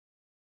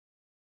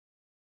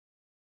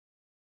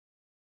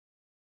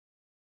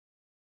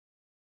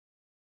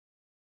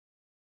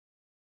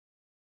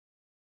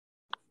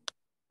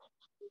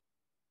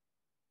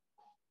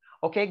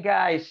Okay,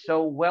 guys,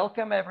 so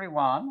welcome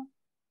everyone.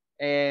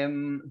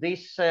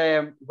 This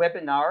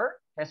webinar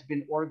has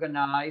been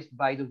organized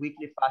by the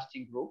Weekly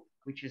Fasting Group,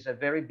 which is a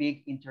very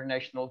big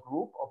international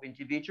group of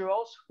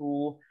individuals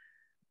who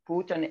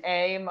put an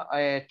aim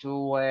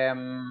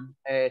to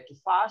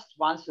fast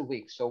once a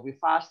week. So we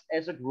fast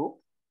as a group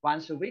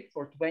once a week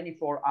for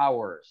 24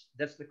 hours.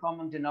 That's the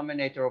common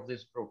denominator of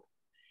this group.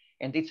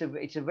 And it's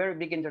a very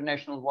big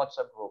international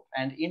WhatsApp group.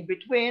 And in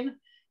between,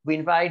 we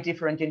invite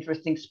different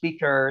interesting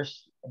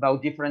speakers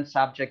about different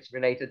subjects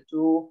related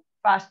to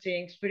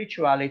fasting,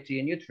 spirituality,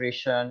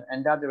 nutrition,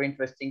 and other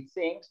interesting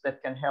things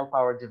that can help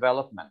our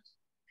development.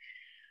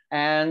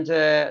 And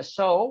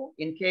so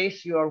in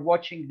case you are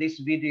watching this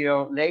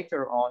video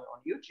later on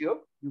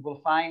YouTube, you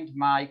will find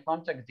my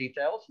contact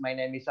details. My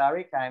name is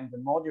Arik. I'm the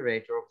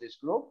moderator of this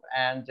group,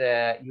 and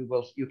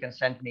you can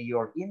send me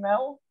your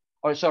email.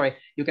 Or sorry,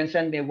 you can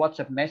send me a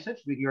WhatsApp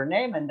message with your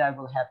name and I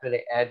will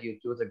happily add you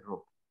to the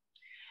group.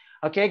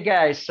 Okay,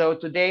 guys, so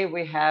today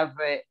we have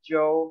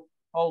Joe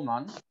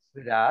Holman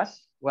with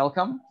us.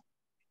 Welcome.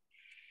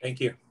 Thank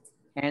you.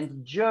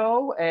 And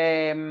Joe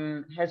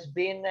has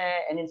been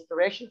an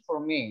inspiration for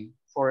me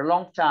for a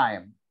long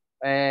time.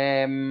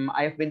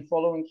 I've been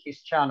following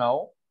his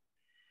channel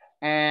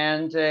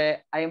and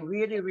I'm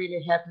really,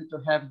 really happy to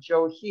have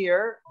Joe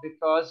here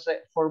because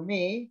for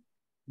me,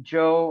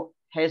 Joe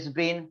has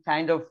been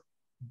kind of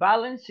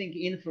balancing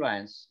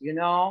influence, you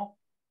know,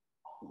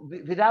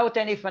 without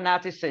any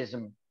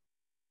fanaticism,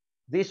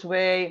 this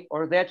way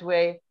or that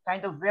way,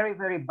 kind of very,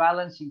 very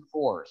balancing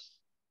force.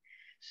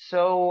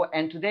 So,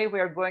 and today we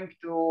are going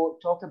to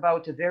talk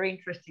about a very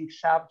interesting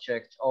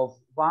subject of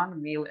one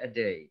meal a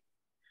day.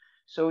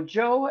 So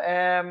Joe,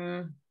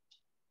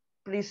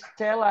 please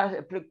tell us,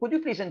 could you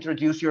please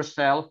introduce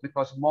yourself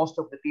because most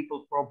of the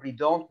people probably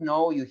don't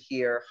know you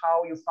here,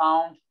 how you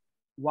found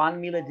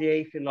one meal a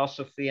day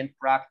philosophy and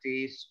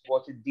practice,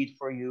 what it did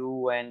for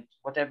you and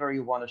whatever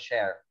you want to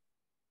share.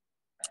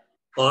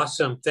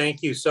 Awesome.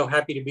 Thank you. So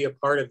happy to be a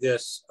part of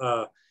this.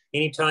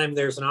 Anytime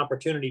there's an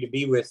opportunity to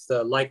be with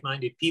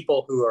like-minded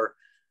people who are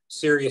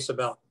serious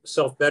about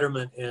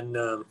self-betterment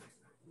and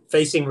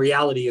facing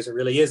reality as it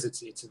really is,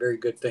 it's a very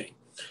good thing.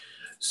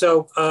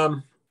 So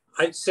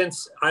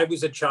since I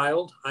was a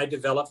child, I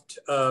developed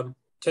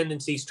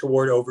tendencies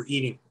toward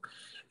overeating.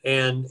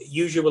 And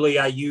usually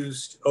I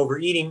used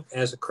overeating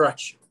as a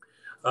crutch.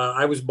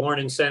 I was born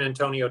in San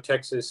Antonio,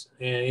 Texas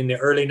in the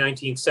early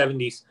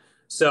 1970s.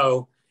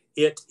 So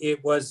it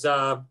was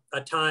a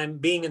time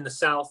being in the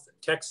South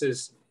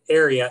Texas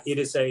area. It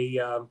is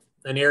an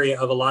area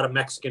of a lot of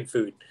Mexican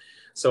food.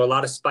 So a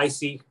lot of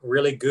spicy,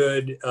 really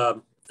good,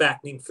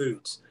 fattening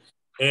foods.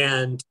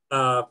 And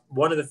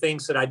one of the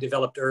things that I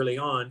developed early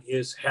on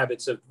is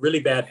really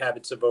bad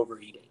habits of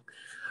overeating.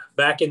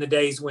 Back in the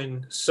days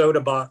when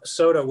soda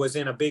was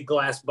in a big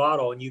glass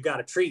bottle and you got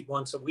a treat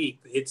once a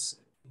week, it's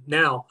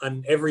now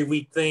an every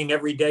week thing,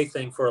 every day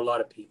thing for a lot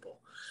of people.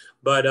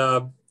 But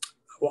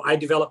well, I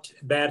developed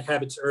bad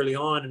habits early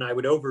on and I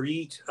would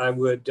overeat. I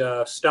would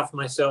stuff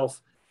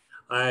myself.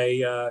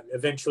 I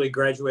eventually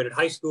graduated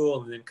high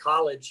school and then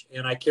college,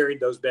 and I carried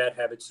those bad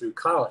habits through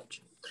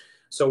college.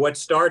 So what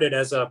started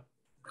as a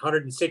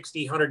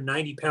 160,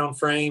 190 pound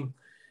frame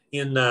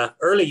in the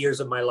early years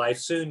of my life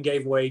soon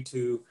gave way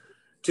to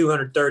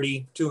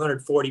 230,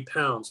 240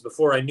 pounds.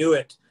 Before I knew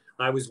it,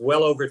 I was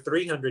well over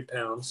 300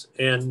 pounds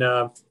and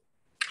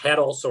had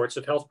all sorts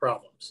of health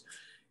problems.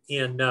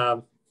 In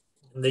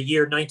the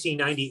year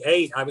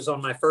 1998, I was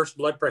on my first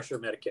blood pressure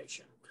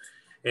medication.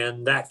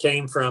 And that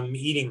came from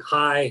eating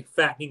high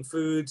fattening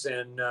foods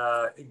and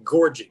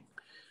gorging.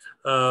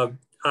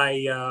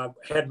 I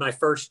had my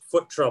first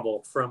foot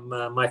trouble from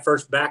my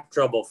first back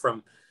trouble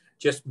from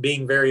just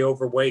being very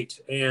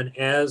overweight. And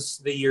as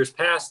the years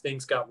passed,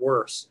 things got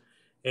worse.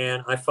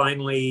 And I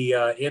finally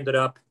ended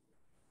up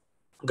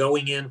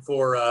going in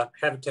for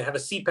having to have a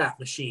CPAP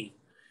machine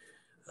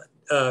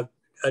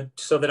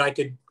so that I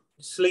could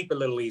sleep a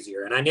little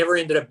easier. And I never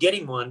ended up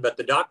getting one, but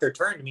the doctor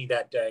turned to me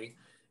that day,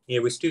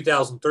 it was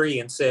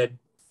 2003, and said,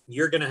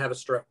 "You're going to have a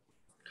stroke.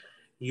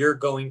 You're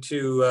going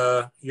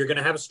to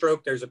have a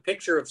stroke. There's a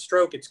picture of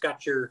stroke. It's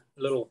got your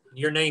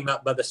name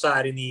up by the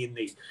side in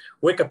the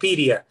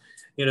Wikipedia,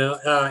 you know."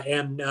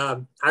 And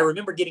I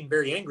remember getting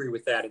very angry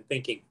with that and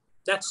thinking,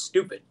 that's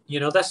stupid. You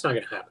know, that's not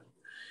going to happen.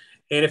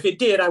 And if it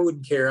did, I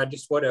wouldn't care.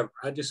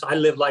 I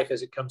live life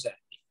as it comes at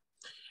me.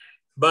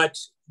 But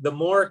the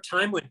more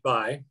time went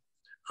by,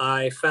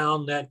 I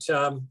found that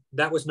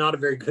that was not a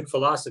very good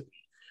philosophy.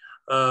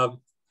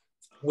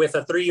 With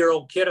a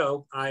 3-year-old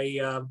kiddo,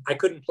 I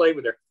couldn't play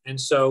with her. And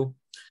so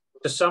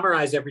to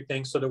summarize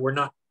everything so that we're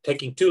not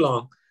taking too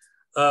long,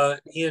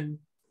 in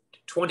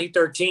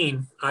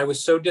 2013, I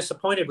was so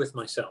disappointed with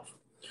myself,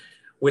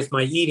 with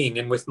my eating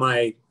and with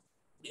my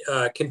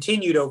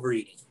continued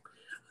overeating,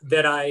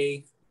 that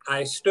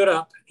I stood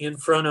up in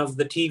front of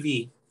the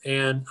TV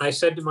and I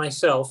said to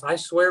myself, I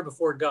swear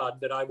before God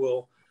that I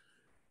will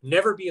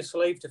never be a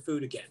slave to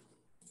food again.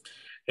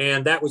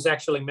 And that was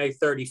actually May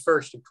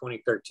 31st of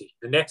 2013.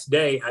 The next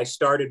day, I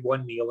started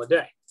one meal a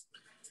day.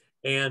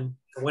 And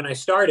when I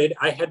started,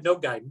 I had no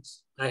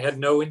guidance. I had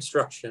no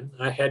instruction.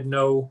 I had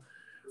no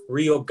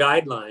real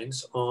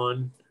guidelines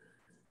on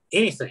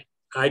anything.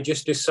 I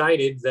just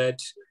decided that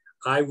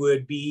I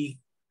would be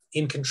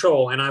in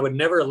control and I would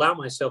never allow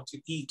myself to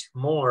eat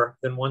more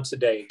than once a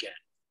day again.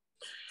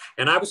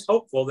 And I was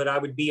hopeful that I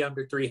would be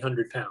under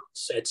 300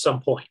 pounds at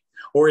some point,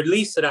 or at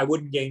least that I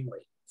wouldn't gain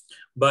weight.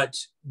 But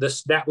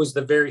that was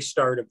the very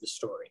start of the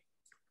story.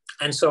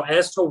 And so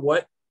as to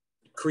what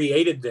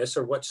created this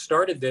or what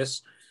started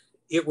this,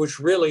 it was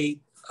really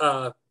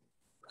a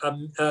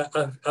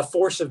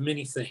force of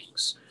many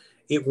things.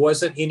 It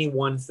wasn't any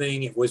one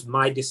thing. It was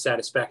my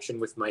dissatisfaction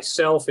with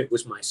myself. It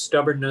was my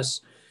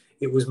stubbornness.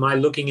 It was my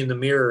looking in the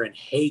mirror and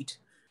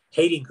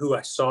hating who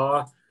I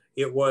saw.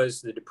 It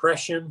was the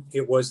depression.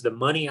 It was the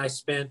money I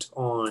spent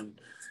on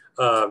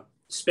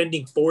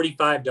spending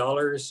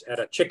 $45 at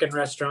a chicken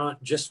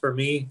restaurant just for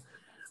me,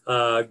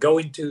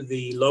 going to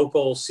the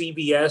local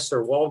CVS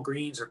or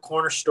Walgreens or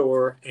corner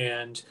store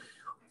and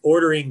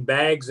ordering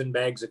bags and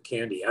bags of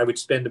candy. I would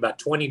spend about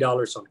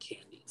 $20 on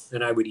candy,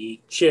 and I would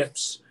eat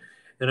chips,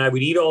 and I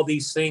would eat all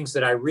these things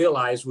that I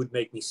realized would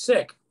make me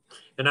sick.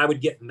 And I would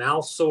get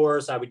mouth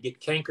sores. I would get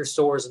canker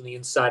sores on the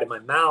inside of my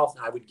mouth.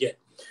 I would get,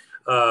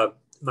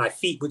 my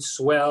feet would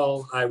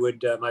swell.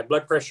 My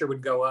blood pressure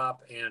would go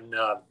up, and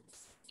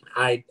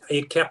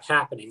it kept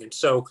happening. And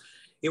so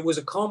it was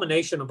a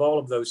culmination of all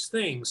of those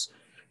things.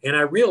 And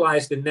I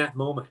realized in that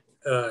moment,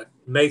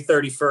 May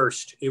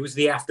 31st, it was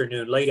the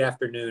afternoon, late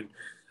afternoon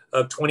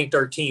of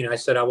 2013, I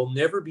said, I will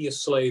never be a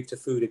slave to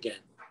food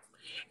again.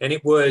 And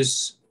it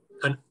was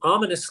an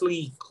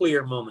ominously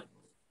clear moment.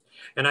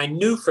 And I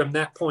knew from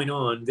that point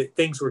on that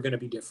things were going to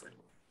be different.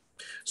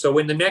 So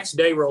when the next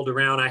day rolled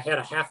around, I had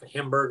a half a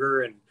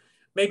hamburger and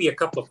maybe a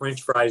couple of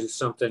French fries or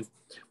something,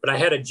 but I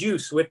had a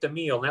juice with the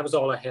meal, and that was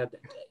all I had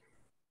that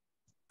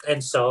day.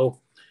 And so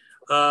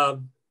the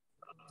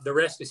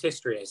rest is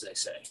history, as they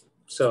say.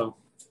 So.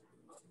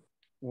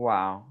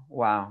 Wow.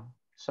 Wow.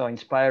 So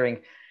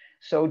inspiring.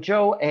 So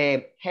Joe,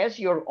 has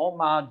your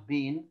OMAD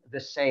been the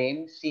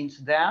same since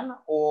then,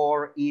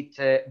 or it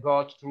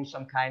got through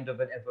some kind of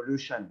an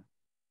evolution?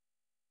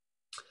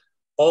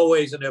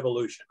 Always an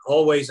evolution,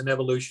 always an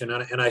evolution.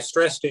 And I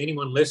stress to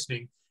anyone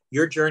listening,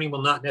 your journey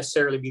will not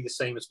necessarily be the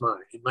same as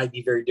mine. It might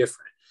be very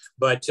different.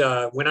 But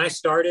when I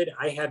started,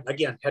 I had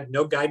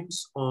no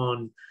guidance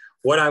on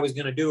what I was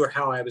going to do or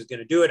how I was going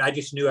to do it. I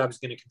just knew I was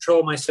going to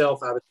control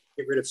myself. I would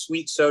get rid of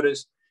sweet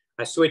sodas.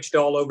 I switched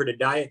all over to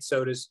diet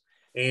sodas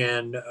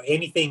and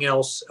anything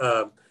else,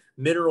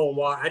 mineral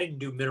water. I didn't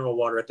do mineral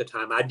water at the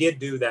time. I did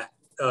do that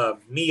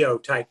Mio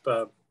type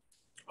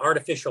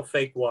artificial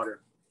fake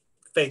water,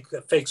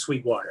 fake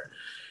sweet water.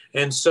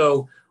 And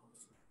so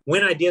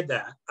when I did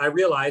that, I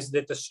realized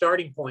that the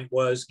starting point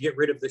was get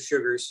rid of the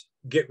sugars,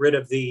 get rid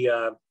of the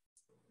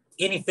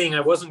anything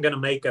I wasn't going to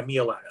make a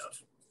meal out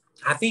of.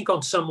 I think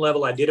on some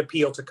level I did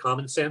appeal to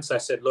common sense. I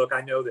said, look,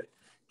 I know that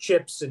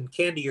chips and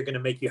candy are going to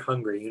make you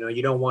hungry. You know,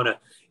 you don't want to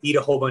eat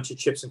a whole bunch of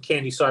chips and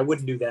candy, so I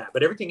wouldn't do that.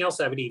 But everything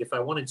else I would eat. If I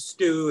wanted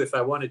stew, if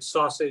I wanted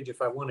sausage,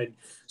 if I wanted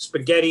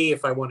spaghetti,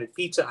 if I wanted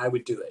pizza, I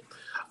would do it.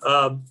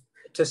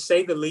 To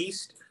say the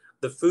least,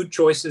 the food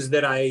choices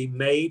that I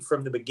made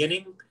from the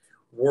beginning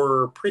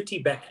were pretty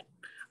bad.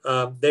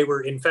 They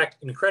were, in fact,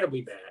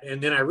 incredibly bad.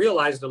 And then I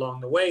realized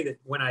along the way that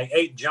when I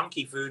ate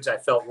junky foods, I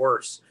felt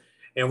worse.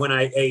 And when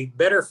I ate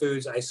better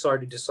foods, I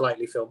started to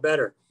slightly feel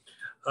better.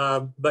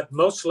 But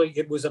mostly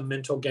it was a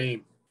mental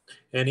game.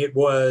 And it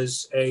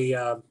was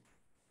a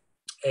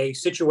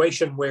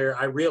situation where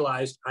I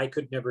realized I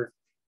couldn't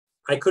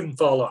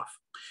fall off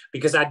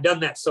because I'd done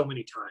that so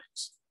many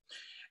times.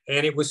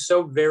 And it was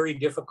so very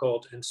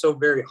difficult and so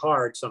very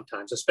hard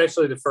sometimes,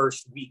 especially the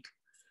first week.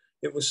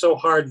 It was so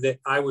hard that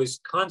I was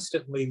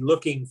constantly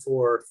looking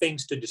for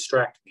things to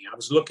distract me. I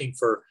was looking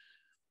for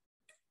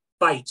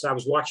fights. I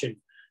was watching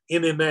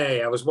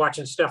MMA. I was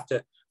watching stuff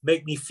to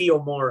make me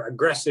feel more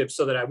aggressive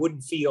so that I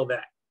wouldn't feel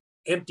that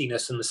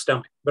emptiness in the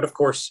stomach. But of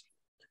course,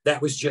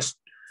 that was just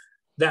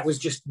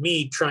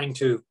me trying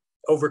to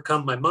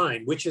overcome my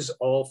mind, which is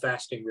all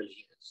fasting really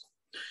is.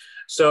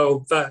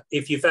 So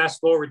if you fast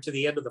forward to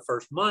the end of the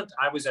first month,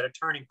 I was at a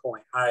turning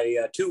point.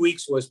 2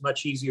 weeks was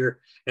much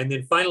easier. And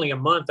then finally a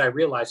month, I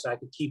realized I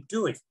could keep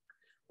doing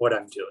what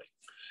I'm doing.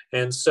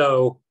 And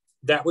so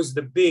that was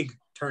the big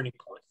turning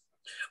point.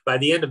 By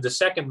the end of the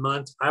second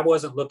month, I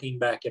wasn't looking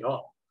back at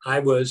all. I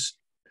was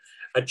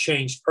a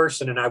changed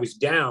person and I was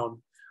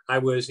down.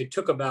 It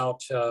took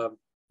about,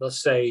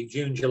 let's say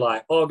June,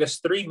 July,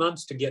 August, 3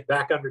 months to get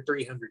back under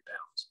 300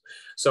 pounds.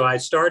 So I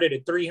started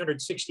at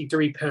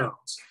 363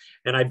 pounds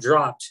and I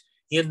dropped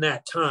in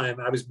that time.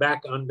 I was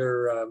back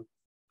under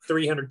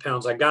 300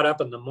 pounds. I got up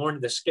in the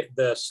morning,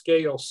 the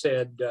scale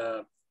said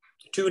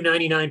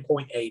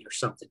 299.8 or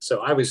something.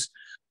 So I was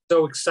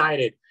so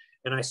excited.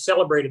 And I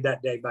celebrated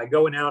that day by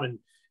going out and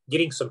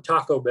getting some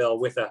Taco Bell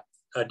with a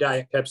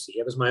Diet Pepsi.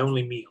 It was my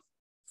only meal.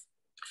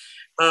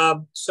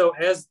 So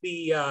as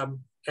the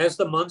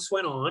months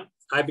went on,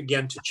 I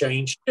began to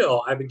change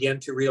still. I began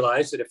to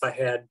realize that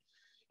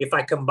if if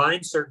I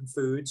combined certain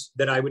foods,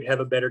 that I would have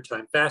a better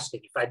time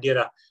fasting. If I did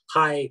a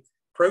high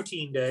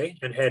protein day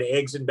and had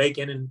eggs and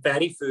bacon and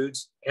fatty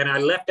foods, and I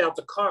left out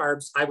the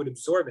carbs, I would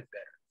absorb it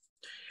better.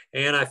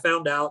 And I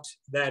found out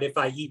that if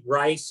I eat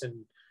rice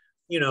and,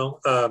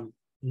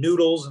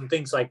 noodles and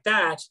things like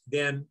that,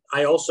 then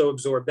I also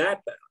absorb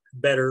that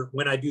better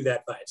when I do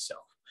that by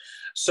itself.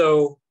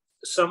 So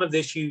some of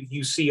this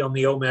you see on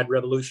the OMAD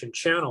Revolution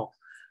channel,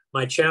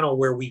 my channel,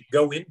 where we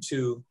go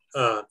into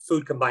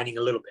food combining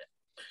a little bit.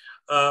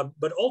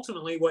 But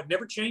ultimately, what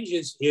never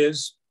changes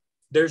is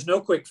there's no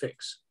quick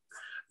fix.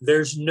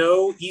 There's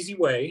no easy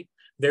way.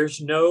 There's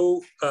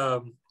no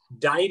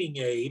dieting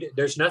aid.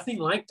 There's nothing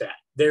like that.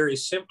 There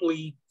is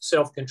simply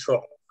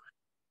self-control.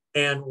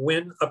 And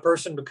when a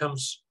person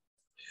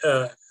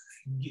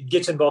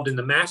gets involved in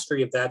the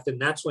mastery of that, then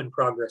that's when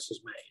progress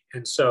is made.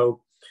 And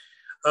so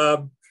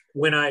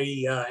when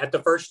at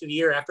the first of the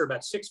year, after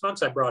about 6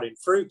 months, I brought in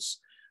fruits.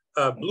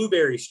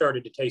 Blueberries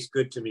started to taste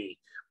good to me.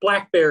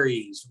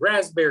 Blackberries,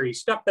 raspberries,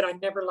 stuff that I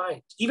never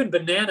liked. Even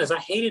bananas. I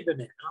hated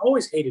bananas. I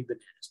always hated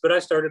bananas, but I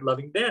started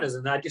loving bananas.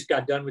 And I just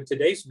got done with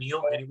today's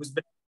meal, and it was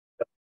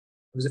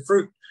a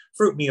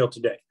fruit meal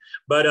today.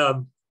 But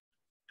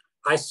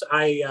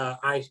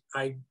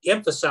I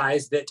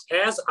emphasize that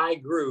as I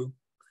grew,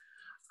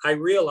 I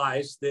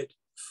realized that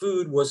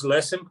food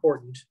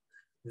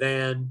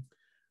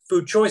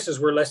choices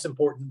were less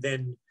important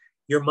than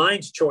your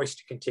mind's choice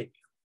to continue.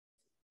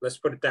 Let's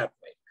put it that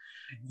way.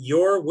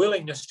 Your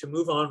willingness to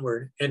move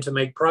onward and to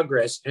make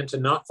progress and to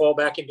not fall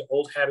back into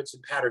old habits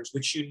and patterns,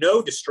 which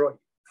destroy you,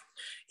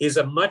 is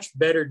a much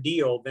better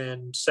deal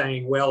than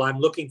saying, well, I'm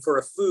looking for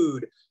a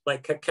food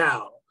like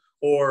cacao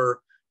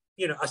or,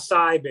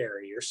 acai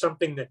berry or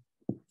something that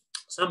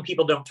some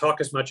people don't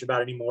talk as much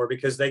about anymore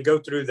because they go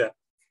through the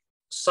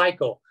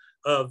cycle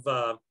of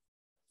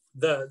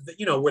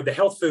with the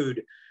health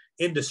food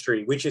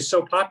industry, which is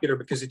so popular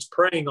because it's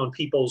preying on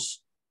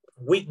people's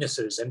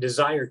weaknesses and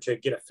desire to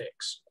get a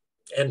fix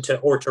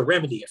or to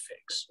remedy a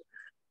fix.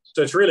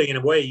 So it's really, in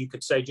a way, you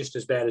could say just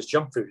as bad as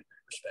junk food in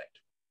that respect.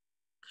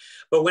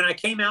 But when I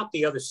came out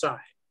the other side,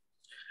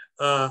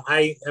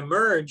 I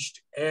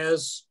emerged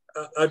as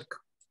a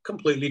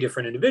completely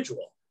different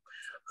individual.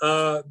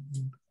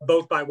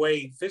 Both by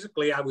way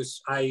physically,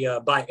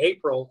 by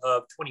April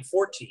of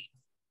 2014,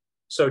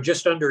 so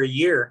just under a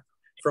year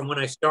from when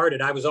I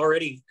started, I was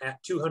already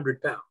at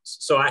 200 pounds.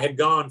 So I had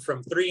gone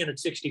from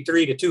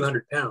 363 to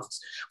 200 pounds.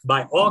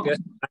 By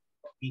August, I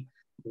was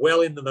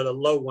well into the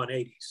low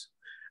 180s.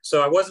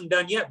 So I wasn't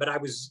done yet, but I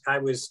was,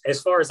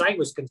 as far as I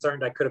was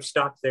concerned, I could have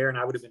stopped there and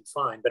I would have been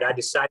fine. But I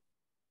decided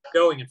to keep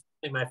going,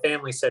 and my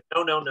family said,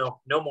 no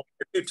more.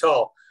 You're too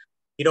tall.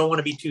 You don't want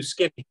to be too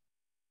skinny.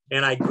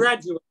 And I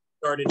gradually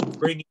started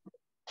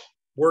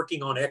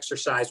working on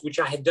exercise, which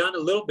I had done a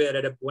little bit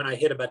when I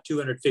hit about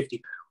 250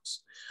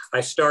 pounds. I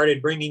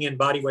started bringing in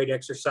body weight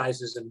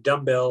exercises and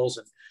dumbbells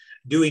and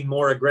doing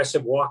more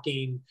aggressive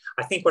walking.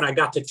 I think when I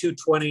got to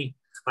 220,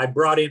 I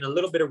brought in a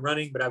little bit of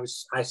running, but I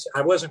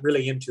wasn't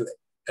really into it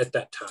at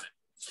that time.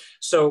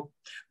 So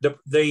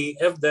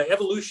the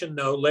evolution,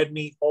 though, led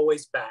me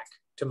always back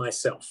to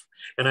myself.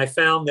 And I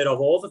found that of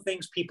all the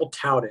things people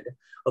touted,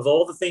 of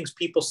all the things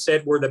people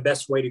said were the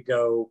best way to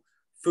go,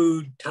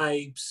 food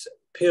types,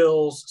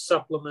 pills,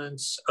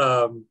 supplements,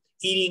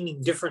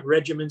 eating different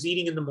regimens,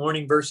 eating in the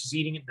morning versus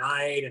eating at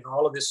night, and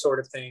all of this sort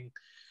of thing,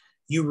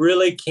 you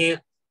really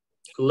can't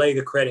lay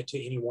the credit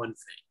to any one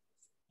thing.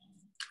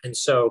 And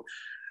so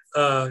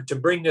to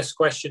bring this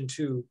question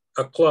to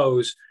a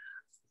close,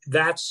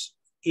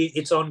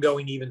 it's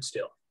ongoing even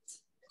still.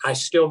 I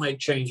still make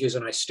changes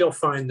and I still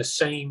find the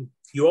same.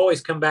 You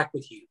always come back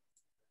with you.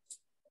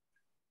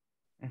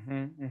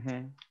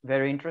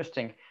 Very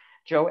interesting,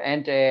 Joe.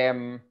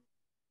 And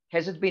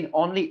has it been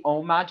only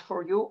OMAD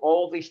for you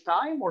all this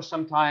time, or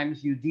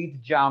sometimes you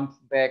did jump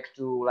back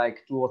to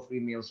like 2 or 3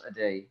 meals a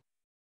day?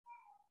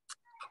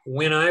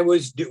 When I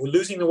was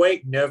losing the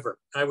weight, never.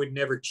 I would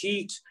never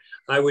cheat.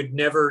 I would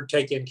never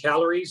take in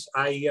calories.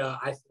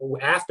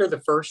 After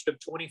the first of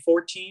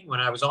 2014, when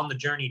I was on the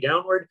journey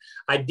downward,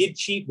 I did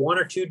cheat 1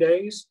 or 2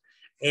 days,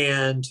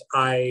 and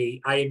I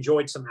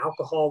enjoyed some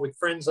alcohol with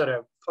friends at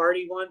a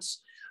party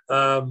once.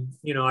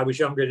 I was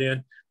younger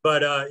then,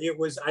 but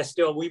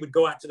we would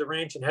go out to the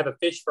ranch and have a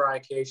fish fry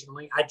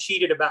occasionally. I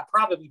cheated about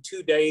probably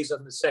 2 days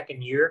on the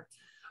second year,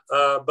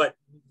 but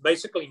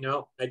basically,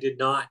 no, I did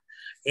not.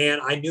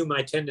 And I knew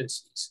my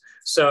tendencies.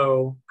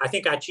 So I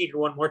think I cheated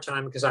one more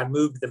time because I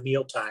moved the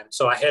meal time.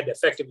 So I had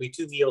effectively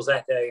 2 meals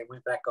that day and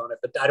went back on it,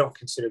 but I don't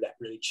consider that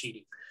really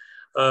cheating.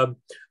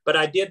 But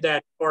I did that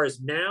as far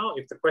as now.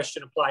 If the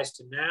question applies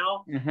to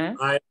now,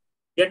 I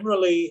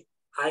generally,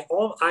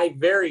 I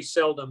very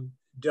seldom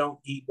don't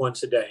eat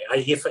once a day.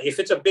 If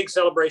it's a big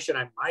celebration,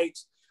 I might.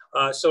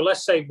 So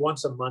let's say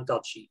once a month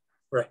I'll cheat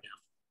right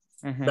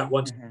now. About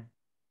once.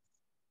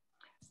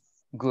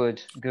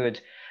 Good.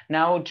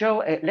 Now,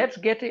 Joe, let's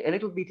get a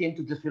little bit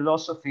into the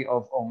philosophy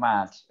of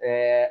OMAD.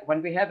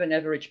 When we have an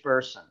average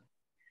person,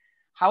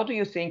 how do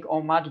you think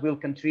OMAD will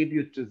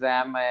contribute to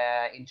them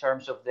in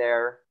terms of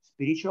their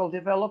spiritual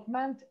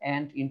development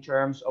and in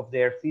terms of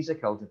their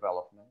physical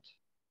development?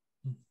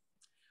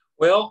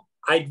 Well,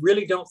 I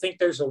really don't think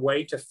there's a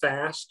way to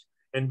fast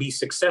and be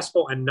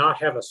successful and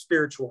not have a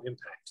spiritual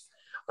impact.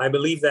 I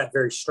believe that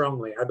very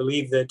strongly. I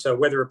believe that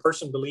whether a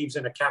person believes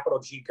in a capital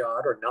G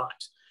God or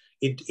not,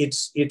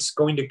 it's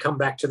going to come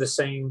back to the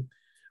same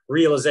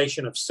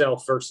realization of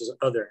self versus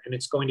other, and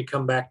it's going to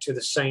come back to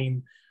the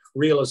same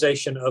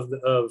realization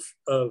of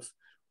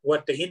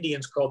what the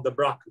Indians called the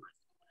Brahman.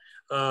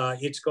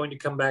 It's going to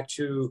come back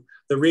to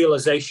the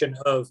realization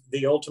of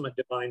the ultimate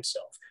divine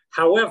self.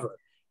 However,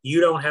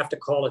 you don't have to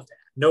call it that.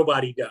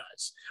 Nobody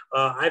does.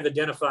 I've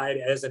identified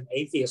as an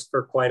atheist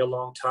for quite a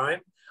long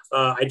time.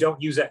 I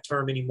don't use that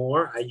term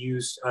anymore. I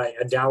use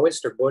a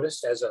Taoist or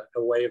Buddhist as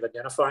a way of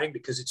identifying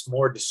because it's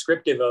more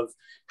descriptive of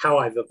how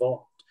I've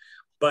evolved.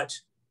 But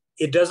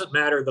it doesn't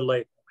matter the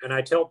label. And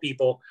I tell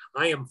people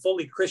I am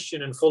fully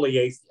Christian and fully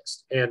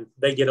atheist, and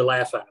they get a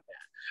laugh out of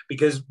that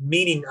because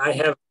meaning I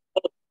have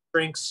all the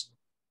strengths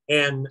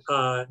and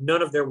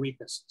none of their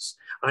weaknesses.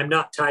 I'm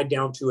not tied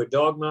down to a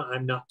dogma.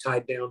 I'm not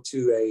tied down to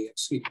a,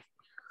 excuse me,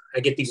 I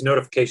get these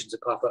notifications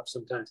that pop up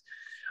sometimes.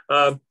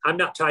 I'm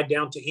not tied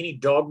down to any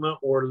dogma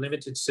or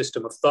limited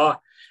system of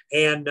thought.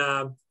 And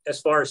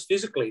as far as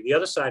physically, the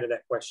other side of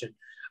that question,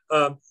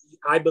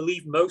 I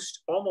believe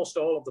almost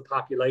all of the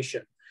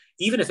population,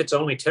 even if it's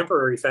only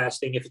temporary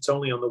fasting, if it's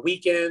only on the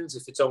weekends,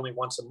 if it's only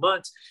once a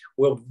month,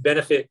 will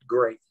benefit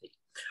greatly.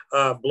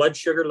 Blood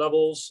sugar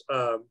levels,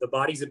 the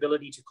body's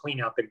ability to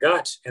clean out the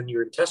gut and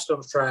your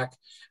intestinal tract,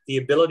 the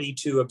ability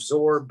to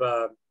absorb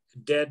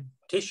dead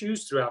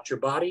tissues throughout your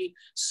body,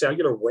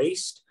 cellular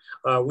waste.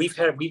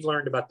 We've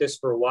learned about this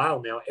for a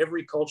while now.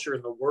 Every culture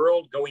in the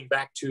world, going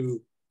back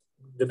to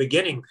the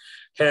beginning,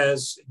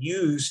 has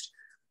used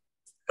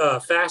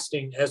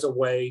fasting as a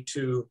way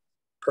to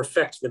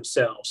perfect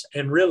themselves.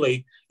 And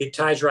really, it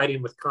ties right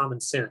in with common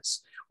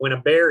sense. When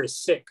a bear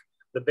is sick,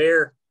 the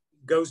bear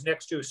goes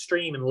next to a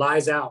stream and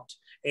lies out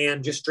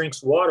and just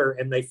drinks water,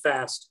 and they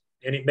fast.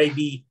 And it may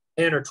be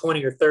 10 or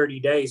 20 or 30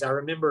 days. I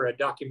remember a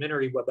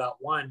documentary about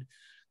one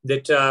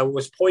that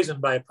was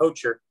poisoned by a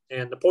poacher,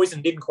 and the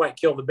poison didn't quite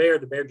kill the bear.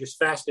 The bear just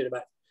fasted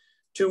about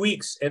 2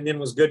 weeks and then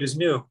was good as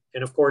new.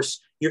 And of course,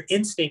 your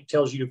instinct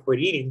tells you to quit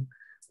eating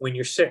when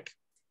you're sick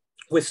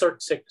with certain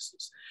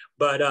sicknesses.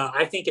 But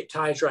I think it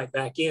ties right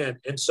back in.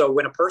 And so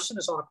when a person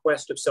is on a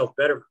quest of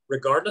self-betterment,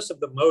 regardless of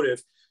the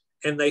motive,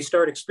 and they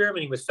start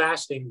experimenting with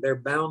fasting, they're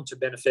bound to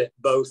benefit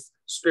both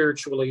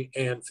spiritually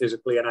and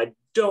physically. And I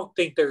don't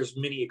think there's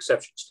many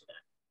exceptions to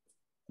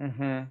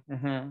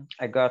that.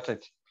 I got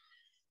it.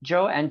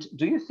 Joe, and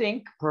do you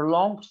think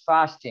prolonged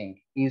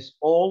fasting is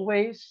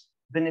always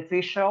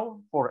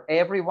beneficial for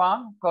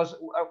everyone? Because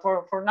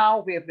for now,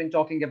 we have been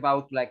talking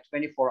about like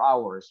 24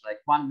 hours, like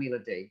 1 meal a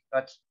day,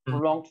 but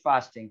prolonged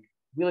fasting,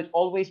 will it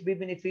always be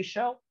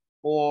beneficial?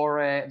 Or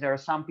there are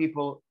some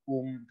people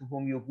to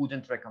whom you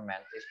wouldn't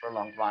recommend this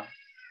prolonged one?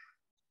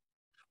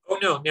 Oh,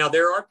 no. Now,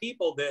 there are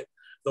people that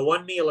the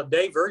 1 meal a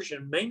day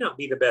version may not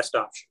be the best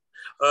option.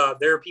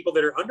 There are people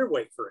that are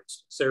underweight, for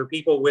instance. There are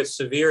people with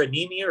severe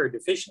anemia or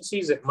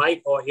deficiencies that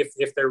might, or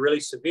if they're really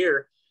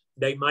severe,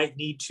 they might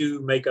need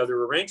to make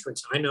other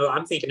arrangements. I know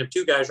I'm thinking of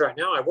 2 guys right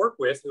now I work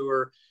with who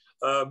are,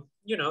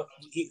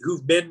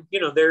 who've been,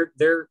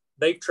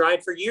 they've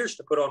tried for years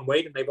to put on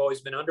weight and they've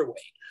always been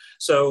underweight.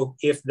 So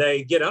if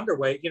they get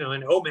underweight,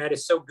 and OMAD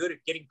is so good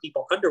at getting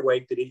people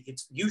underweight that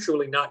it's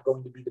usually not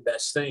going to be the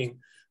best thing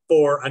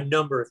for a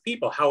number of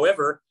people.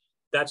 However,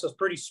 that's a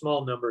pretty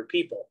small number of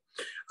people.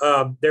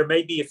 There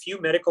may be a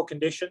few medical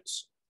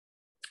conditions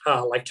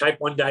like type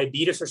 1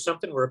 diabetes or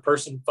something where a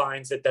person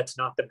finds that that's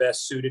not the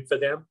best suited for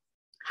them.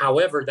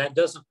 However, that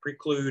doesn't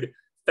preclude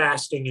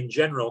fasting in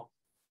general.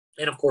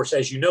 And of course,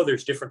 as you know,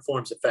 there's different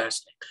forms of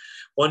fasting.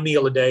 1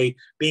 meal a day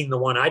being the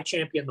one I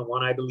champion, the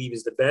one I believe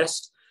is the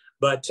best,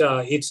 but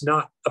it's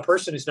not, a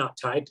person is not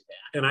tied to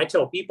that. And I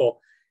tell people,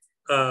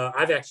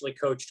 I've actually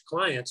coached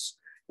clients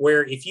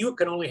where if you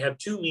can only have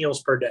 2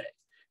 meals per day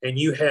and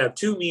you have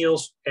 2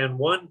 meals and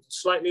one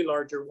slightly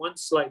larger, one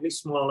slightly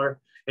smaller,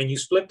 and you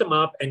split them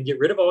up and get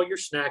rid of all your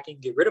snacking,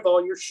 get rid of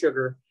all your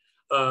sugar,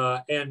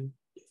 and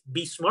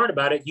be smart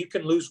about it, you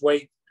can lose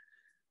weight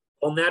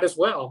on that as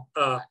well,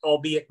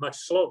 albeit much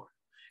slower.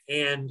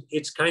 And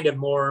it's kind of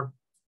more,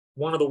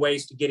 one of the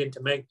ways to get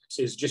into maintenance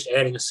is just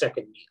adding a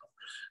second meal.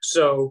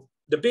 So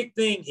the big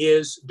thing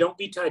is don't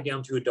be tied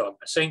down to a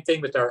dogma. Same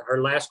thing with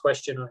our last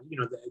question,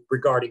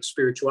 regarding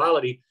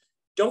spirituality.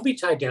 Don't be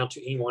tied down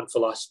to any one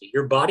philosophy.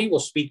 Your body will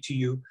speak to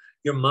you.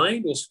 Your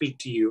mind will speak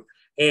to you.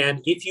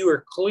 And if you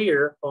are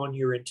clear on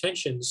your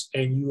intentions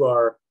and you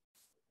are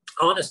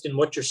honest in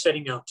what you're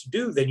setting out to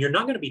do, then you're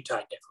not going to be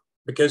tied down,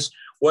 because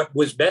what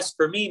was best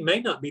for me may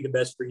not be the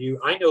best for you.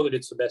 I know that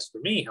it's the best for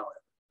me,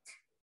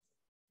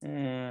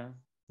 however.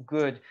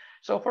 Good.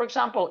 So for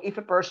example, if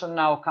a person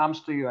now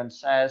comes to you and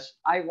says,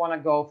 I want to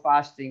go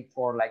fasting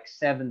for like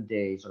 7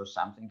 days or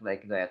something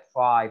like that,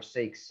 5,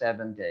 6,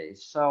 7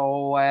 days.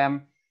 So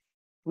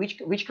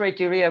which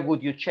criteria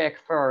would you check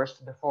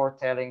first before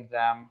telling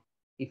them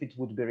if it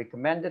would be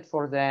recommended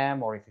for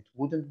them or if it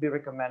wouldn't be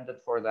recommended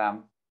for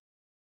them?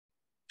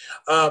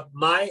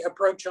 My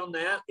approach on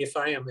that,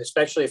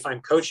 especially if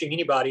I'm coaching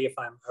anybody,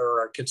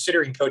 or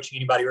considering coaching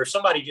anybody, or if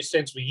somebody just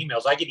sends me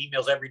emails, I get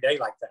emails every day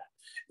like that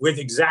with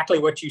exactly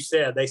what you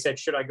said. They said,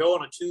 should I go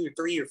on a 2 or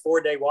 3 or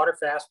 4 day water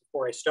fast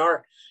before I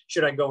start?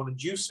 Should I go on a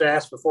juice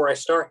fast before I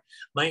start?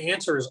 My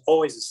answer is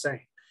always the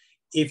same.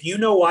 If you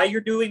know why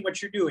you're doing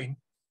what you're doing,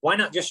 why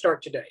not just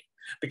start today?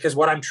 Because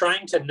what I'm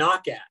trying to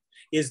knock at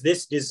is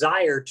this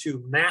desire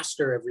to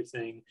master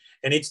everything.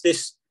 And it's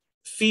this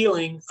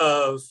feeling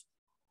of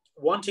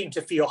wanting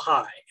to feel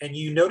high. And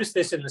you notice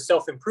this in the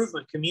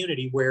self-improvement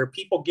community where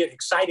people get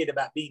excited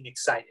about being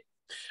excited.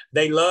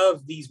 They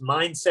love these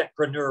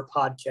mindsetpreneur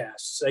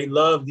podcasts. They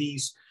love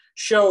these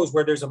shows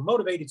where there's a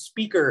motivated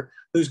speaker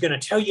who's going to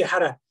tell you how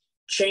to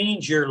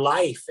change your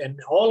life and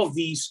all of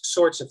these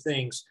sorts of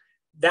things.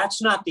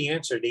 That's not the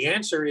answer. The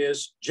answer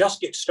is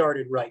just get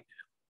started right now.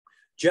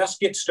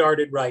 Just get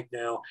started right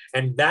now.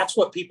 And that's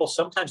what people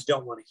sometimes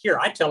don't want to hear.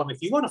 I tell them,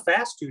 if you want to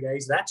fast 2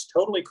 days, that's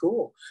totally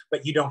cool,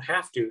 but you don't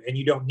have to, and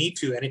you don't need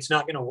to. And it's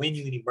not going to win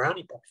you any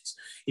brownie points.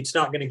 It's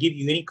not going to give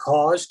you any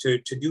cause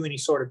to do any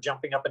sort of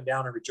jumping up and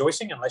down and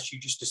rejoicing unless you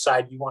just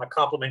decide you want to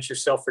compliment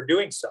yourself for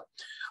doing so.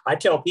 I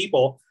tell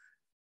people,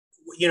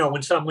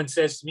 when someone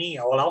says to me,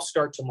 oh, well, I'll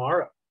start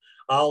tomorrow.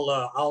 I'll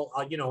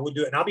we'll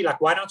do it. And I'll be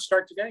like, why not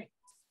start today?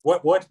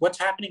 What's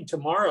happening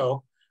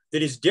tomorrow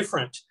that is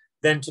different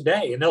than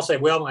today? And they'll say,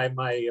 well,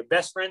 my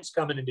best friend's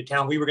coming into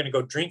town. We were going to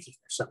go drinking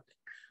or something.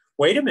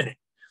 Wait a minute.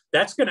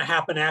 That's going to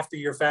happen after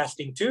you're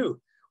fasting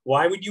too.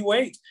 Why would you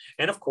wait?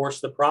 And of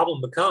course, the problem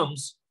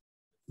becomes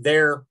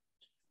they're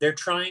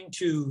trying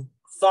to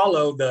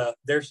follow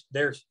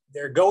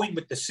they're going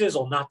with the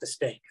sizzle, not the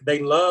steak. They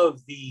love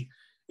the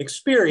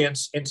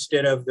experience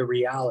instead of the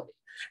reality.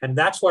 And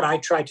that's what I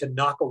try to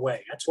knock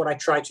away. That's what I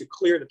try to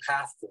clear the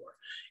path for.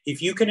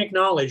 If you can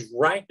acknowledge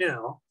right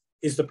now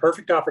is the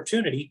perfect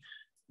opportunity,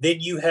 then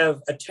you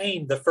have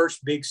attained the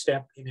first big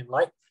step in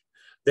enlightenment.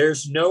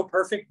 There's no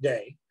perfect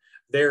day.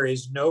 There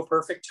is no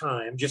perfect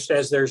time, just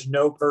as there's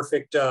no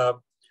perfect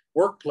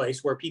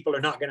workplace where people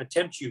are not going to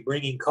tempt you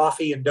bringing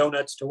coffee and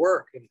donuts to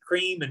work and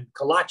cream and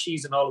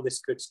kolaches and all of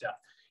this good stuff.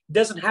 It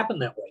doesn't happen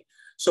that way.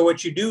 So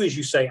what you do is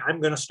you say,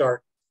 I'm going to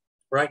start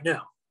right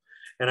now,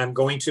 and I'm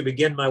going to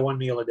begin my 1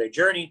 meal a day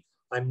journey.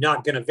 I'm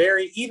not going to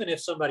vary, even if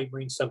somebody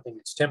brings something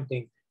that's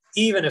tempting,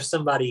 even if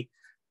somebody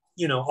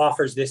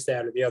offers this,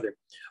 that, or the other.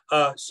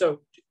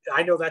 So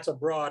I know that's a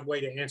broad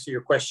way to answer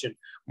your question,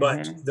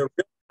 but the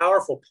real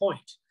powerful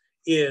point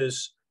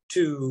is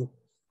to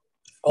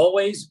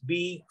always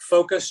be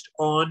focused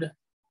on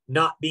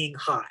not being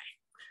high.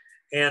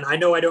 And I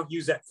know I don't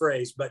use that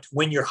phrase, but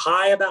when you're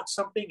high about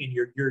something and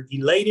you're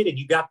elated and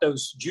you got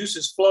those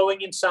juices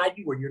flowing inside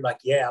you where you're like,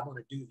 yeah, I'm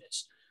going to do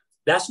this.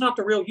 That's not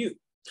the real you.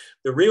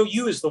 The real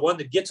you is the one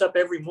that gets up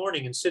every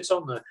morning and sits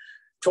on the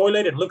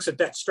toilet and looks at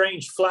that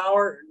strange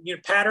flower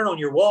pattern on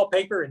your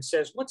wallpaper and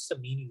says, what's the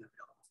meaning of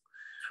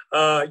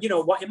it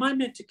all? What am I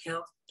meant to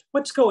count?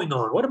 What's going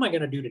on? What am I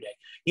going to do today?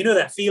 You know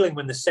that feeling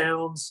when the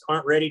sounds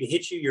aren't ready to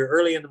hit you, you're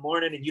early in the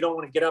morning and you don't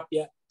want to get up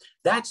yet?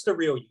 That's the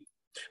real you,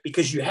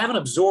 because you haven't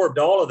absorbed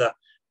all of the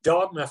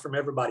dogma from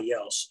everybody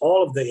else,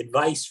 all of the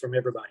advice from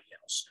everybody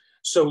else.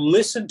 So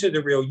listen to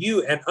the real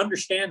you and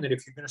understand that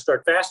if you're going to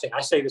start fasting,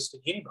 I say this to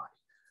anybody,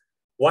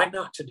 why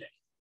not today?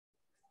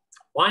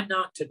 Why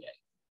not today?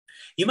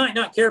 You might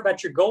not care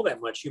about your goal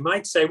that much. You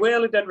might say,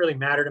 well, it doesn't really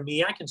matter to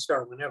me. I can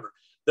start whenever.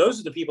 Those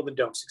are the people that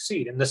don't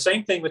succeed. And the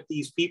same thing with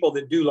these people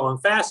that do long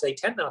fasts, they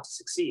tend not to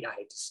succeed, I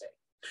hate to say,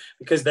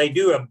 because they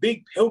do a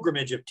big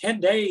pilgrimage of 10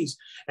 days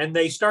and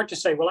they start to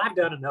say, well, I've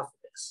done enough of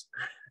this.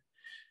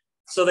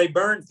 So they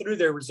burn through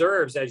their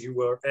reserves, as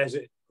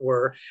it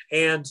were,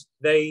 and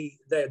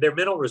their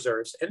mental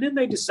reserves. And then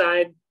they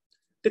decide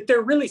that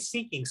they're really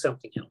seeking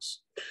something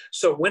else.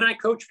 So when I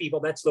coach people,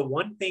 that's the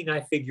one thing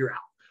I figure out.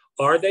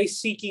 Are they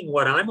seeking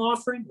what I'm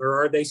offering,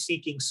 or are they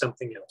seeking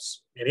something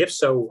else? And if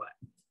so, what?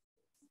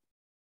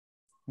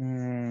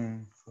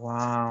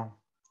 Wow.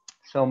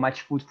 So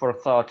much food for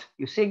thought.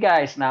 You see,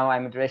 guys, now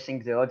I'm addressing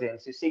the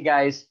audience. You see,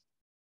 guys,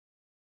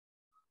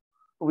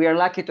 we are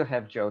lucky to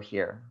have Joe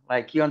here.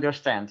 Like, you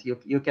understand.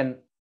 You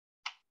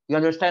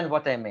understand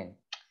what I mean.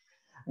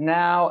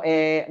 Now,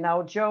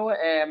 Joe,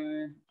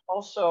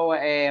 also,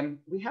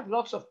 we have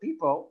lots of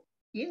people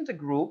in the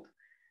group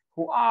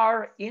who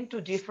are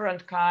into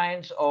different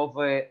kinds of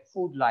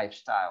food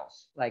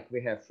lifestyles. Like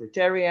we have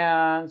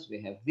fruitarians,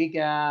 we have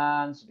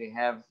vegans, we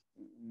have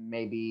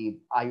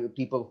maybe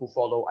people who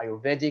follow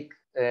Ayurvedic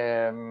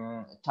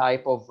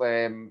type of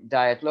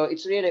diet.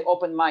 It's really an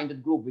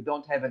open-minded group. We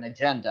don't have an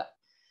agenda.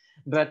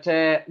 But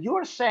you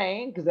are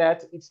saying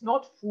that it's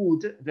not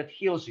food that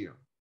heals you.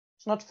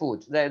 It's not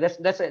food. That's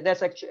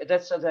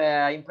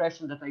the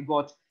impression that I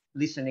got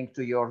listening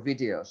to your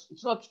videos.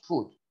 It's not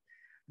food.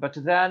 But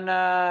then,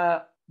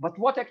 but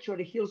what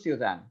actually heals you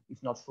then,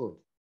 if not food?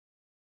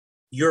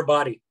 Your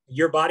body.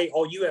 Your body,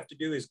 all you have to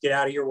do is get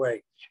out of your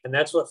way. And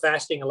that's what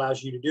fasting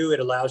allows you to do. It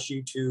allows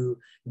you to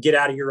get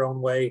out of your own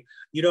way.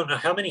 You don't know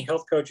how many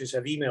health coaches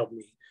have emailed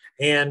me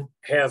and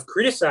have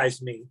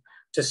criticized me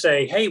to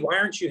say, hey, why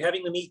aren't you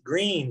having them eat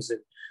greens? And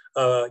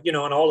you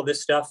know, and all of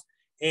this stuff.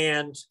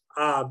 And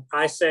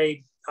I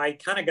say, I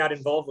kind of got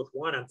involved with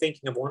one. I'm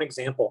thinking of one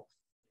example.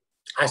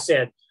 I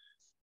said,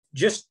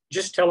 just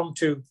tell them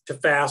to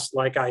fast,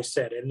 like I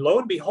said. And lo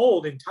and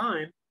behold, in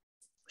time,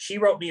 she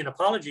wrote me an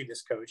apology,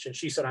 this coach, and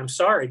she said, I'm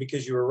sorry,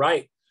 because you were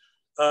right.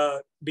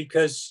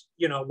 Because,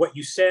 you know, what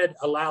you said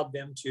allowed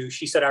them to,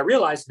 she said, I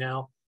realize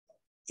now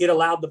it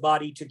allowed the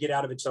body to get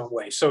out of its own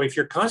way. So if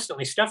you're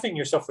constantly stuffing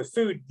yourself with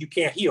food, you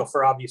can't heal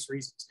for obvious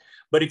reasons.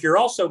 But if you're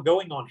also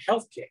going on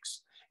health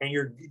kicks and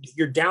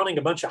you're downing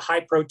a bunch of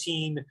high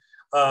protein,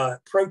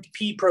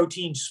 pea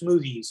protein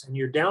smoothies, and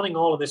you're downing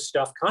all of this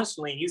stuff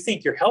constantly, and you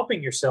think you're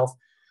helping yourself,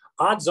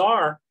 odds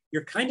are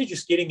you're kind of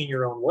just getting in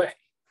your own way.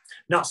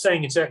 Not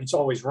saying it's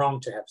always wrong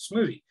to have a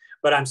smoothie,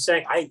 but I'm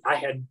saying I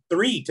had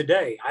 3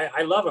 today.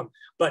 I love them.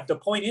 But the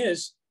point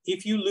is,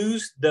 if you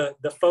lose the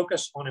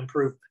focus on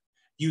improvement,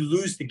 you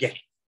lose the game.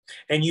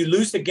 And you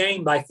lose the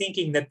game by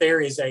thinking that there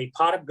is a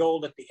pot of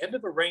gold at the end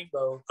of a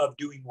rainbow of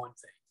doing one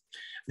thing.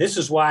 This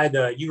is why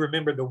you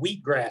remember the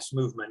wheatgrass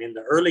movement in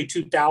the early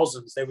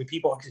 2000s. There were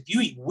people, if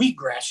you eat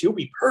wheatgrass, you'll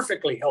be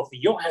perfectly healthy.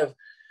 You'll have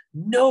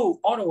no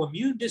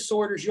autoimmune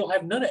disorders. You'll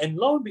have none. And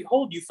lo and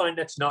behold, you find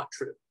that's not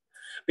true.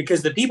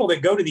 Because the people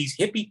that go to these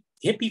hippie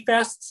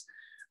fests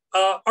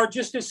are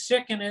just as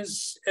sick and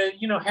as,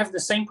 you know, have the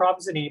same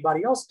problems that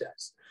anybody else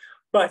does.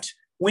 But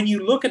when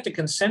you look at the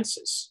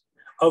consensus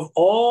of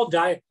all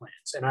diet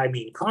plans, and I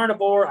mean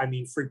carnivore, I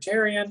mean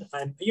fruitarian,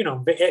 you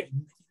know,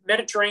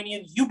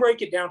 Mediterranean, you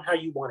break it down how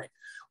you want it.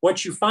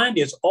 What you find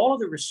is all of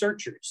the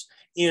researchers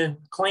in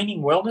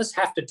claiming wellness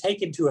have to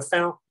take into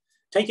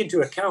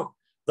account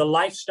the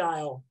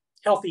lifestyle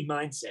healthy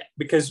mindset.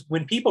 Because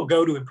when people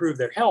go to improve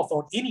their health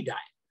on any diet,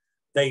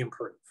 they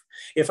improve.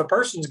 If a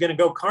person's going to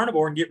go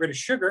carnivore and get rid of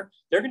sugar,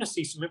 they're going to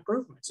see some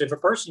improvements. If a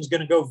person's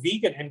going to go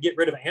vegan and get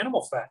rid of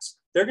animal fats,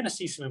 they're going to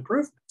see some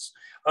improvements.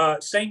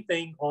 Same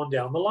thing on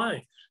down the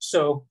line.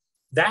 So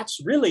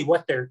that's really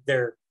what they're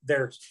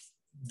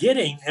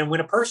getting. And when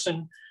a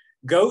person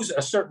goes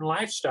a certain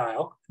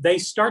lifestyle, they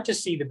start to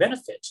see the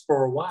benefits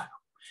for a while.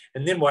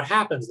 And then what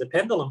happens? The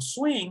pendulum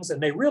swings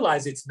and they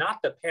realize it's not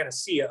the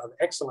panacea of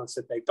excellence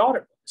that they thought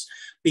it was,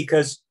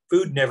 because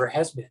food never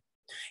has been.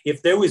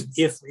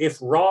 If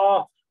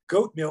raw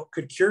goat milk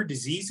could cure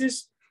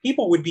diseases,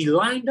 people would be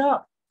lined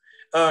up.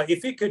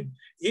 If it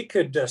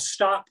could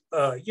stop,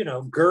 you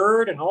know,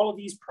 GERD and all of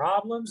these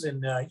problems,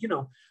 and you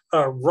know,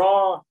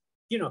 raw,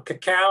 you know,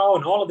 cacao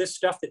and all of this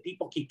stuff that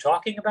people keep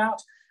talking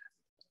about,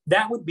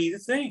 that would be the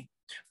thing.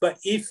 But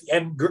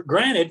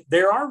granted,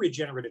 there are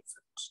regenerative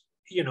foods.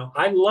 You know,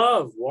 I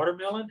love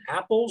watermelon,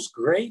 apples,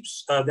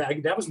 grapes.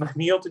 That was my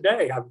meal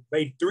today. I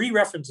made 3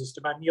 references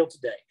to my meal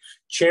today.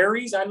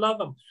 Cherries, I love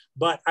them.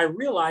 But I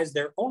realize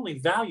they're only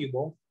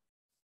valuable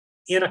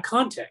in a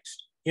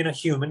context, in a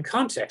human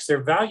context.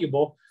 They're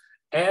valuable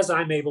as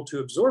I'm able to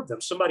absorb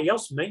them. Somebody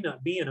else may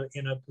not be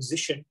in a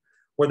position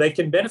where they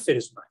can benefit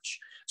as much.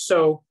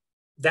 So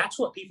that's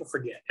what people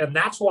forget. And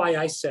that's why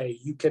I say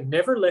you can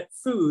never let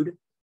food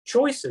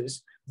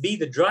choices be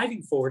the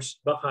driving force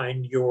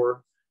behind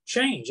your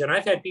change. And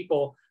I've had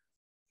people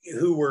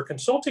who were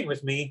consulting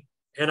with me,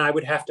 and I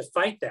would have to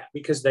fight that,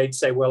 because they'd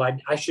say, well,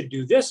 I should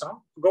do this.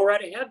 I'll go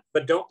right ahead,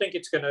 but don't think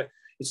it's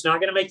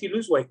not going to make you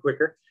lose weight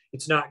quicker.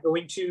 It's not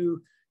going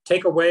to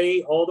take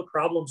away all the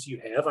problems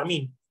you have. I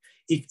mean,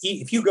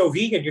 if you go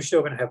vegan, you're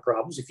still going to have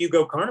problems. If you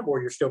go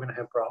carnivore, you're still going to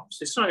have problems.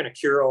 It's not going to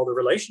cure all the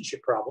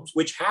relationship problems,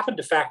 which happen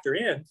to factor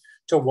in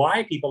to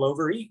why people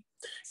overeat.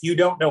 You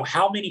don't know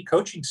how many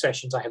coaching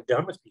sessions I have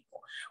done with people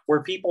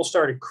where people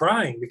started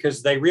crying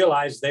because they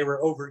realized they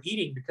were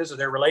overeating because of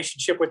their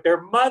relationship with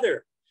their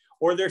mother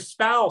or their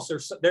spouse or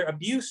their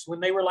abuse when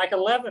they were like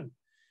 11.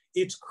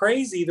 It's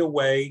crazy the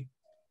way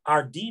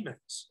our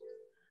demons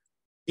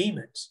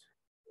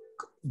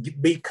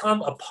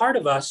become a part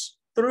of us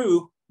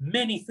through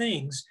many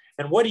things.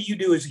 And what do you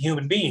do as a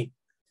human being?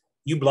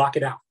 You block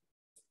it out.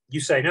 You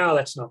say, no,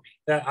 that's not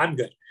me. I'm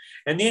good.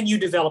 And then you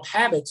develop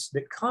habits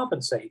that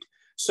compensate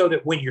so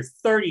that when you're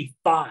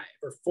 35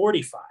 or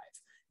 45,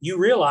 you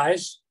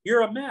realize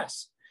you're a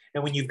mess.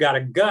 And when you've got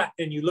a gut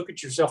and you look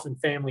at yourself in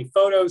family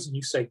photos and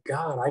you say,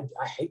 God,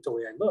 I hate the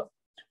way I look.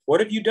 What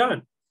have you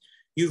done?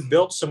 You've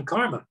built some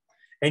karma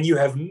and you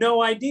have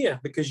no idea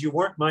because you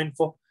weren't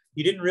mindful.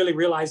 You didn't really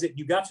realize it.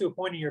 You got to a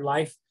point in your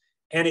life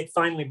and it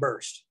finally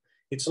burst.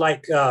 It's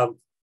like,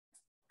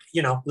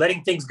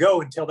 letting things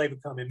go until they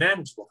become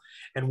unmanageable.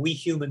 And we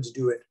humans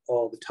do it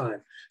all the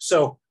time.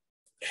 So,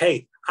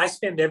 hey, I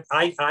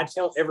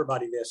tell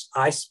everybody this.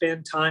 I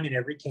spend time in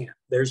every camp.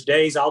 There's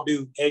days I'll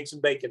do eggs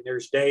and bacon.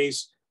 There's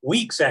days,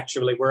 weeks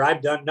actually, where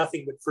I've done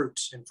nothing but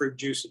fruits and fruit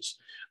juices.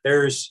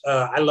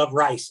 I love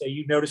rice.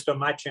 You noticed on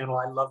my channel,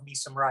 I love me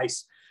some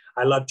rice.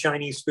 I love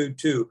Chinese food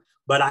too,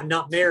 but I'm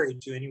not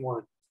married to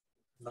anyone.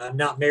 I'm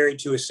not married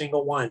to a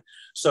single one.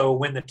 So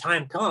when the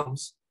time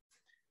comes,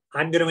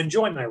 I'm going to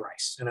enjoy my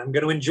rice and I'm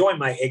going to enjoy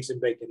my eggs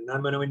and bacon and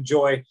I'm going to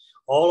enjoy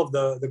all of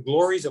the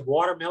glories of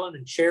watermelon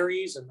and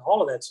cherries and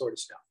all of that sort of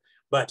stuff.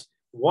 But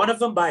one of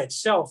them by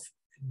itself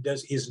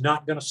is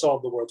not going to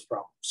solve the world's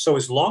problems. So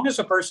as long as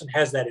a person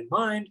has that in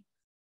mind,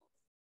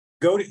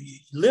 go to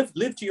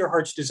live to your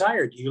heart's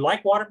desire. Do you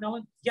like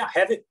watermelon? Yeah,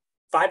 have it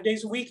 5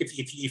 days a week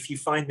if you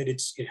find that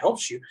it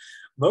helps you.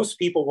 Most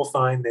people will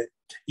find that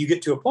you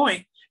get to a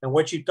point and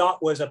what you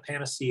thought was a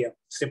panacea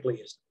simply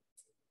isn't.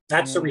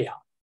 That's the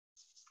reality.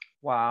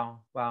 Wow,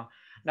 wow.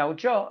 Now,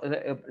 Joe,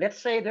 let's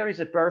say there is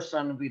a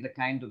person with a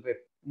kind of a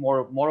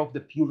more of the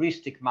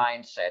puristic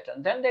mindset,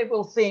 and then they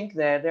will think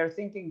that their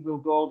thinking will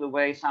go the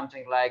way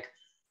something like,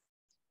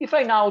 if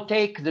I now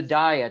take the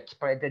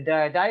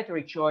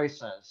dietary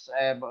choices,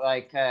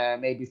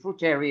 maybe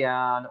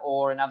fruitarian,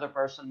 or another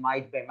person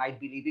might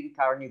be living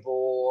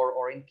carnivore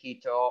or in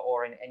keto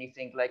or in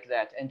anything like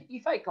that, and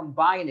if I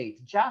combine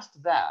it,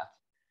 just that,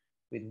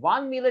 with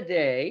 1 meal a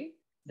day,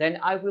 then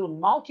I will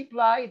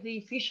multiply the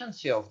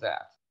efficiency of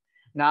that.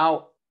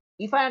 Now,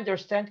 if I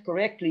understand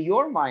correctly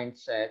your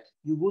mindset,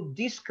 you would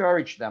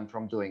discourage them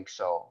from doing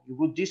so. You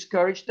would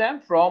discourage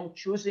them from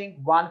choosing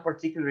one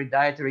particular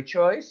dietary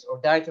choice or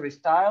dietary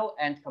style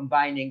and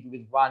combining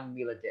with 1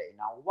 meal a day.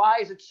 Now, why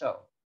is it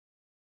so?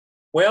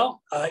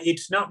 Well,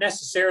 it's not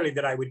necessarily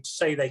that I would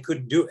say they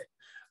couldn't do it.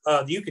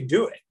 You can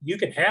do it. You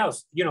can have,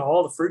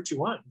 all the fruit you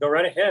want. Go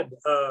right ahead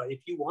if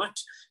you want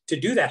to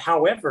do that.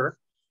 However,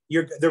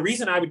 the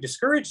reason I would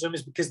discourage them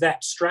is because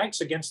that strikes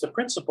against the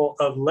principle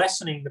of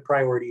lessening the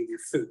priority of your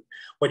food.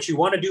 What you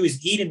want to do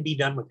is eat and be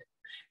done with it.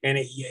 And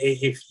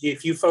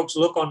if you folks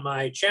look on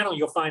my channel,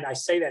 you'll find I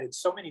say that in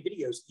so many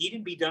videos, eat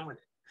and be done with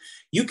it.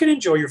 You can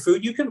enjoy your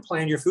food, you can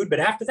plan your food, but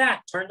after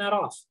that, turn that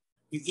off.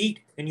 You eat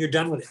and you're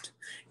done with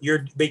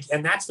it.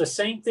 And that's the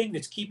same thing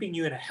that's keeping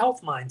you in a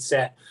health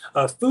mindset,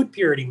 a food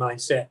purity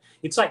mindset.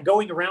 It's like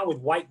going around with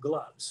white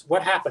gloves.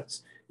 What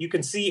happens? You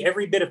can see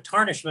every bit of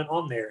tarnishment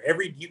on there.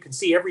 You can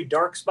see every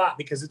dark spot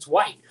because it's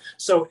white.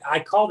 So I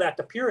call that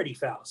the purity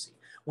fallacy.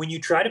 When you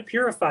try to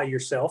purify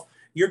yourself,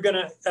 you're going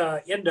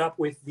to end up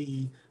with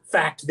the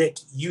fact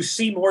that you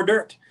see more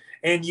dirt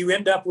and you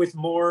end up with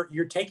more,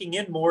 you're taking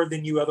in more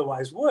than you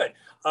otherwise would.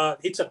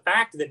 It's a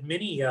fact that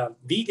many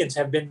vegans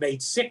have been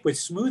made sick with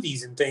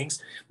smoothies and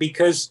things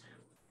because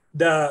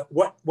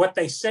what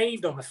they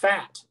saved on the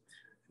fat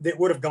that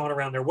would have gone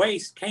around their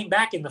waist came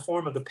back in the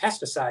form of the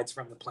pesticides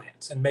from the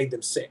plants and made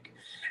them sick.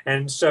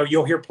 And so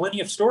you'll hear plenty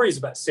of stories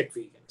about sick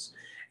vegans.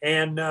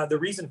 And the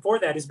reason for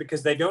that is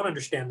because they don't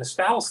understand this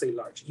fallacy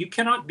largely. You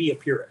cannot be a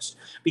purist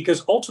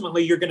because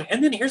ultimately you're going to,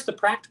 and then here's the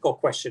practical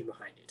question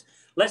behind it.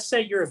 Let's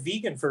say you're a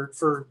vegan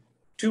for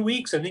 2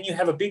 weeks and then you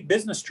have a big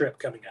business trip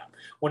coming up.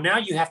 Well, now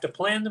you have to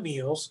plan the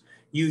meals.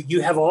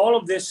 You have all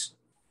of this.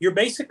 You're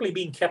basically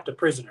being kept a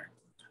prisoner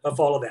of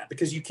all of that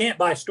because you can't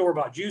buy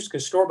store-bought juice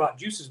because store-bought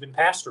juice has been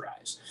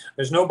pasteurized.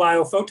 There's no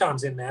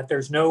biophotons in that.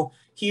 There's no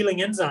healing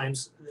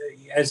enzymes,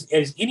 as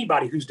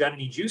anybody who's done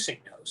any juicing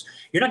knows.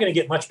 You're not going to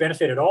get much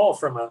benefit at all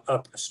from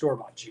a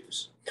store-bought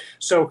juice.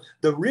 So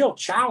the real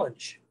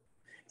challenge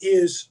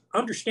is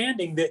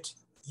understanding that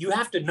you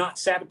have to not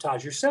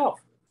sabotage yourself.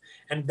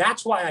 And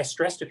that's why I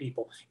stress to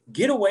people,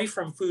 get away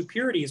from food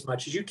purity as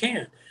much as you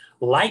can.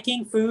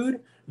 Liking food,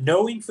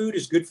 knowing food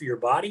is good for your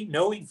body,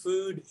 knowing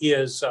food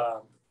is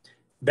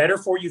better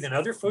for you than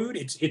other food.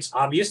 It's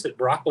obvious that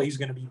broccoli is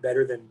going to be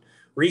better than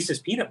Reese's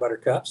peanut butter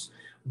cups.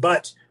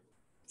 But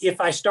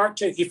if I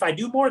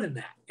do more than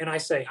that, and I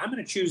say, I'm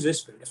going to choose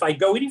this food, if I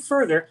go any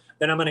further,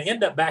 then I'm going to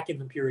end up back in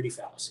the purity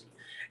fallacy.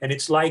 And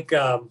it's like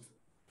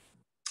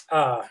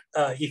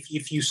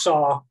if you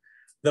saw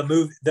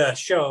the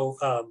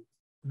show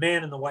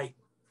Man in the White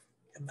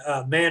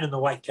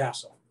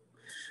Castle.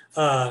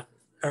 Or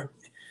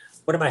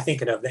what am I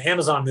thinking of? The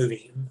Amazon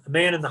movie,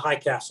 Man in the High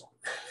Castle.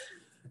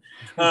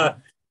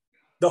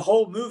 The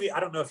whole movie, I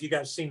don't know if you guys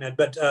have seen that,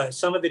 but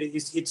some of it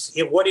is,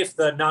 what if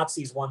the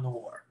Nazis won the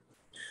war?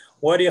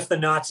 What if the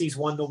Nazis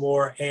won the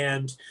war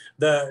and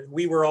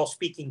we were all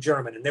speaking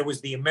German and there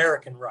was the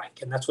American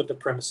Reich? And that's what the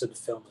premise of the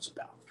film is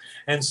about.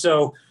 And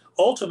so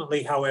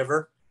ultimately,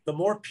 however, the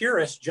more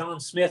purist John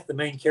Smith, the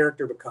main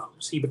character,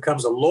 becomes. He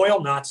becomes a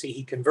loyal Nazi.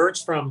 He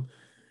converts from,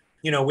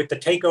 with the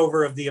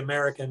takeover of the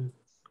American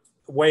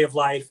way of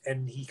life,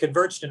 and he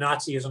converts to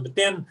Nazism. But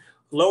then,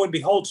 lo and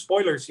behold,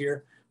 spoilers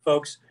here,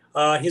 folks,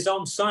 his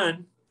own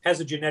son has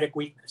a genetic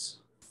weakness.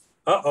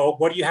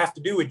 What do you have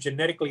to do with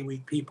genetically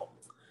weak people?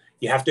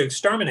 You have to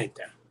exterminate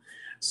them.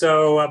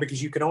 So,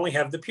 because you can only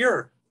have the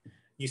pure.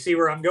 You see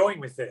where I'm going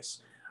with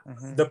this.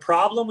 Mm-hmm. The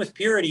problem with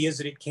purity is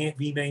that it can't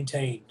be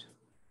maintained.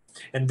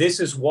 And this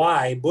is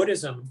why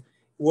Buddhism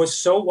was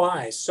so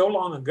wise so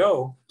long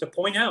ago to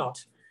point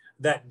out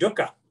that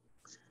dukkha,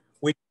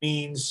 which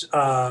means,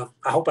 I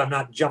hope I'm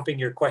not jumping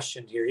your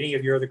question here. Any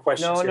of your other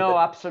questions? No,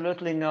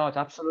 absolutely not.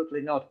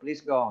 Absolutely not.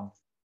 Please go on.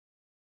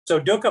 So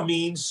dukkha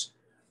means,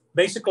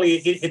 basically,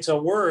 it's a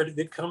word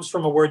that comes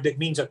from a word that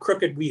means a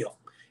crooked wheel.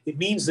 It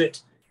means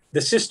that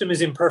the system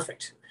is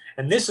imperfect.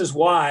 And this is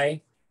why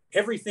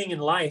everything in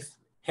life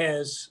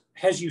has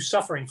you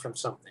suffering from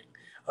something.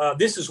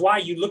 This is why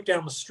you look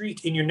down the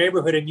street in your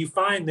neighborhood and you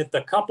find that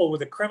the couple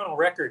with a criminal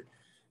record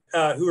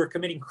who are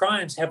committing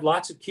crimes have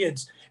lots of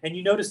kids. And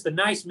you notice the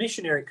nice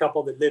missionary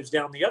couple that lives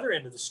down the other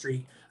end of the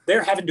street,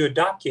 they're having to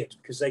adopt kids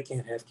because they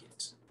can't have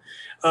kids.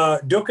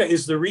 Dukkha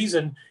is the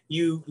reason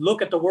you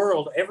look at the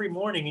world every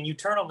morning and you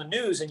turn on the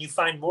news and you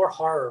find more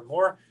horror,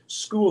 more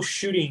school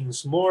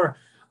shootings, more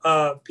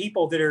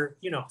people that are,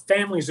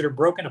 families that are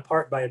broken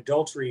apart by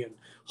adultery and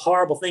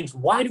horrible things.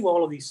 Why do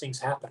all of these things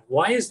happen?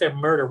 Why is there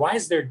murder? Why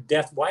is there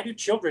death? Why do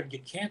children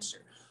get cancer?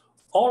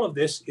 All of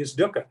this is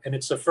dukkha, and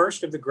it's the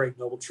first of the great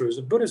noble truths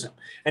of Buddhism.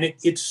 And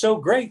it's so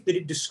great that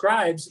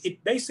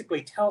it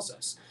basically tells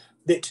us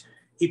that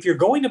if you're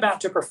going about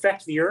to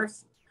perfect the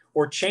earth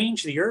or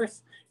change the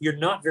earth, you're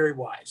not very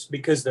wise,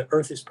 because the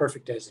earth is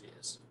perfect as it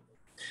is.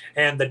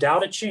 And the Tao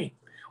Te Ching,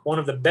 one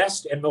of the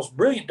best and most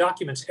brilliant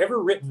documents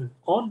ever written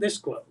on this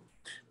globe,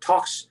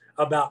 talks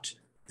about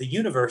the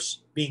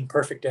universe being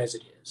perfect as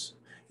it is.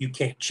 You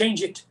can't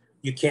change it.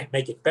 You can't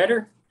make it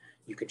better.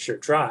 You can sure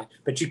try,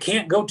 but you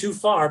can't go too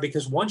far,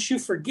 because once you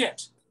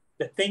forget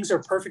that things are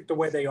perfect the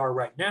way they are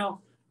right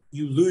now,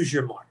 you lose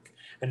your mark.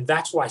 And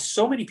that's why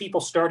so many people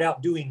start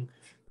out doing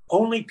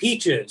only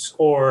peaches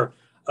or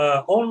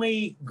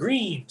only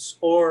greens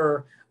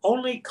or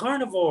only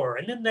carnivore.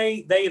 And then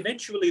they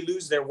eventually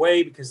lose their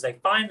way, because they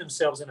find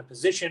themselves in a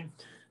position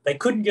they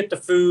couldn't get the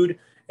food.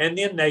 And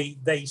then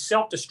they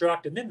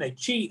self-destruct, and then they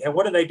cheat. And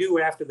what do they do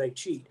after they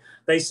cheat?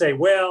 They say,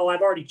 well,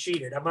 I've already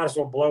cheated. I might as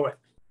well blow it.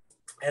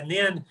 And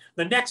then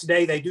the next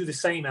day they do the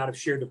same out of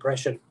sheer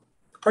depression.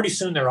 Pretty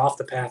soon they're off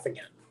the path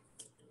again.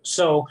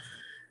 So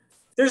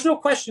there's no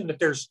question that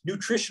there's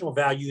nutritional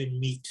value in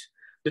meat,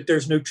 that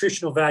there's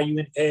nutritional value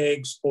in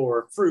eggs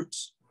or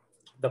fruits.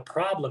 The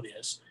problem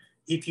is,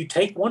 if you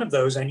take one of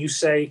those and you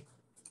say,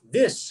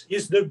 this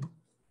is the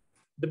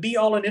be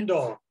all and end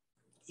all,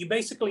 you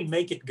basically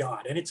make it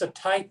God. And it's a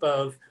type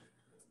of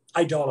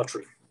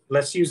idolatry.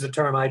 Let's use the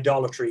term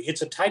idolatry.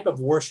 It's a type of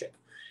worship.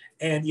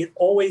 And it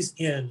always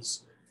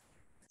ends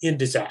in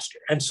disaster.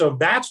 And so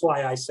that's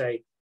why I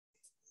say,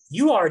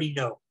 you already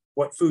know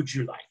what foods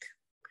you like.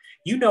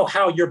 You know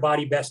how your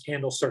body best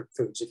handles certain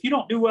foods. If you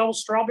don't do well with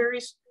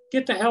strawberries,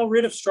 get the hell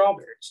rid of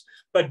strawberries.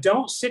 But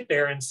don't sit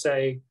there and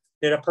say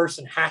that a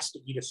person has to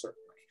eat a certain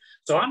way.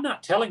 So I'm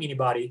not telling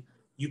anybody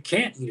you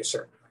can't eat a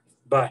certain way,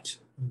 but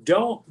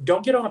don't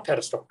get on a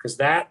pedestal, because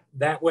that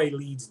way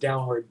leads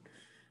downward.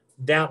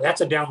 That's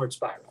a downward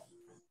spiral.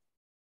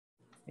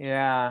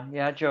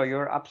 Yeah, Joe,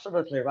 you're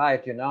absolutely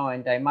right, and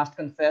I must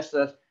confess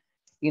that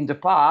in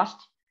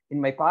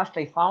my past,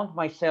 I found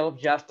myself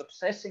just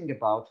obsessing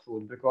about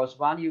food, because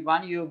once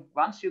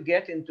you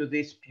get into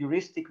this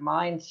puristic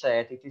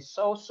mindset, it is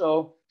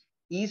so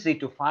easy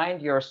to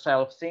find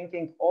yourself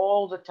thinking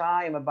all the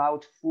time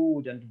about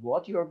food and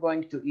what you're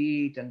going to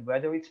eat and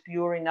whether it's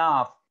pure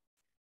enough,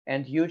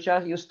 and you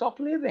stop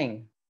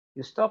living.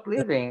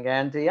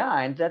 And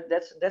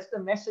that's the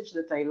message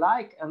that I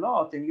like a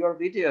lot in your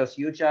videos.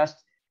 You just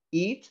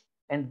eat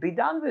and be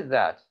done with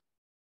that.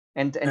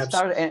 And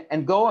start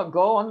and go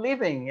on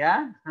living.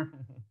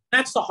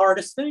 That's the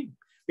hardest thing,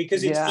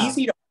 because it's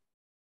easy to,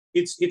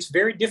 it's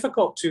very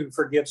difficult to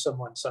forgive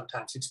someone.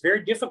 Sometimes it's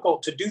very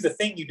difficult to do the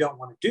thing you don't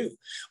want to do.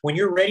 When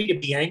you're ready to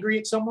be angry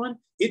at someone,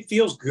 it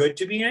feels good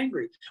to be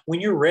angry. When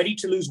you're ready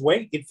to lose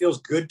weight, it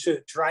feels good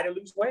to try to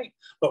lose weight.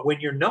 But when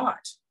you're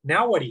not,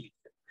 now what do you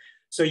do?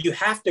 So you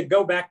have to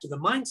go back to the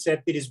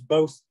mindset that is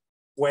both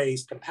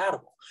ways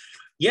compatible.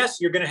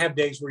 Yes, you're going to have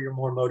days where you're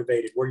more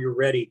motivated, where you're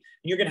ready,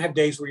 and you're going to have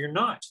days where you're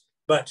not.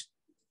 But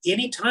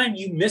anytime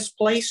you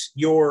misplace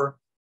your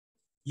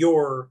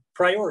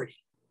priority,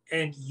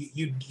 and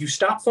you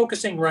stop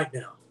focusing right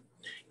now,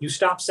 you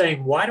stop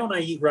saying, why don't I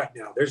eat right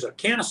now? There's a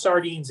can of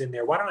sardines in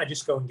there. Why don't I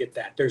just go and get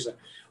that?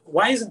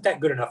 Why isn't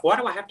that good enough? Why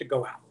do I have to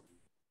go out?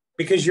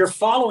 Because you're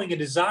following a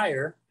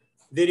desire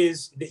that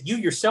you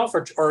yourself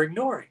are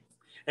ignoring.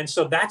 And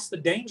so that's the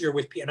danger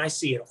with people. And I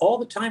see it all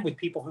the time with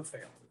people who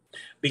fail,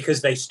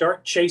 because they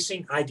start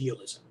chasing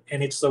idealism.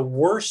 And it's the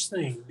worst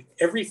thing.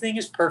 Everything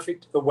is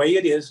perfect the way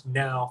it is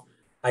now.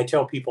 I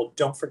tell people,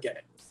 don't forget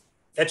it.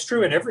 That's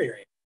true in every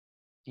area.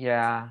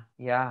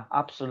 Yeah,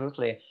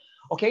 absolutely.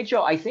 Okay,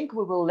 Joe, I think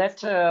we will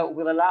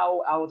we'll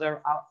allow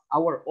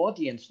our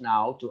audience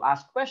now to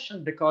ask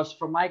questions, because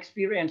from my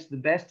experience, the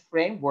best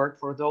framework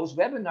for those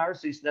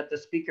webinars is that the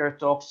speaker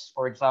talks,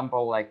 for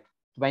example, like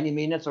 20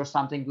 minutes or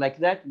something like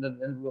that.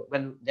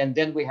 And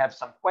then we have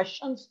some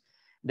questions.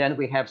 Then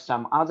we have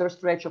some other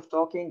stretch of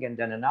talking, and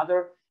then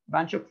another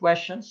bunch of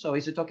questions. So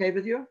is it okay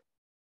with you?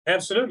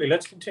 Absolutely.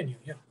 Let's continue.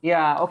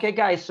 Yeah. Okay,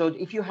 guys. So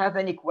if you have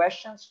any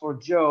questions for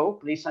Joe,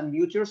 please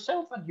unmute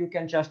yourself and you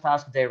can just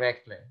ask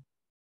directly.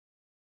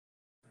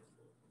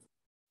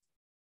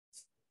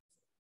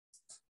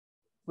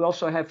 We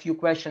also have a few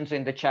questions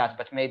in the chat,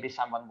 but maybe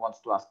someone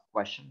wants to ask a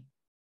question.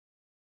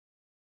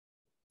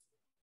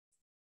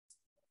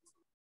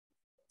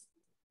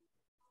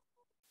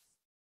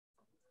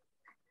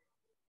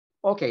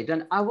 Okay,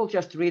 then I will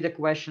just read a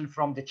question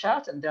from the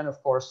chat, and then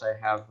of course I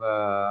have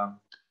a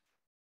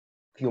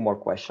few more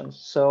questions.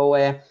 So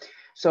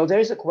there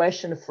is a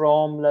question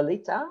from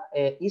Lalita.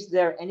 Is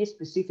there any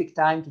specific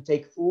time to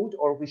take food,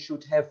 or we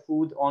should have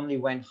food only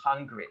when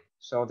hungry?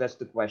 So that's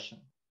the question.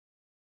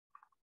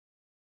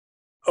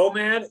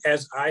 OMAD,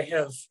 as I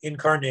have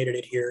incarnated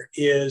it here,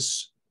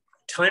 is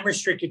time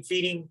restricted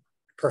feeding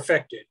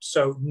perfected.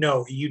 So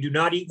no, you do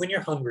not eat when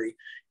you're hungry.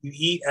 You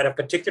eat at a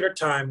particular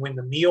time when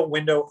the meal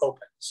window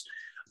opens.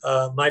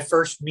 My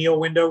first meal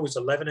window was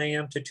 11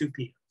 a.m. to 2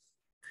 p.m.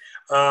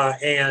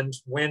 And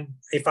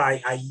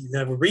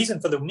the reason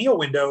for the meal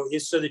window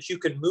is so that you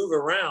can move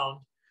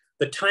around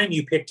the time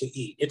you pick to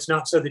eat. It's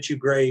not so that you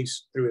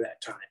graze through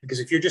that time, because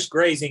if you're just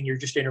grazing, you're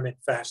just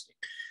intermittent fasting.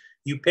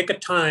 You pick a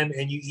time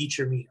and you eat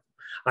your meal.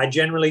 I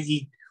generally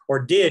eat, or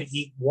did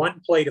eat, one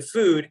plate of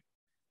food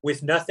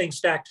with nothing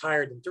stacked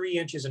higher than 3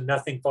 inches and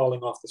nothing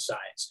falling off the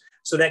sides.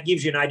 So that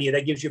gives you an idea.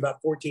 That gives you about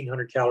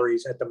 1,400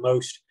 calories at the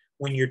most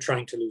when you're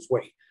trying to lose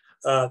weight.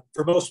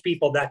 For most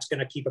people, that's going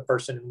to keep a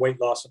person in weight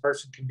loss. A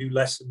person can do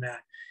less than that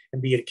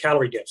and be at a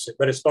calorie deficit.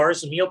 But as far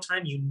as the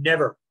mealtime, you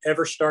never,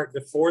 ever start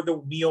before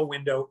the meal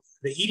window,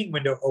 the eating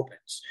window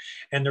opens.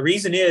 And the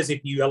reason is,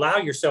 if you allow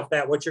yourself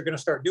that, what you're going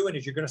to start doing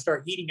is you're going to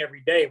start eating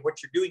every day. And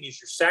what you're doing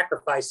is you're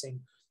sacrificing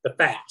the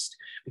fast,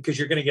 because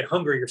you're going to get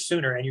hungrier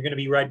sooner and you're going to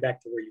be right back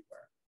to where you were.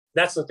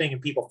 That's the thing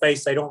that people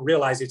face. They don't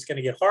realize it's going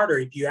to get harder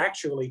if you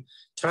actually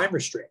time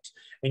restrict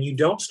and you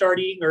don't start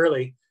eating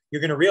early.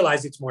 You're going to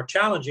realize it's more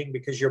challenging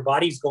because your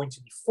body's going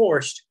to be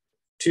forced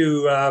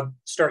to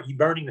start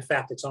burning the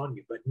fat that's on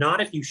you, but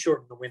not if you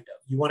shorten the window.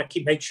 You want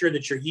to make sure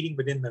that you're eating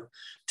within the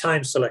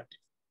time selected.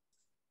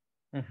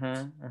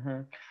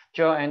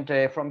 Joe,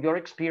 and from your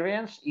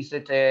experience, is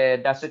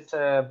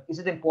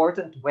it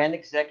important when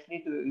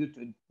exactly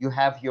you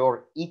have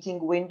your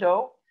eating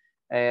window,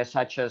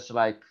 such as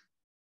like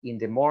in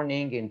the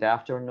morning, in the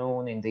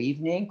afternoon, in the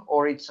evening,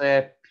 or it's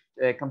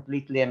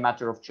completely a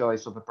matter of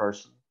choice of a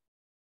person?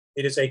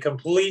 It is a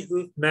complete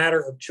matter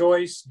of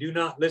choice. Do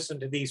not listen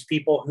to these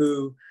people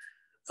who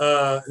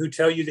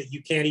tell you that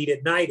you can't eat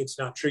at night. It's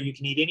not true. You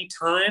can eat any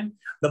time.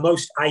 The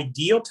most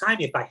ideal time,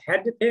 if I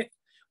had to pick,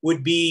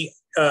 would be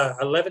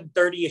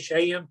 11:30ish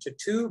a.m. to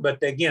 2.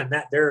 But again,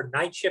 there are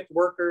night shift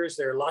workers.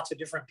 There are lots of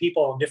different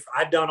people.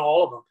 I've done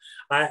all of them.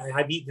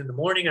 I've eaten in the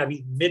morning. I've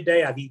eaten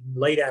midday. I've eaten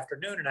late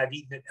afternoon, and I've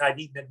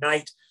eaten at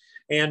night.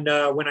 And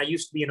when I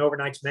used to be an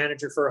overnights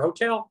manager for a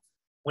hotel,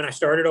 when I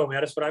started OMAD,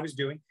 that's what I was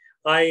doing.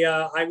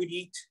 I would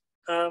eat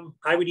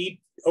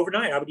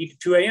overnight. I would eat at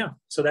 2 a.m.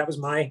 So that was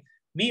my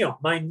meal,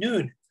 my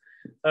noon,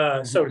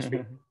 so to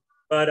speak.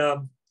 But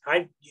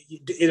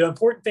the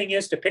important thing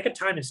is to pick a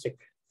time and stick.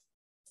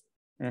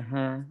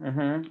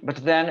 But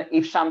then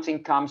if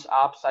something comes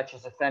up, such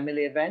as a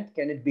family event,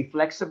 can it be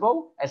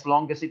flexible as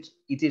long as it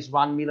is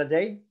one meal a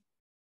day?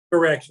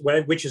 Correct,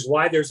 which is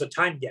why there's a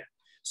time gap.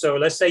 So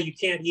let's say you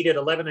can't eat at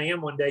 11 a.m.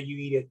 one day, you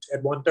eat it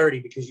at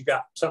 1:30 because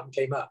something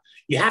came up.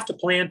 You have to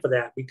plan for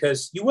that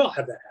because you will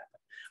have that happen.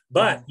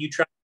 But you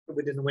try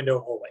within the window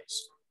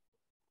always.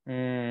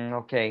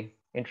 Okay,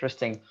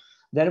 interesting.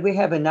 Then we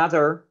have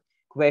another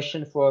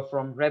question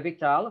from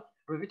Revital.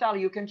 Revital,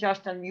 you can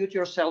just unmute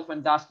yourself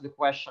and ask the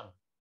question.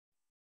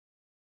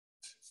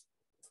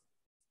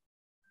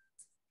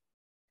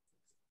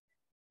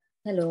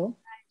 Hello.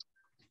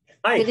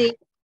 Hi. Good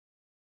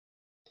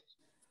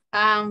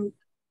evening.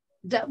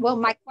 Well,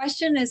 my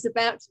question is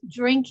about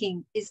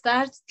drinking.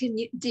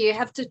 Do you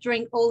have to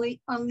drink only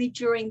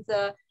during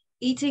the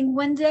eating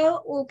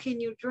window, or can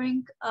you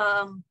drink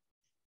for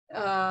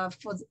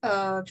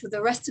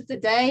the rest of the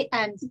day?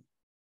 And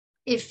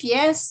if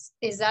yes,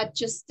 is that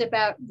just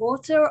about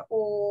water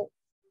or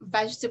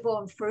vegetable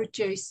and fruit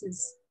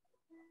juices?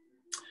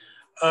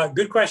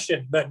 Good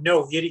question, but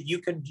no, you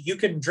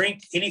can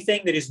drink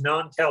anything that is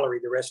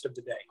non-calorie the rest of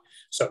the day.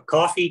 So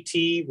coffee,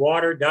 tea,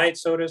 water, diet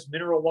sodas,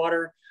 mineral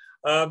water.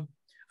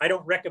 I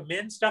don't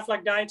recommend stuff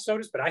like diet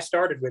sodas, but I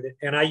started with it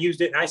and I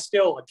used it. And I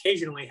still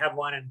occasionally have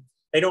one, and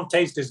they don't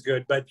taste as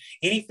good. But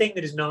anything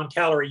that is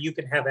non-calorie, you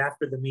can have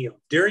after the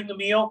meal. During the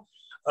meal,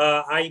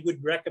 I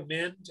would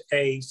recommend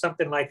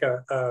something like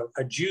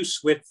a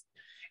juice with.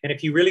 And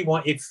if you really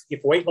want,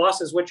 if weight loss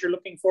is what you're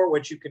looking for,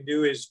 what you can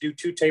do is do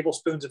 2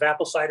 tablespoons of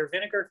apple cider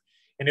vinegar,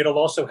 and it'll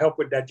also help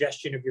with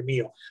digestion of your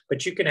meal.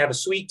 But you can have a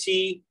sweet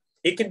tea.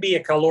 It can be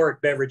a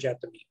caloric beverage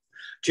at the meal,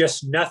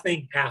 just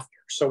nothing after.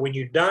 So when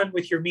you're done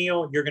with your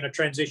meal, you're going to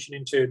transition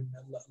into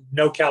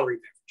no calorie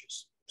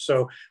beverages.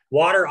 So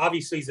water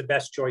obviously is the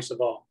best choice of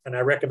all, and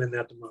I recommend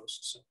that the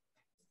most.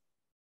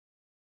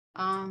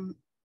 So.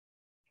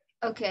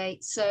 Okay,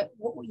 so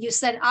you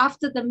said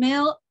after the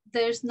meal,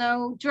 there's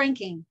no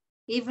drinking.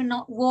 Even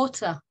not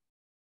water?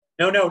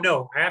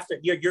 No. After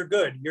you're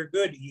good. You're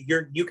good.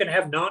 You can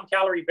have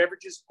non-calorie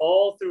beverages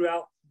all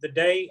throughout the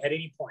day at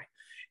any point.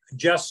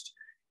 Just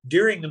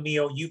during the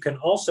meal, you can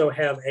also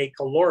have a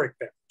caloric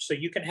beverage. So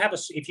you can have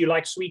if you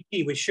like sweet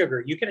tea with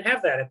sugar, you can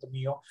have that at the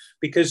meal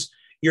because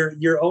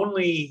your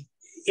only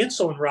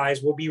insulin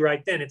rise will be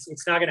right then.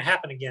 It's not going to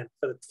happen again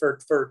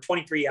for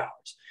 23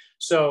 hours.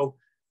 So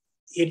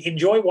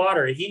enjoy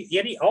water.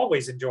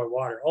 Always enjoy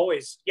water.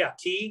 Always, yeah.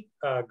 Tea,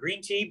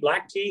 green tea,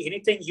 black tea,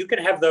 anything. You can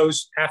have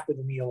those after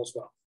the meal as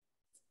well.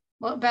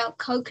 What about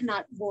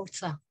coconut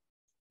water?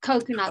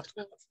 Coconut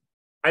water.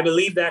 I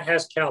believe that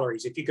has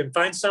calories. If you can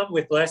find some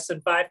with less than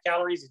 5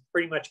 calories, it's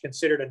pretty much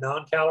considered a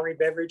non-calorie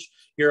beverage.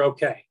 You're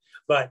okay.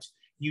 But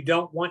You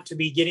don't want to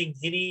be getting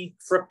any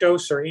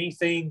fructose or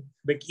anything,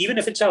 but even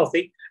if it's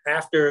healthy,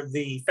 after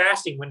the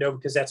fasting window,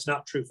 because that's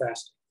not true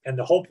fasting. And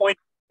the whole point,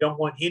 you don't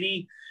want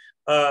any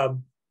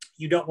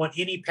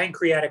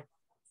pancreatic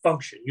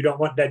function. You don't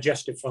want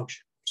digestive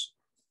function.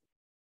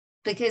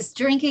 Because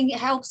drinking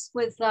helps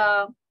with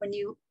when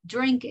you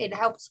drink, it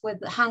helps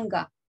with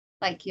hunger,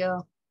 like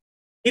your.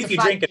 If you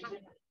drink it,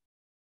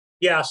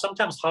 yeah,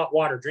 sometimes hot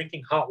water.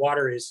 Drinking hot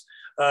water is.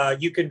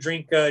 You can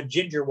drink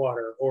ginger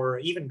water or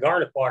even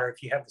garlic water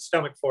if you have the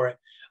stomach for it.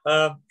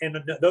 And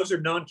those are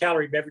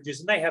non-calorie beverages,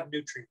 and they have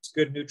nutrients,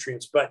 good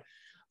nutrients. But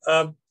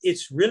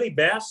it's really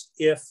best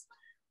if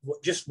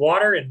just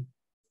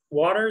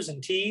waters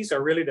and teas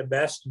are really the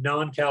best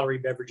non-calorie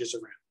beverages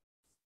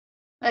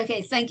around.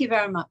 Okay, thank you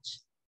very much.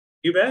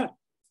 You bet.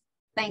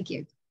 Thank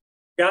you.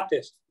 Got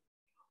this.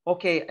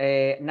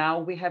 Okay, now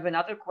we have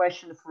another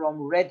question from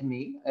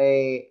Redmi.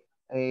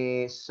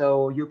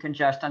 So you can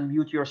just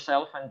unmute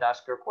yourself and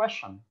ask your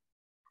question.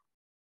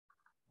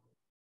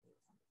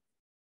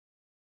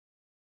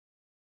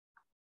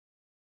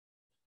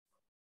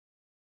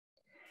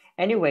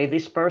 Anyway,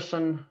 this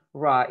person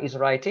is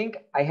writing,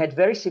 I had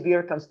very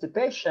severe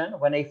constipation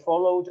when I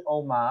followed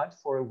OMAD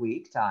for a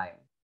week time.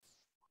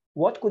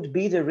 What could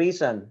be the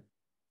reason?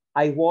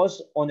 I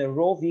was on a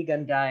raw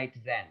vegan diet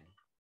then.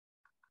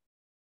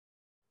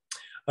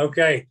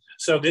 Okay,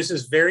 so this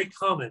is very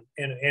common,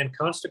 and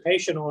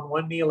constipation on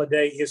one meal a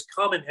day is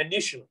common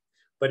initially,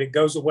 but it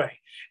goes away.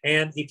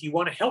 And if you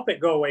want to help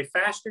it go away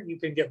faster, you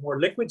can get more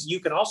liquids.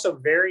 You can also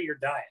vary your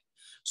diet.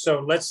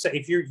 So let's say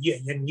if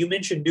and you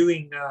mentioned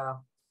doing raw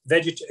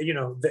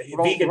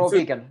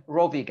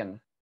vegan.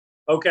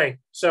 Okay,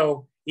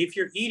 so if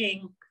you're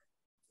eating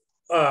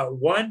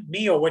one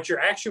meal, what you're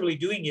actually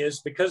doing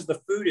is, because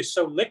the food is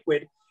so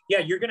liquid, yeah,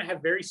 you're going to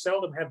have very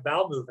seldom have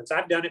bowel movements.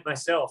 I've done it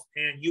myself,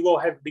 and you will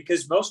have,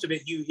 because most of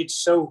it, it's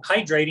so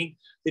hydrating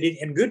that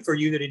and good for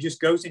you that it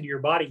just goes into your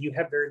body. You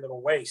have very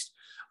little waste.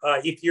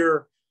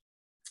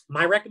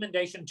 My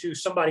recommendation to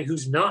somebody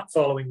who's not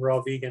following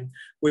raw vegan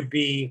would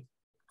be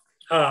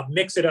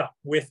mix it up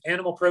with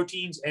animal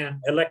proteins and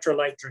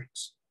electrolyte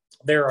drinks.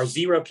 There are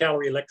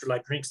 0-calorie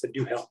electrolyte drinks that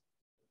do help.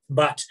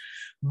 But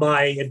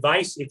my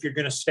advice, if you're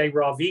going to stay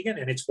raw vegan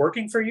and it's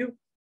working for you,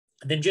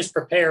 then just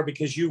prepare,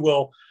 because you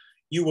will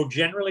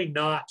generally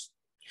not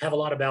have a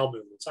lot of bowel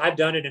movements. I've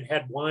done it and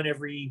had one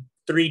every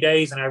 3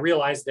 days, and I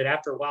realized that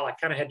after a while I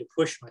kind of had to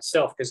push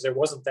myself because there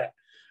wasn't that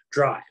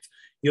drive.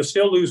 You'll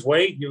still lose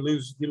weight. You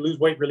lose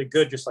weight really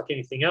good, just like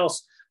anything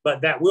else,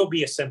 but that will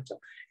be a symptom.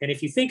 And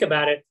if you think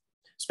about it,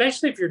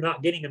 especially if you're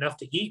not getting enough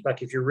to eat,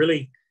 like if you're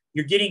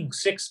getting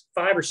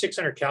 500 or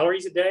 600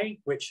 calories a day,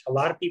 which a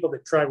lot of people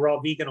that try raw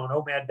vegan on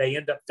OMAD, they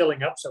end up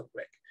filling up so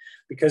quick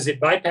because it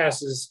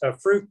bypasses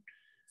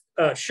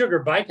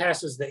sugar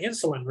bypasses the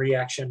insulin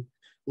reaction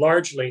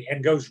largely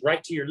and goes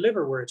right to your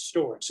liver where it's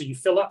stored. So you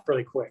fill up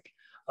really quick.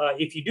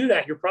 If you do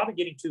that, you're probably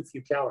getting too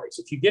few calories.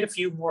 If you get a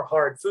few more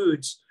hard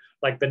foods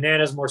like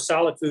bananas, more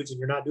solid foods, and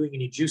you're not doing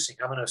any juicing,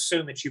 I'm going to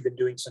assume that you've been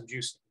doing some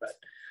juicing,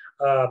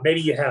 but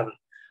maybe you haven't.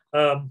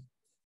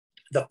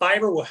 The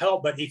fiber will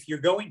help, but if you're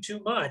going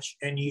too much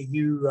and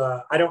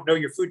I don't know,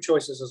 your food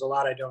choices is a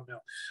lot I don't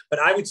know, but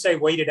I would say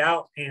wait it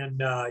out,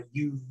 and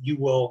you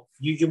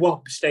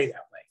won't stay that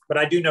way. But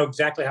I do know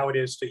exactly how it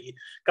is to eat.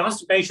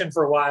 Constipation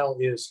for a while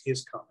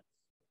is common.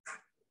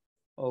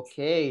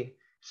 Okay,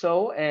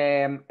 so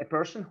a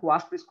person who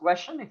asked this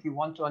question, if you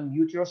want to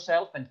unmute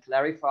yourself and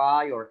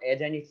clarify or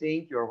add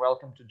anything, you're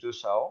welcome to do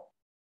so.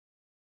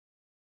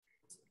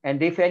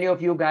 And if any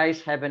of you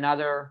guys have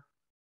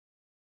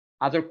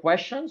other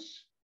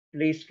questions,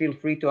 please feel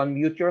free to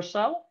unmute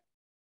yourself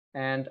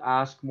and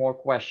ask more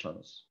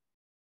questions.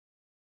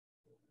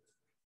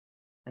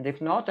 And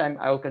if not,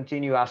 I'll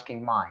continue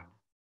asking mine.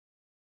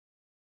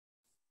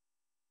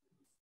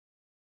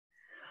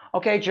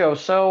 Okay, Joe,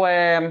 so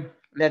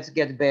let's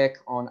get back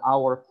on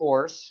our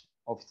course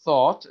of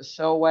thought.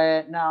 So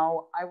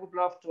now I would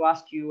love to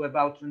ask you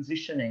about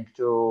transitioning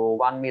to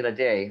 1 meal a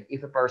day,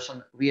 if a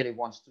person really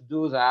wants to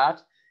do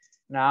that.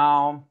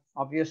 Now,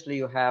 obviously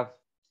you have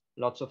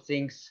lots of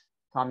things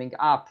coming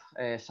up,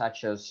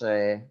 such as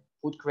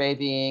food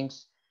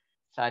cravings,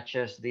 such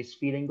as this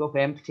feeling of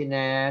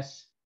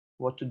emptiness,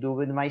 what to do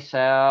with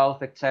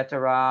myself,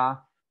 etc.,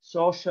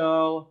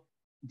 social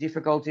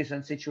difficulties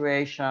and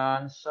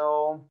situations.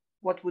 So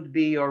what would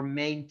be your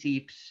main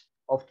tips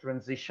of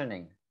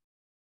transitioning?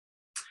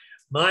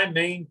 My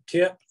main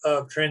tip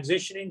of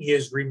transitioning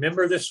is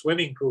remember the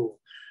swimming pool.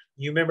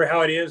 You remember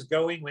how it is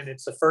going when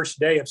it's the first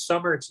day of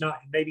summer. It's not,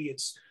 maybe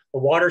it's the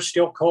water's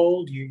still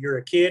cold. You're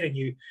a kid and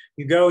you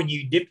go and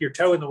you dip your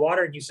toe in the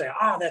water and you say,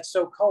 that's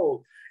so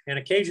cold. And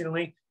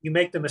occasionally you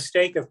make the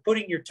mistake of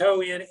putting your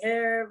toe in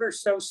ever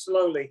so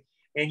slowly,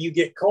 and you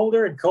get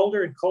colder and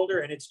colder and colder,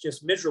 and it's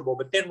just miserable.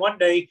 But then one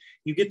day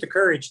you get the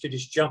courage to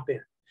just jump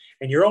in,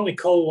 and you're only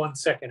cold 1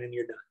 second and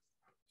you're done.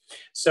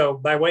 So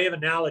by way of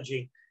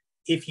analogy,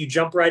 if you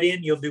jump right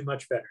in, you'll do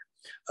much better.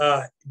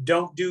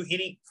 Don't do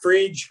any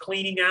fridge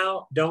cleaning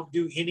out. Don't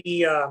do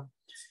any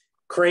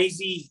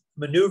crazy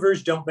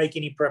maneuvers. Don't make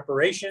any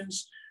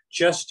preparations.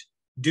 Just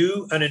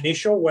do an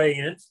initial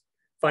weigh-in,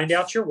 find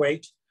out your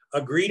weight,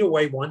 agree to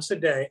weigh once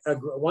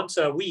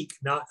a week,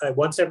 not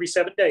once every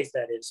 7 days,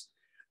 that is.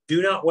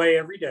 Do not weigh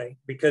every day,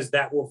 because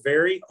that will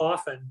very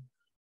often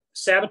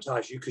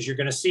sabotage you, because you're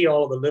going to see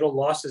all of the little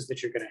losses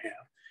that you're going to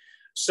have.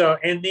 So,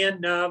 and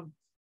then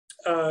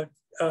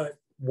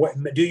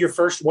do your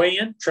first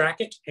weigh-in, track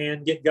it,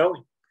 and get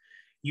going.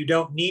 You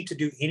don't need to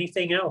do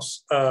anything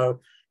else.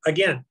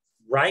 Again,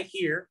 right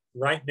here,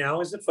 right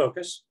now is the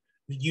focus.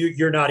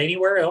 You're not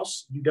anywhere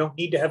else. You don't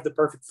need to have the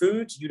perfect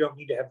foods. You don't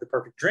need to have the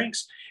perfect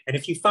drinks. And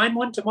if you find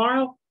one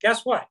tomorrow,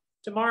 guess what?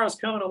 Tomorrow's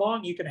coming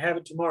along. You can have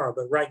it tomorrow.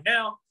 But right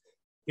now,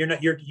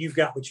 you've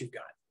got what you've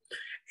got.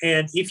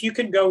 And if you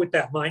can go with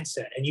that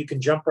mindset and you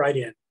can jump right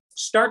in,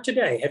 start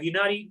today. Have you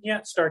not eaten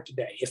yet? Start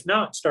today. If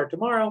not, start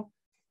tomorrow.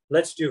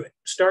 Let's do it.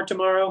 Start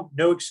tomorrow.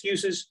 No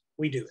excuses.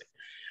 We do it.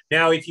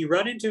 Now, if you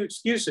run into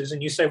excuses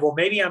and you say, well,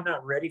 maybe I'm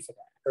not ready for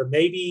that, or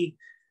maybe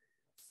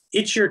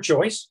it's your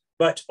choice.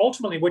 But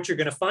ultimately, what you're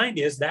going to find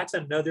is that's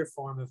another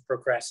form of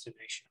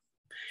procrastination.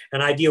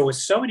 And I deal with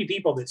so many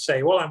people that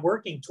say, well, I'm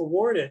working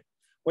toward it.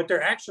 What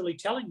they're actually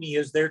telling me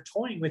is they're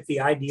toying with the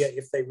idea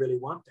if they really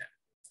want that.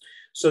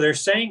 So they're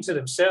saying to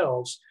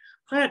themselves,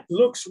 that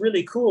looks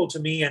really cool to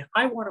me, and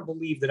I want to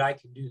believe that I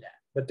can do that.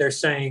 But they're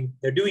saying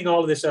they're doing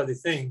all of this other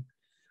thing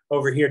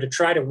over here to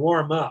try to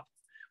warm up,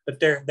 but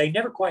they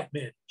never quite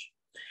manage.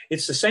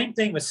 It's the same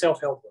thing with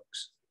self-help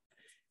books.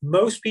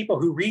 Most people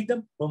who read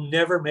them will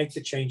never make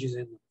the changes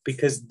in them,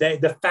 because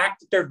the fact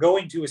that they're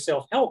going to a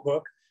self-help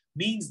book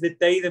means that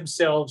they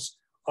themselves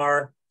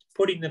are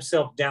putting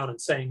themselves down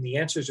and saying the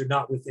answers are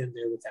not within,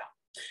 they're without.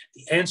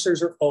 The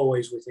answers are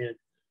always within.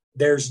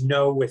 There's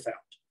no without.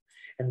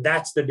 And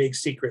that's the big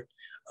secret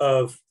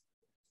of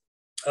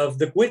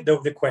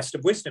the quest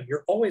of wisdom.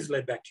 You're always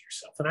led back to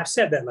yourself. And I've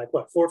said that like,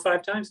 4 or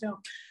 5 times now?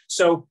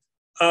 So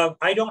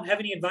I don't have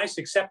any advice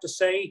except to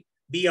say,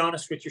 be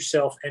honest with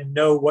yourself and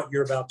know what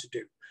you're about to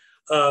do.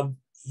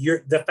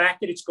 The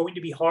fact that it's going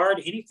to be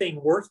hard,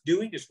 anything worth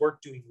doing is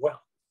worth doing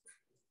well,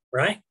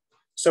 right?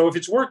 So if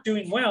it's worth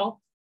doing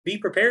well, be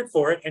prepared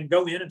for it and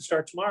go in and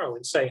start tomorrow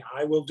and say,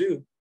 I will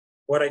do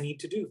what I need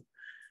to do.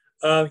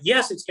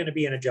 Yes, it's going to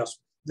be an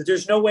adjustment.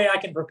 There's no way I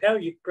can prepare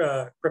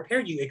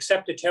you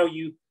except to tell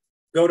you,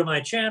 go to my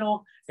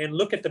channel and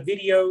look at the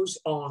videos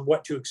on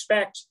what to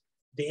expect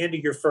at the end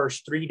of your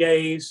first 3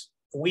 days,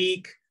 a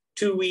week,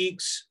 2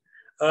 weeks.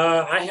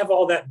 I have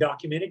all that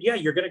documented. Yeah,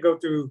 you're going to go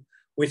through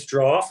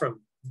withdrawal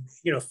from,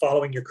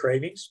 following your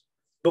cravings.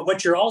 But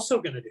what you're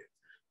also going to do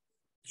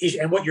is,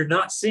 and what you're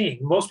not seeing,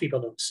 most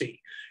people don't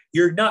see,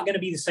 you're not going to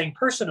be the same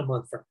person a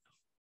month from now.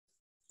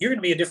 You're going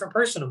to be a different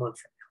person a month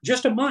from now.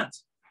 Just a month.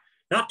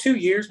 Not 2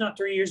 years, not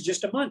 3 years,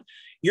 just a month.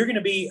 You're going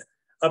to be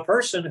a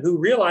person who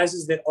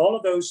realizes that all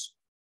of those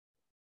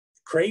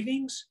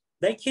cravings,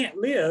 they can't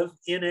live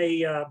in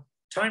a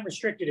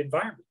time-restricted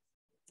environment.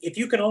 If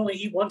you can only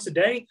eat once a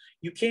day,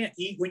 you can't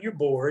eat when you're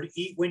bored,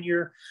 eat when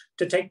you're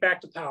to take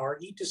back the power,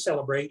 eat to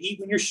celebrate, eat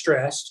when you're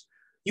stressed.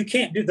 You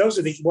can't do, those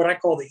are what I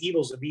call the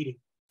evils of eating.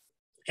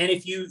 And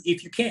if you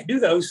can't do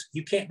those,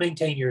 you can't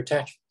maintain your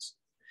attachments.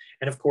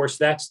 And of course,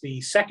 that's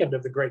the second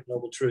of the great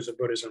noble truths of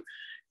Buddhism.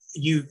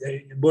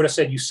 Buddha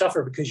said you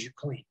suffer because you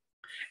cling.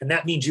 And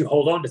that means you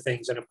hold on to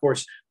things. And of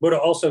course, Buddha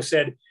also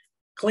said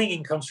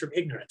clinging comes from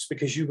ignorance,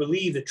 because you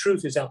believe the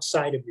truth is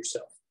outside of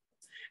yourself.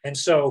 And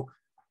so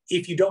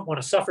if you don't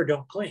want to suffer,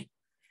 don't cling.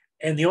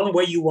 And the only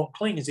way you won't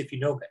cling is if you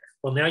know better.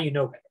 Well, now you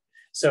know better.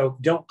 So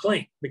don't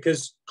cling,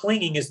 because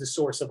clinging is the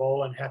source of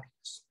all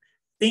unhappiness.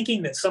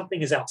 Thinking that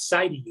something is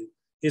outside of you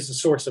is the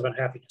source of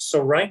unhappiness.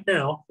 So right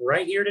now,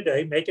 right here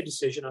today, make a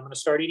decision. I'm going to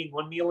start eating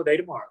 1 meal a day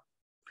tomorrow,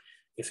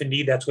 if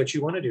indeed that's what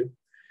you want to do.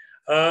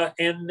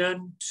 And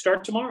then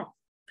start tomorrow.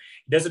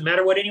 It doesn't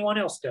matter what anyone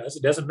else does.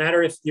 It doesn't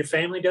matter if your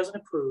family doesn't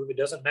approve. It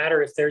doesn't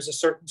matter if there's a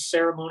certain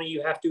ceremony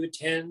you have to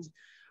attend.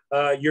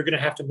 You're going to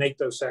have to make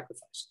those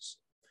sacrifices.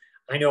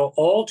 I know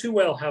all too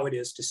well how it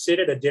is to sit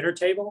at a dinner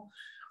table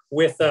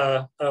with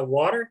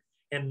water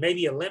and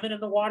maybe a lemon in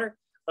the water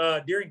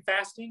during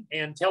fasting,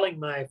 and telling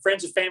my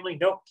friends and family,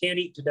 nope, can't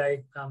eat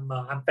today.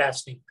 I'm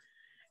fasting.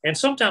 And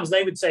sometimes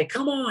they would say,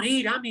 come on,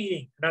 eat, I'm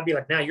eating. And I'd be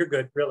like, nah, you're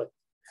good, really.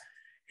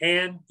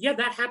 And yeah,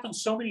 that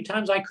happens so many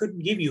times I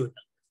couldn't give you a number.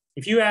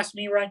 If you ask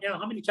me right now,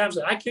 how many times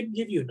I couldn't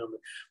give you a number.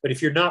 But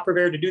if you're not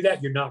prepared to do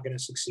that, you're not going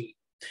to succeed.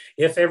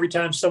 If every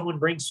time someone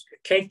brings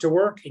cake to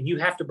work and you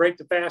have to break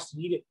the fast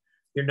and eat it,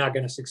 you're not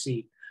going to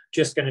succeed.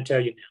 Just going to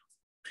tell you now.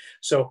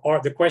 So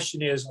the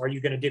question is, are you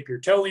going to dip your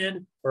toe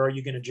in, or are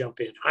you going to jump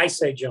in? I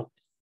say jump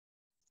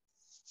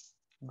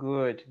in.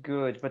 Good,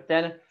 good. But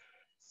then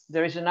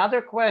there is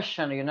another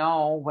question,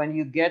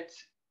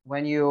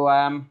 when you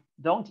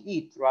don't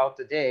eat throughout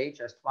the day,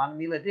 just 1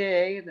 meal a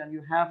day, then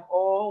you have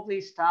all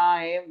this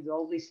time,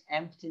 all this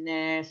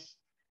emptiness,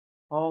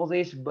 all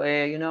this,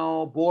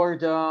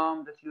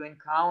 boredom that you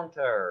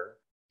encounter.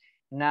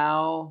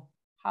 Now,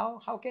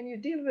 how can you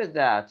deal with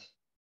that?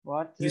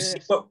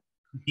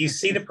 You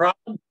see the problem?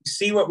 You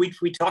see what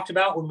we talked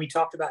about when we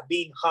talked about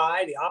being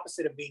high, the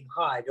opposite of being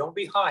high. Don't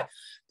be high.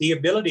 The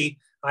ability,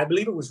 I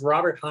believe it was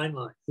Robert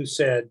Heinlein who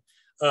said,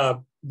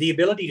 the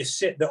ability to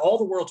sit, all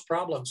the world's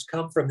problems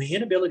come from the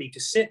inability to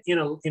sit in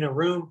a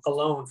room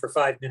alone for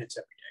 5 minutes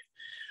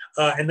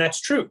every day. And that's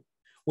true,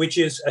 which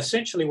is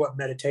essentially what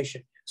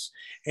meditation is.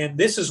 And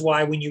this is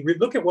why when you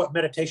look at what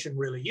meditation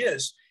really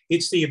is,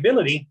 it's the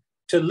ability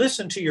to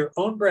listen to your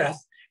own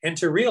breath and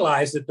to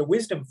realize that the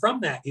wisdom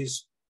from that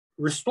is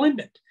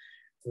resplendent,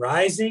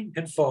 rising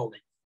and falling,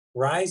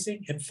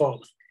 rising and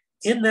falling.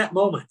 In that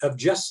moment of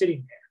just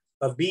sitting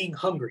there, of being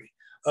hungry,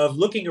 of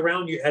looking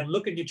around you and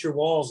looking at your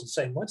walls and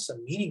saying, what's the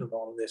meaning of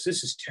all of this?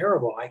 This is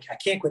terrible. I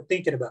can't quit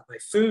thinking about my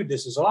food.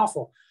 This is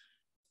awful.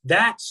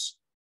 That's,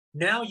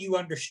 now you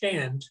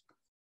understand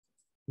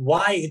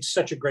why it's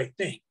such a great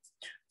thing.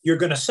 You're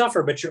going to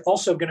suffer, but you're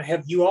also going to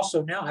have, you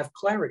also now have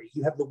clarity.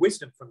 You have the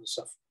wisdom from the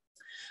suffering.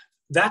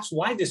 That's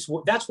why this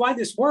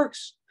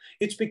works.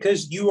 It's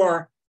because you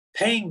are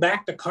paying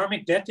back the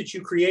karmic debt that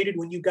you created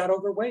when you got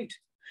overweight.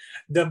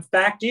 The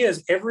fact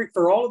is,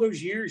 for all of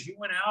those years you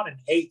went out and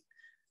ate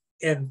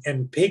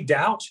and pigged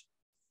out,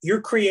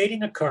 you're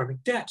creating a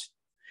karmic debt.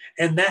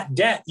 And that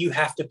debt you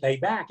have to pay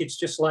back. It's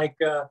just like,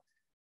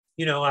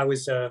 you know,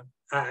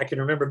 I can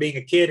remember being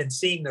a kid and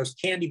seeing those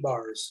candy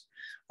bars.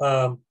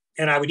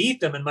 And I would eat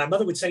them and my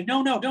mother would say,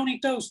 no, don't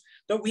eat those.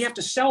 We have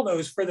to sell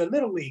those for the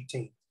Little League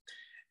team.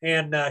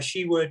 And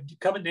she would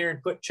come in there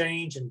and put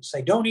change and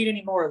say, don't eat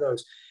any more of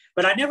those.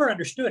 But I never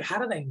understood, how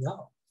do they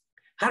know?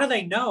 How do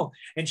they know?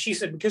 And she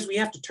said, because we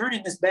have to turn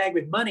in this bag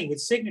with money, with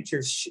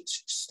signatures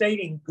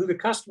stating who the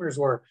customers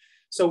were.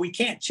 So we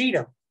can't cheat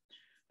them.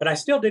 But I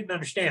still didn't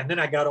understand. Then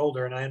I got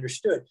older and I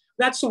understood.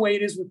 That's the way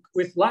it is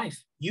with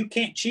life. You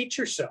can't cheat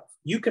yourself.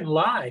 You can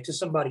lie to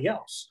somebody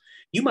else.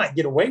 You might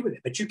get away with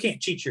it, but you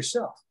can't cheat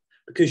yourself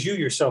because you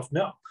yourself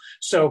know.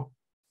 So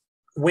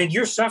when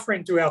you're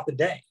suffering throughout the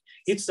day,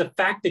 it's the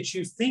fact that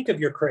you think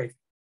of your craving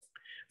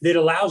that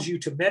allows you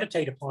to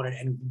meditate upon it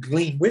and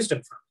glean wisdom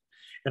from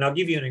it. And I'll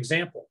give you an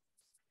example.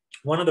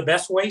 One of the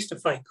best ways to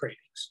fight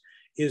cravings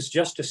is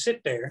just to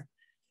sit there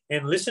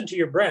and listen to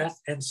your breath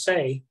and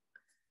say,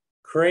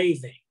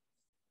 craving.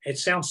 It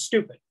sounds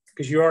stupid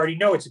because you already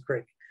know it's a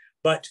craving.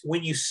 But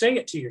when you say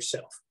it to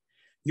yourself,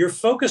 you're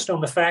focused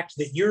on the fact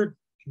that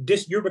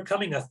you're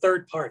becoming a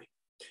third party.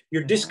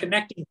 You're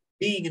disconnecting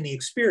being in the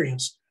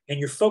experience, and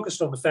you're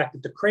focused on the fact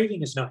that the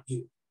craving is not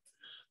you.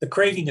 The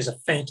craving is a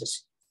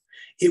fantasy.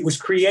 It was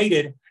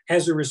created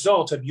as a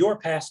result of your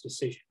past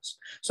decisions.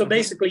 So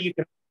basically, you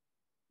can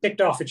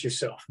ticked off at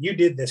yourself. You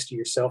did this to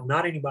yourself,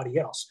 not anybody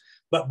else.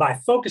 But by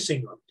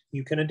focusing on it,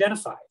 you can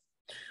identify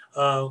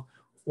it.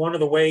 One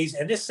of the ways,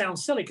 and this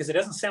sounds silly because it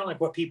doesn't sound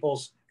like what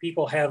people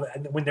have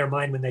in their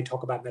mind when they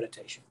talk about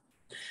meditation.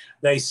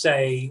 They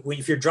say, well,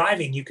 if you're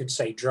driving, you can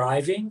say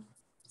driving.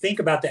 Think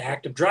about the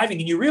act of driving,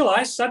 and you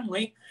realize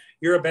suddenly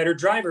you're a better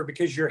driver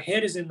because your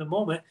head is in the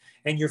moment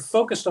and you're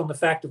focused on the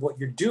fact of what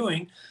you're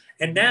doing.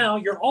 And now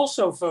you're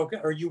also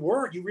focused, or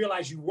you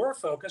realize you were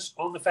focused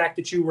on the fact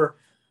that you were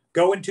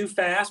going too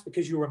fast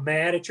because you were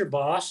mad at your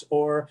boss,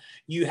 or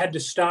you had to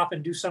stop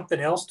and do something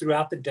else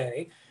throughout the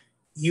day.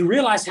 You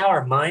realize how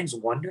our minds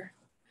wander.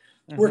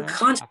 We're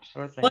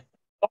constantly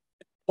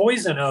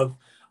poison of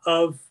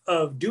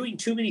doing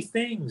too many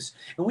things.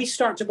 And we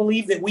start to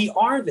believe that we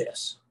are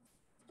this.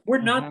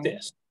 We're not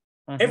this.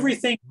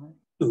 Everything,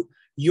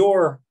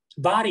 your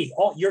body,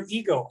 your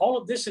ego, all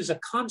of this is a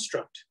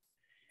construct.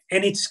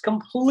 And it's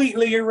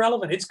completely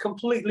irrelevant. It's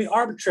completely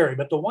arbitrary.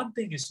 But the one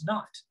thing is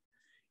not,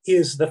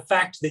 is the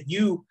fact that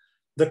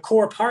the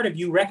core part of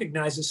you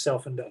recognizes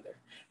self and other.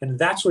 And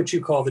that's what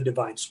you call the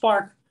divine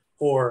spark,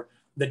 or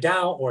the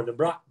Tao, or the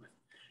Brahman.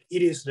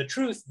 It is the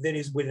truth that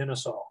is within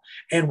us all.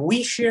 And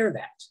we share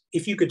that.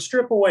 If you could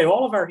strip away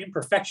all of our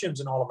imperfections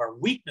and all of our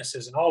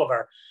weaknesses and all of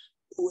our,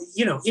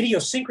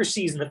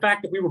 idiosyncrasies, and the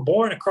fact that we were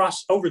born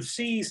over the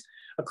seas,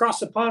 across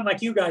the pond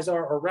like you guys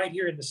are, or right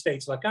here in the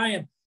States like I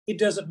am, it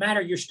doesn't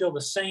matter. You're still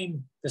the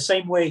same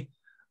way.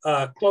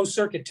 Closed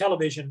circuit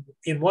television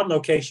in one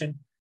location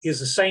is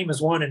the same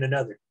as one in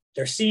another.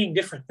 They're seeing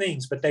different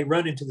things, but they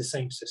run into the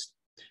same system.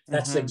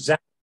 That's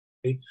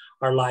exactly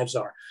our lives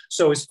are.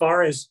 So as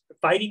far as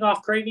fighting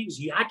off cravings,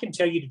 I can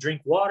tell you to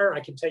drink water.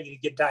 I can tell you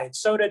to get diet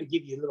soda to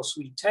give you a little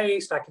sweet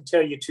taste. I can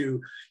tell you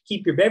to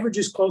keep your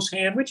beverages close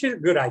hand, which are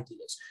good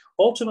ideas.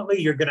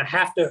 Ultimately, you're going to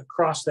have to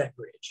cross that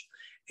bridge.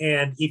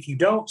 And if you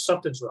don't,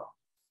 something's wrong.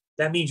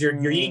 That means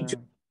you're eating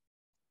too.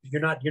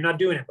 You're not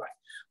doing it right.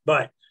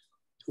 But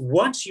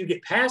once you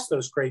get past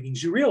those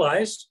cravings, you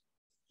realize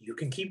you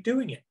can keep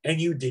doing it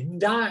and you didn't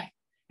die.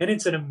 And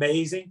it's an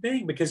amazing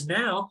thing, because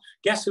now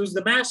guess who's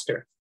the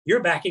master?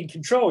 You're back in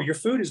control. Your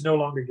food is no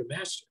longer your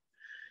master.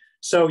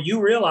 So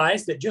you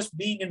realize that just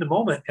being in the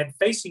moment and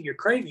facing your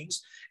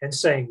cravings and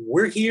saying,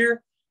 we're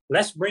here,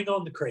 let's bring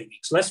on the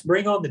cravings. Let's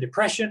bring on the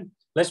depression.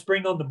 Let's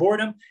bring on the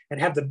boredom and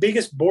have the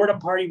biggest boredom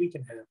party we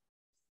can have.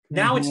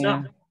 Now it's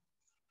not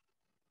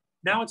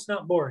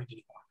boring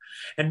anymore.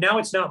 And now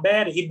it's not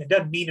bad. It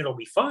doesn't mean it'll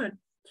be fun,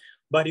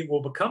 but it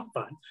will become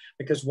fun,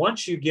 because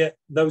once you get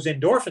those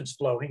endorphins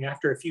flowing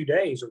after a few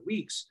days or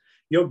weeks,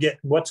 you'll get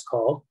what's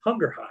called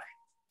hunger high,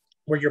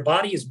 where your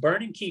body is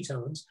burning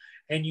ketones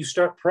and you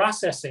start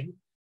processing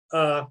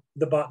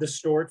the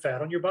stored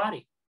fat on your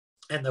body.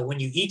 And when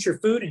you eat your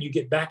food and you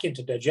get back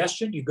into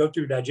digestion, you go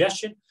through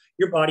digestion,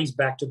 your body's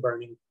back to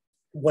burning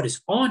what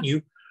is on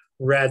you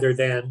rather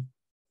than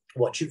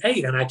what you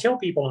ate. And I tell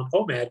people on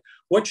OMAD,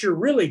 what you're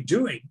really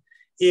doing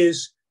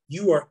is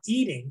you are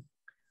eating,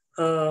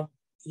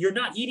 you're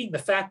not eating the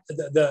fat,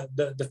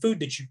 the food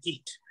that you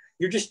eat.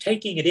 You're just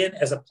taking it in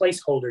as a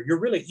placeholder. You're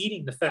really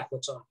eating the fat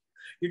that's on you.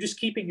 You're just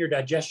keeping your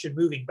digestion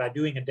moving by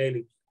doing a daily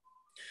meal.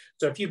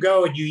 So if you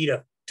go and you eat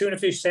a tuna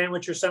fish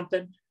sandwich or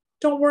something,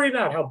 don't worry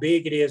about how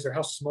big it is or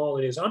how small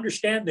it is.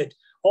 Understand that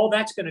all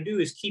that's going to do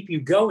is keep you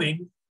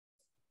going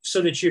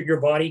so that your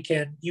body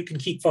you can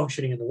keep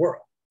functioning in the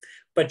world.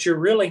 But you're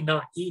really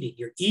not eating.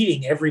 You're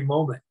eating every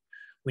moment.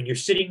 When you're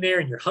sitting there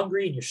and you're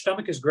hungry and your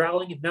stomach is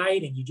growling at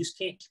night and you just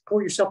can't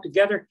pull yourself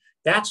together,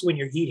 that's when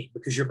you're eating,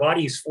 because your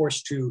body is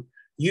forced to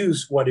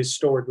use what is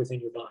stored within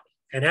your body.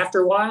 And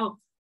after a while,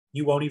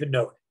 you won't even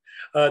know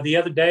it. The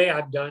other day,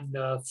 I've done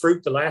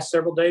fruit the last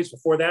several days.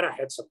 Before that, I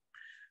had some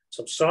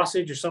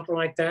sausage or something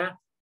like that.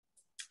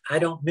 I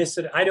don't miss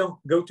it. I don't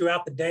go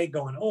throughout the day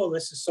going, oh,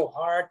 this is so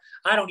hard.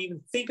 I don't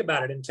even think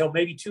about it until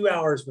maybe 2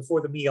 hours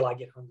before the meal. I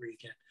get hungry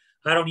again.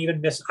 I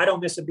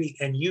don't miss a beat.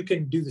 And you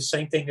can do the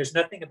same thing. There's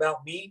nothing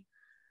about me,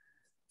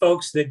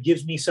 folks, that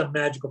gives me some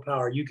magical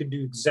power. You can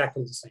do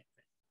exactly the same thing.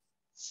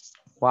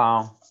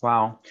 Wow.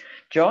 Wow.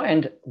 Joe,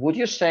 and would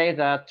you say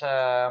that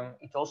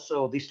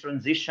this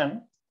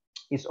transition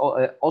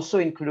also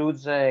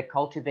includes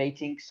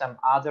cultivating some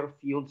other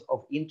fields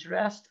of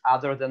interest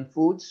other than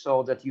food,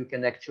 so that you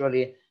can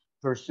actually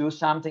pursue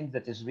something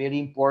that is really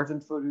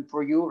important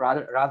for you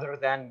rather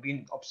than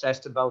being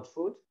obsessed about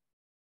food?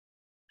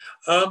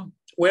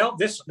 Well,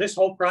 this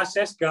whole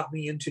process got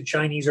me into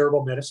Chinese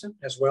herbal medicine,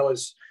 as well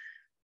as,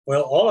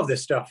 all of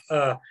this stuff.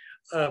 But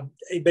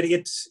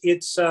it's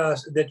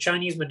the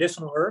Chinese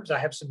medicinal herbs. I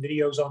have some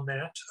videos on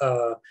that.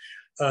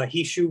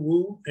 He Shu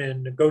Wu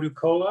and Godu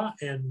Kola,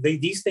 and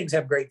these things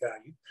have great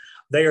value.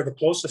 They are the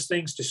closest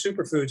things to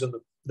superfoods on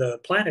the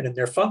planet, and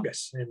they're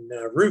fungus and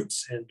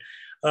roots. And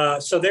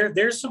so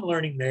there's some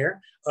learning there.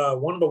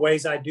 One of the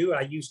ways I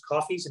use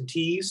coffees and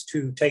teas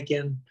to take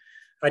in.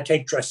 I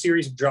take a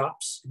series of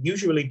drops,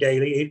 usually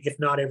daily, if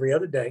not every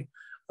other day.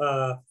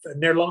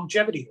 And they're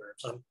longevity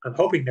herbs. I'm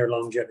hoping they're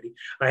longevity.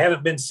 I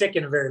haven't been sick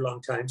in a very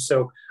long time,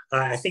 so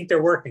I think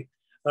they're working.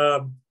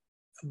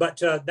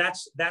 But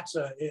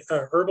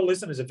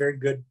herbalism is a very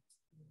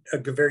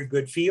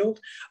good field.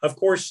 Of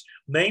course,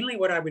 mainly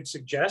what I would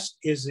suggest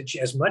is that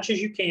as much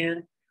as you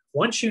can,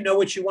 once you know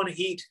what you want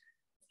to eat,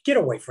 get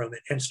away from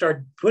it and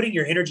start putting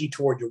your energy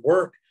toward your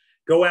work.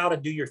 Go out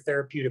and do your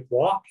therapeutic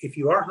walk. If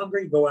you are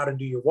hungry, go out and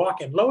do your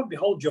walk. And lo and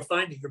behold, you'll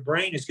find that your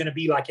brain is going to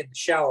be like in the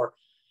shower,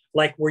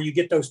 like where you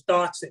get those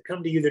thoughts that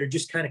come to you that are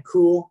just kind of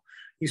cool.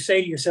 You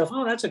say to yourself,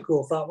 oh, that's a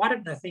cool thought. Why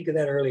didn't I think of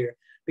that earlier?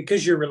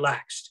 Because you're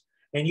relaxed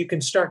and you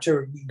can start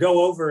to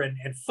go over and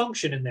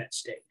function in that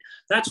state.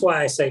 That's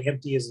why I say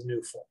empty is the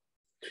new full.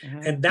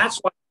 Mm-hmm. And that's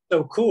why it's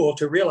so cool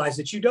to realize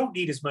that you don't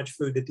need as much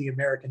food that the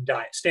American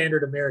diet,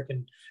 standard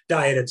American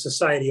diet and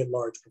society at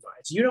large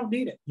provides. You don't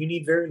need it. You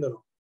need very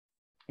little.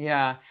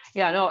 Yeah,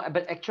 no,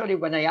 but actually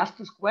when I asked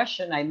this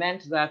question, I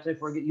meant that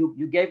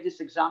you gave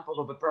this example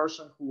of a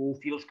person who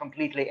feels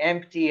completely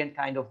empty and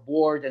kind of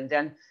bored, and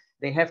then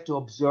they have to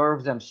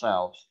observe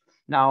themselves.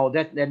 Now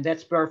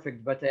that's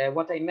perfect. But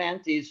what I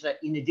meant is,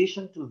 in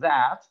addition to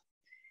that,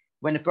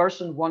 when a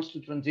person wants to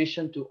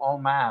transition to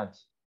OMAD,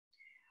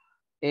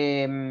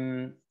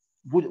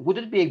 would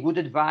it be a good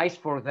advice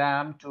for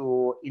them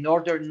to, in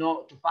order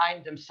not to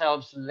find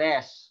themselves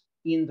less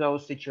in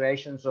those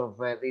situations of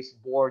this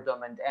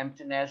boredom and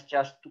emptiness,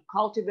 just to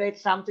cultivate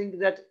something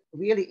that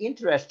really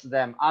interests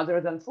them other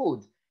than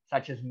food,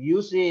 such as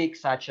music,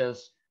 such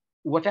as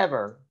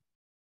whatever?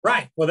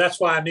 Right. Well, that's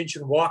why I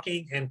mentioned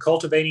walking and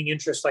cultivating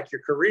interests like your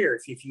career.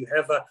 If you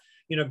have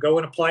go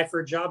and apply for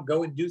a job,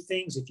 go and do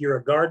things. If you're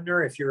a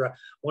gardener,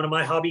 one of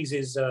my hobbies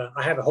is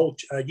I have a whole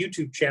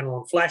YouTube channel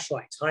on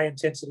flashlights, high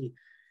intensity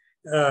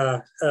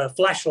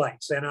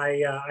flashlights. And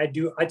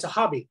it's a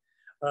hobby.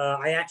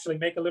 I actually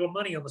make a little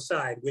money on the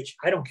side, which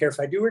I don't care if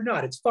I do or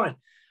not. It's fun.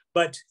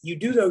 But you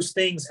do those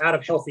things out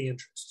of healthy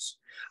interests.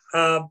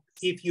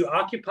 If you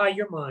occupy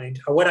your mind,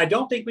 what I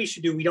don't think we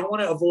should do, we don't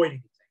want to avoid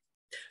anything.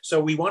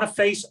 So we want to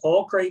face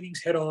all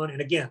cravings head on.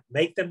 And again,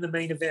 make them the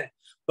main event.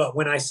 But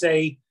when I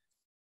say,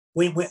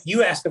 when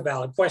you ask a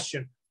valid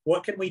question,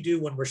 what can we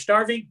do when we're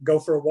starving? Go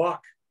for a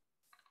walk,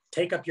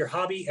 take up your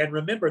hobby. And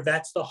remember,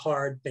 that's the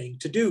hard thing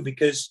to do,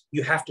 because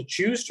you have to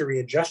choose to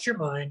readjust your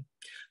mind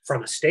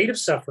from a state of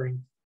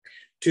suffering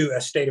to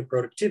a state of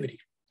productivity.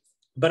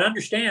 But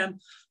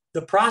understand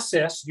the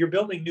process, you're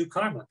building new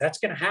karma. That's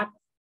going to happen,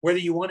 whether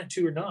you want it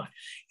to or not.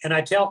 And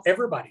I tell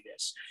everybody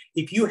this: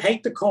 if you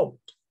hate the cold,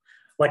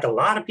 like a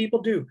lot of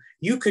people do,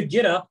 you could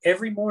get up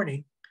every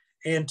morning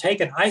and take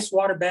an ice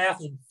water bath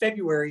in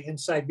February in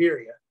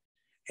Siberia,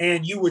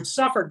 and you would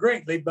suffer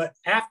greatly. But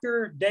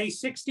after day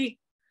 60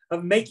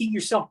 of making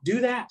yourself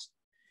do that,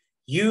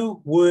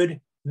 you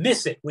would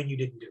miss it when you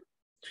didn't do it.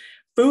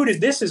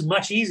 This is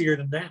much easier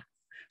than that.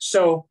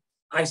 So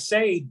I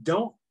say,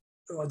 don't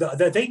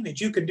the thing that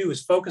you can do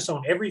is focus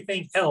on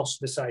everything else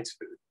besides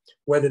food,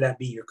 whether that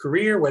be your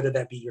career, whether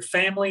that be your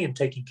family and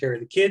taking care of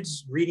the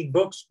kids, reading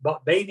books,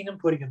 bathing them,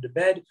 putting them to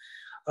bed.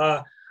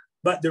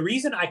 But the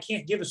reason I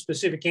can't give a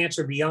specific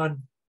answer beyond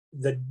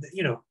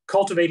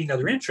cultivating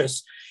other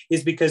interests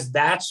is because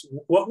that's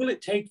what will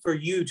it take for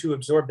you to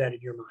absorb that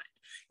in your mind.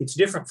 It's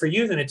different for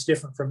you than it's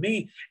different for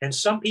me. And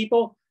some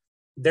people,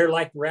 they're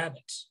like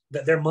rabbits,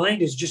 that their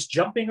mind is just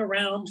jumping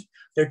around.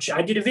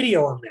 I did a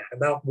video on that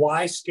about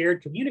why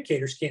scared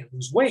communicators can't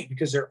lose weight,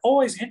 because they're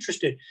always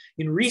interested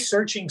in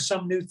researching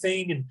some new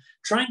thing and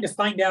trying to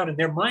find out, and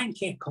their mind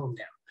can't calm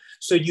down.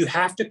 So you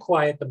have to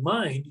quiet the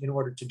mind in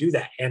order to do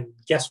that. And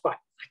guess what?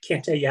 I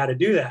can't tell you how to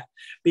do that,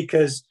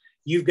 because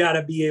you've got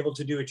to be able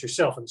to do it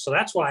yourself. And so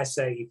that's why I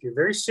say, if you're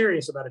very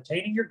serious about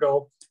attaining your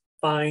goal,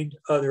 find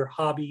other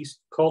hobbies,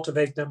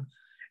 cultivate them,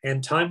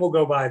 and time will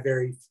go by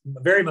very,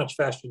 very much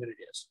faster than it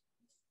is.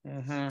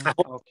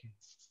 Okay.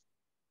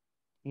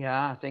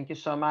 Yeah, thank you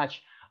so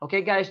much.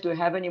 Okay, guys, do you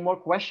have any more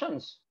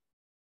questions?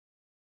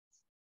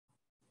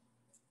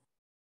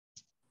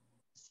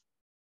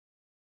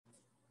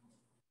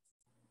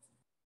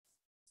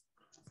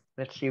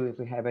 Let's see if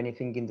we have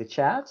anything in the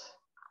chat.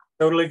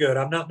 Totally good.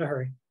 I'm not in a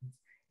hurry.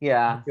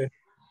 Yeah. Good.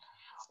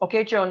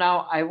 Okay, Joe,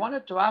 now I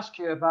wanted to ask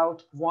you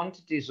about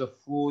quantities of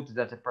food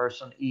that a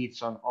person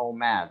eats on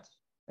OMAD.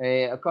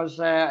 Because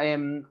I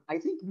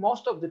think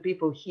most of the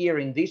people here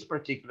in this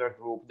particular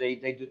group, they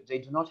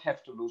do not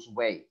have to lose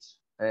weight.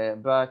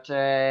 But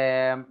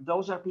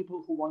those are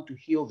people who want to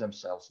heal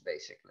themselves,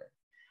 basically,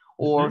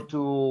 or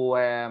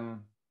to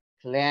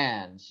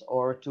cleanse,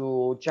 or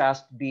to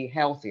just be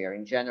healthier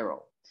in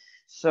general.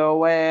 So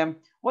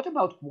what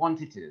about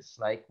quantities?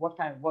 Like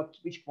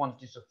which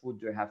quantities of food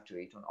do you have to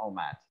eat on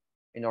OMAD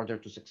in order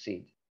to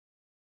succeed?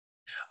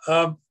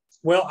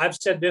 Well, I've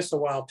said this a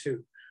while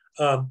too.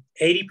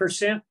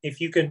 80%,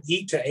 if you can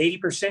eat to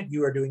 80%,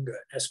 you are doing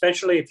good,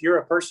 especially if you're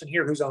a person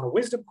here who's on a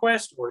wisdom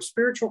quest or a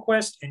spiritual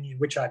quest, and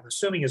which I'm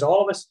assuming is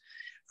all of us,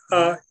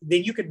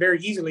 then you can very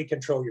easily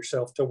control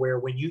yourself to where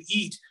when you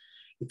eat,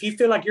 if you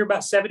feel like you're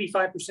about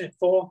 75%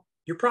 full,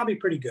 you're probably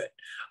pretty good.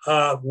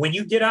 When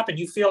you get up and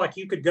you feel like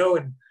you could go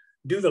and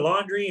do the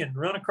laundry and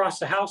run across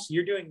the house,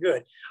 you're doing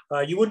good.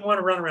 You wouldn't want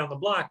to run around the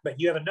block, but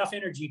you have enough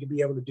energy to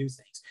be able to do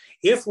things.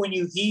 If when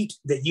you eat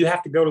that you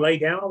have to go lay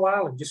down a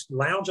while and just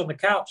lounge on the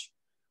couch,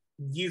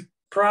 you've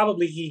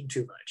probably eaten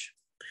too much,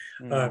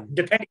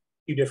 depending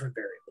on a few different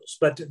variables.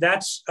 But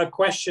that's a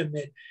question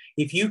that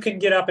if you can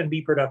get up and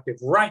be productive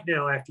right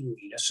now after you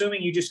eat,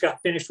 assuming you just got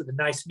finished with a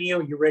nice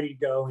meal, you're ready to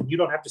go, and you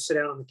don't have to sit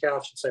down on the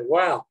couch and say,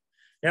 wow,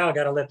 now I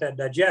got to let that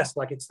digest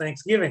like it's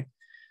Thanksgiving.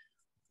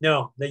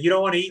 No, that you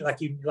don't want to eat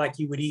like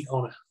you would eat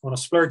on a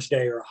splurge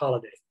day or a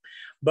holiday.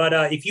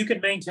 But if you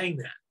can maintain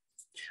that,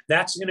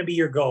 that's going to be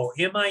your goal.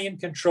 Am I in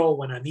control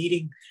when I'm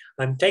eating?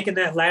 I'm taking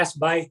that last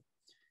bite.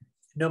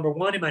 Number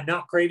one, am I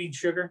not craving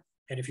sugar?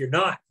 And if you're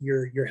not,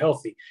 you're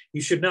healthy.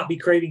 You should not be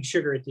craving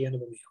sugar at the end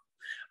of a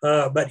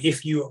meal. But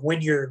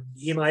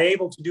am I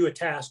able to do a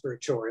task or a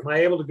chore? Am I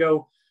able to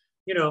go,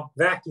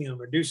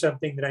 vacuum or do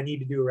something that I need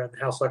to do around the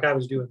house, like I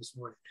was doing this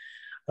morning?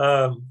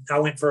 I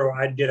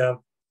did a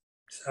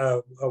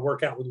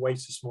workout with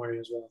weights this morning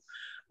as well.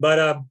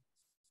 But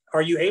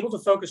are you able to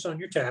focus on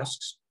your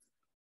tasks?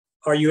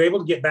 Are you able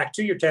to get back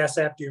to your tasks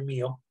after your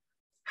meal?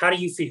 How do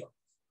you feel?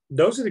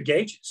 Those are the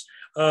gauges.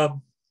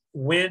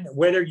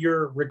 Whether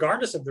you're,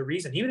 regardless of the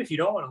reason, even if you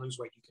don't want to lose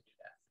weight, you can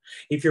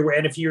do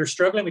that. If you're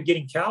struggling with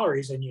getting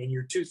calories and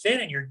you're too thin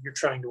and you're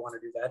trying to want to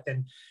do that,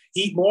 then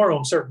eat more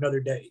on certain other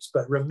days.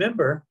 But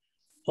remember,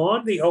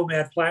 on the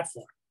OMAD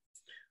platform,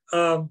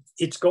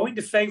 it's going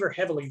to favor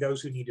heavily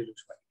those who need to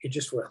lose weight. It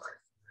just will.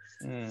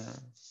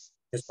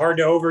 It's hard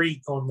to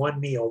overeat on one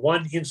meal,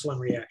 one insulin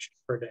reaction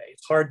per day.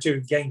 It's hard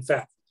to gain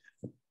fat.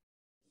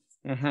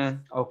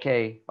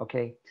 Okay.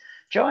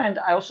 Joe, and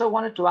I also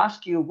wanted to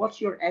ask you,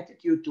 what's your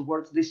attitude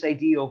towards this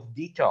idea of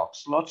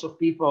detox? Lots of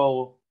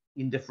people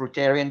in the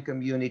fruitarian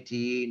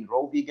community, in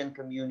raw vegan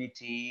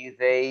community,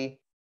 they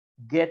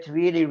get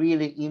really,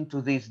 really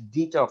into this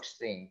detox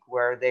thing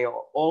where they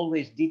are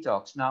always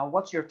detox. Now,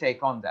 what's your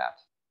take on that?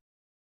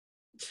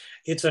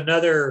 It's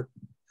another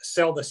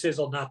sell the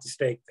sizzle, not the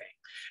steak thing.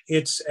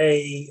 It's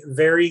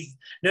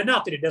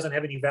not that it doesn't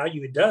have any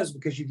value. It does,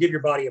 because you give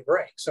your body a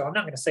break. So I'm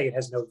not going to say it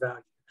has no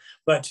value,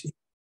 but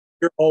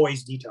you're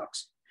always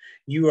detoxing.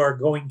 You are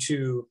going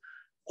to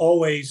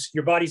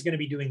your body's going to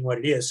be doing what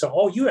it is. So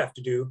all you have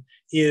to do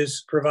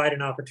is provide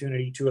an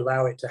opportunity to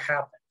allow it to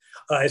happen.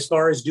 As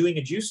far as doing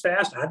a juice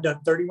fast, I've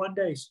done 31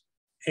 days.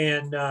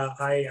 And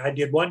I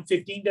did one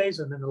 15 days.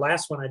 And then the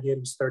last one I did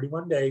was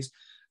 31 days.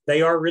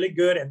 They are really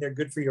good, and they're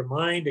good for your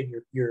mind and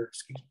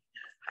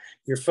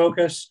your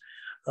focus.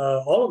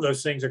 All of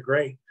those things are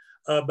great,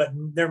 but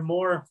they're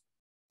more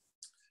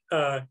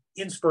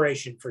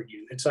inspiration for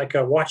you. It's like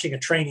watching a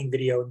training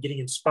video and getting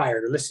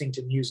inspired, or listening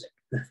to music.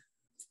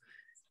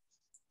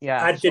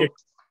 Yeah.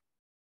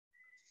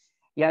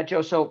 Yeah,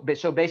 Joe. So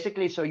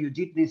basically, you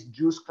did this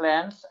juice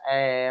cleanse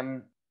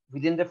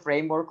within the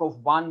framework of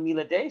one meal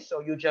a day.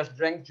 So you just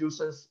drank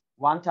juices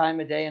one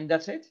time a day, and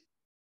that's it?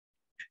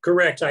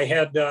 Correct. I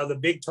had the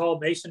big, tall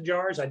mason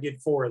jars. I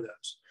did 4 of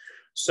those.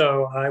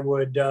 So I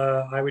would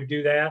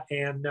do that,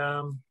 and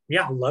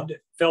yeah, I loved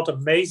it. Felt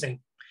amazing.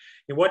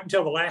 It wasn't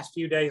until the last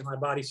few days my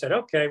body said,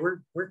 "Okay,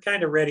 we're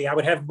kind of ready." I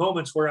would have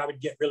moments where I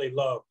would get really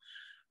low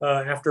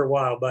after a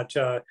while, but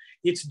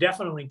it's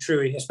definitely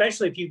true,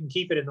 especially if you can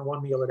keep it in the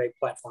 1 meal a day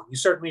platform. You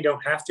certainly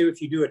don't have to.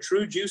 If you do a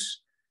true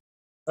juice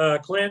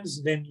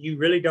cleanse, then you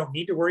really don't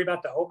need to worry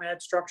about the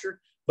OMAD structure.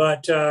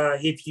 But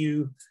if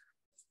you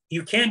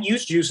can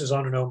use juices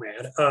on an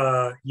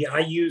OMAD. Yeah,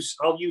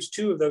 I'll use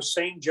 2 of those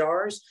same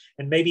jars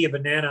and maybe a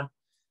banana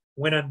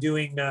when I'm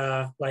doing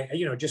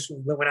just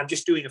when I'm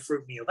just doing a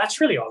fruit meal. That's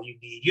really all you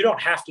need. You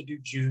don't have to do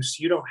juice.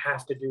 You don't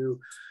have to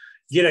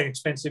get an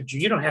expensive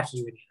juice. You don't have to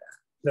do any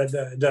of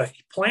that. The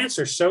plants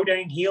are so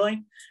dang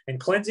healing and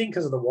cleansing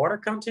because of the water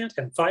content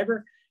and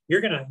fiber.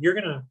 You're gonna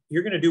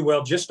do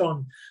well just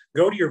on,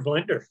 go to your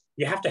blender.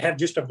 You have to have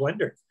just a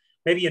blender,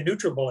 maybe a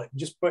NutriBullet.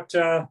 Just put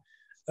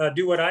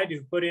do what I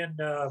do. Put in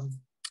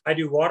I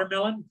do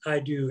watermelon, I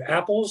do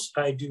apples,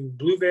 I do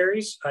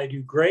blueberries, I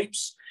do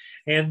grapes,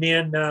 and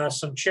then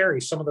some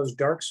cherries. Some of those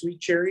dark sweet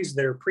cherries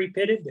that are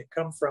pre-pitted that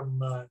come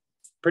from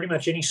pretty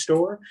much any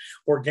store,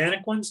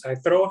 organic ones. I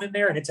throw them in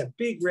there, and it's a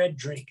big red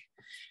drink.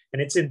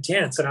 And it's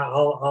intense, and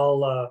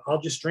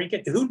I'll just drink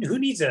it. Who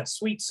needs a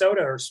sweet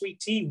soda or sweet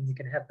tea when you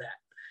can have that?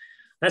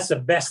 That's the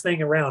best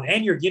thing around,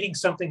 and you're getting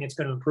something that's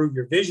going to improve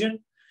your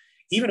vision,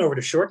 even over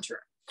the short term.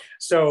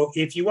 So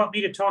if you want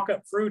me to talk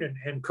up fruit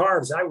and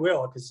carbs, I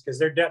will, because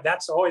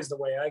that's always the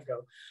way I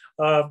go.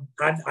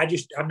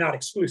 I'm not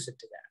exclusive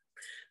to that.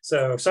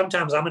 So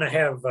sometimes I'm going to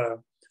have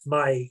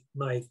my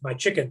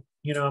chicken.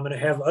 I'm going to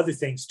have other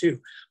things too.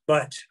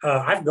 But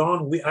I've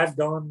gone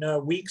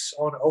weeks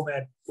on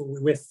OMAD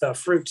with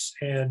fruits,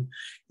 and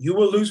you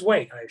will lose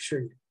weight, I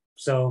assure you.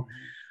 So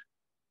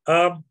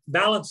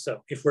balance,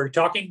 though. If we're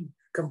talking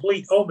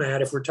complete OMAD,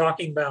 if we're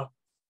talking about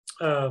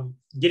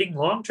getting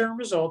long-term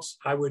results,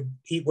 I would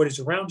eat what is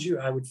around you.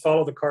 I would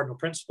follow the cardinal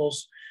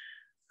principles.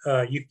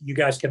 You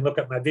guys can look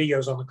up my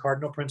videos on the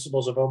cardinal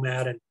principles of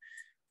OMAD,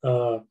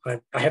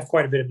 and I have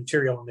quite a bit of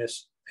material on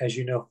this, as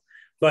you know.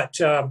 But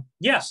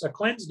yes, a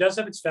cleanse does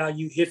have its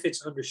value if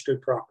it's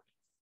understood properly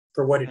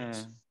for what it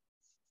is.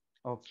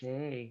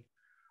 Okay.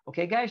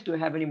 Okay, guys, do you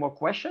have any more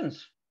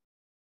questions?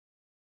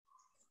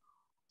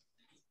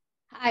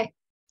 Hi.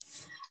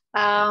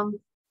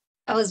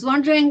 I was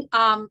wondering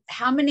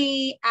how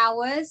many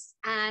hours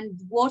and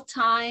what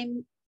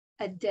time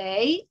a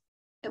day,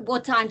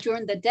 what time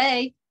during the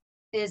day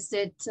is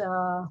it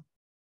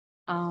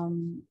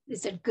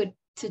good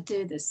to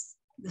do this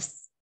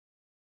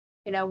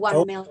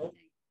 1 meal a day?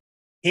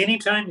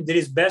 Anytime that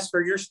is best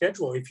for your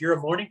schedule. If you're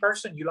a morning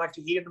person, you like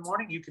to eat in the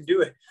morning, you can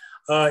do it.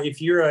 If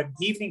you're an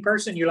evening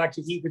person, you like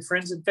to eat with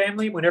friends and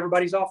family when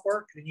everybody's off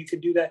work, then you can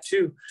do that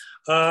too.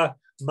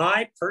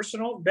 My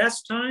personal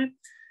best time,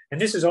 and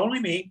this is only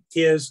me,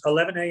 is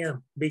 11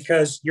 a.m.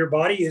 because your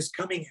body is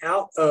coming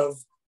out of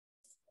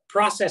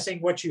processing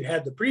what you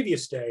had the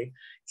previous day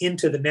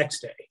into the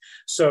next day.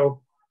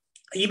 So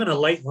even a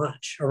late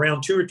lunch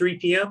around 2 or 3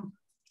 p.m.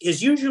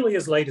 is usually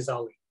as late as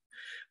I'll eat,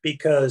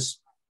 because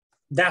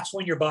that's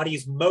when your body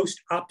is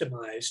most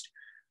optimized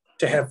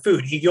to have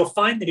food. You'll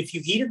find that if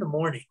you eat in the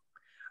morning,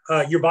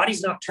 your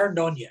body's not turned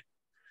on yet.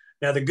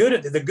 Now, the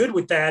good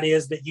with that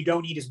is that you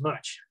don't eat as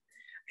much.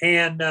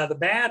 And the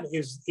bad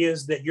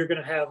is that you're going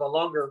to have a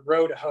longer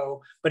road to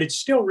hoe, but it's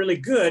still really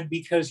good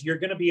because you're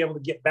going to be able to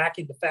get back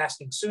into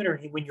fasting sooner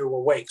when you're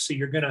awake. So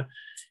you're going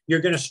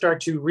to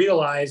start to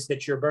realize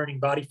that you're burning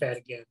body fat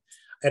again.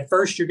 At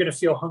first, you're going to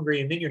feel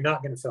hungry, and then you're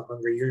not going to feel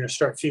hungry. You're going to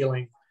start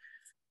feeling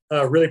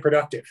really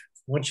productive.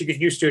 Once you get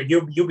used to it,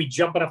 you'll be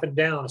jumping up and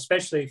down,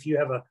 especially if you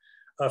have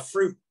a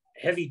fruit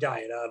heavy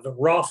diet of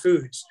raw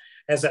foods.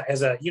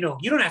 You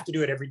don't have to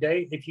do it every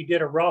day. If you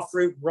did a raw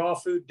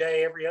food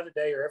day every other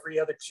day or every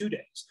other 2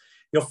 days,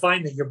 you'll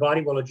find that your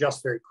body will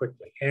adjust very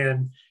quickly,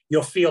 and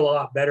you'll feel a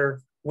lot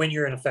better when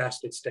you're in a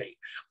fasted state.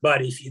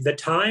 But the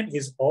time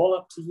is all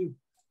up to you.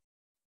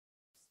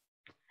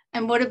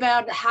 And what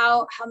about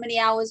how many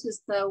hours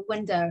is the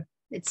window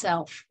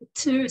itself?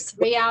 2,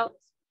 3 hours?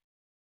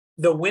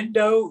 The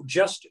window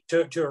just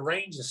to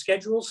arrange the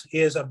schedules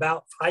is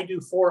about, I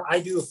do 4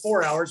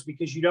 hours,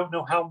 because you don't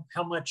know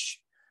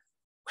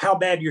how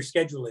bad your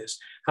schedule is.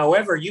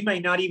 However, you may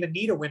not even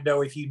need a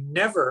window if you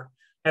never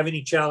have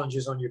any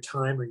challenges on your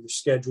time or your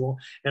schedule.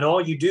 And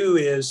all you do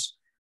is,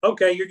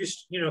 okay, you're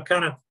just,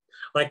 kind of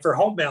like for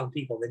homebound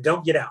people that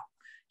don't get out.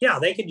 Yeah,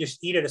 they can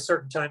just eat at a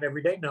certain time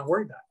every day, not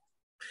worry about it.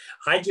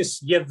 I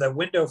just give the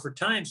window for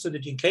time so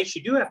that in case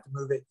you do have to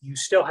move it, you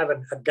still have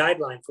a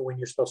guideline for when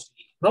you're supposed to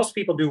eat. Most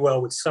people do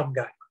well with some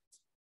guidelines.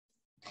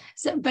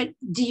 So, but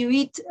do you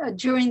eat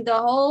during the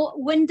whole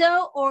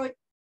window, or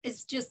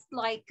it's just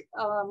like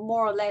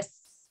more or less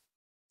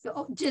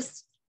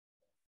just?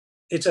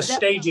 It's a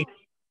staging.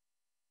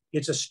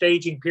 It's a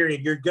staging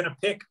period. You're going to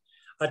pick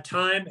a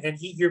time and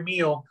eat your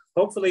meal,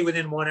 hopefully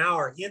within 1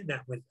 hour in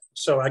that window.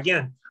 So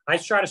again, I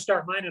try to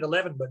start mine at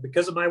 11, but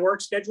because of my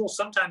work schedule,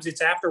 sometimes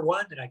it's after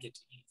 1 that I get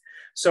to eat.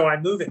 So I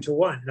move it to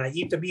 1 and I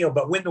eat the meal.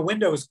 But when the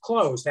window is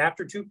closed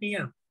after 2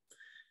 p.m.,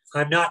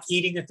 I'm not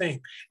eating a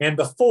thing. And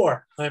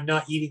before, I'm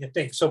not eating a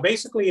thing. So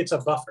basically, it's a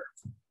buffer.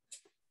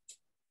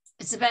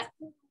 It's about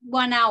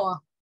 1 hour.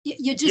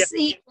 You just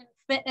eat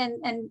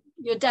and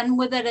you're done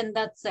with it, and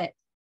that's it.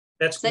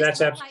 That's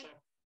absolutely.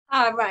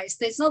 Right.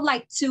 So it's not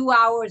like 2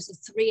 hours or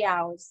 3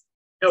 hours.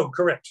 No,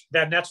 correct.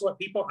 That's what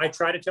I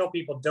try to tell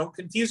people, don't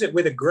confuse it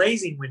with a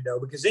grazing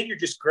window, because then you're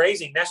just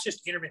grazing. That's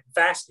just intermittent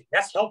fasting.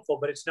 That's helpful,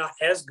 but it's not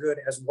as good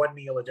as 1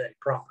 meal a day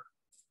proper,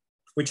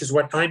 which is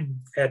what I'm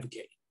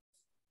advocating.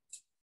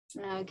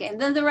 Okay, and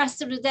then the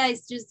rest of the day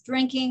is just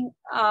drinking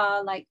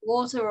like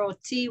water or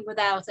tea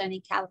without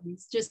any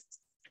calories, just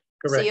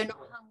correct. So you're not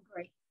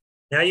hungry.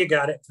 Now you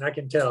got it. I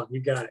can tell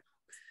you got it.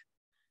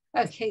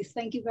 Okay,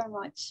 thank you very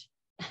much.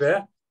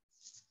 Yeah.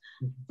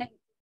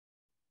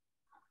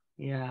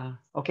 Yeah.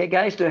 Okay,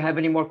 guys, do you have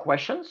any more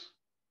questions?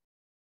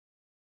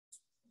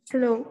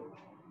 Hello.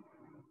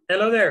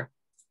 Hello there.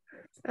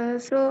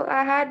 So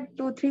I had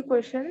 2-3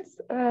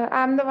 questions.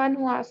 I'm the one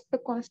who asked the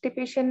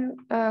constipation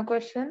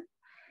question.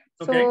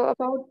 Okay.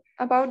 So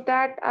about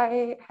that,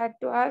 I had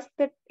to ask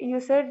that you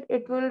said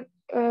it will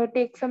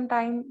take some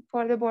time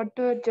for the body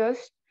to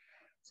adjust.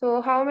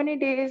 So how many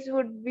days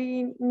would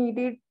be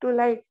needed to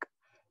like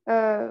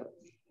have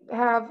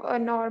a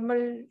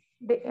normal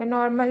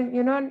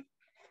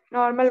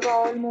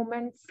bowel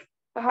movements?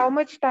 How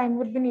much time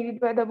would be needed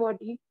by the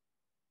body?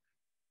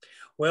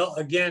 Well,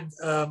 again,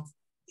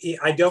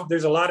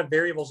 there's a lot of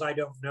variables I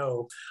don't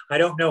know. I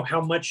don't know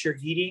how much you're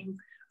eating.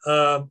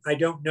 I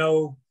don't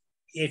know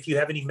if you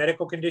have any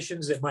medical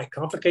conditions that might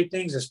complicate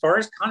things. As far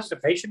as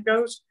constipation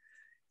goes,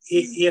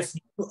 I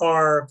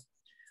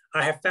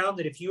have found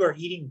that if you are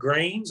eating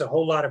grains, a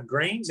whole lot of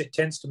grains, it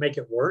tends to make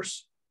it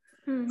worse.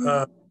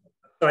 So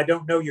I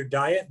don't know your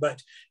diet,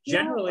 but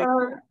generally.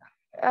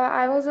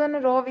 I was on a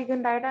raw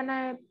vegan diet, and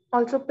I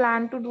also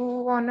plan to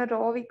do on a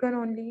raw vegan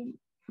only.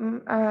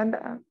 And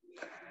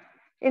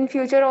in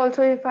future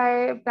also, if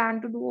I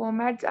plan to do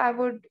OMADs, I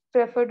would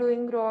prefer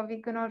doing raw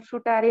vegan or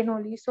fruitarian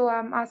only. So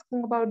I'm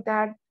asking about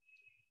that.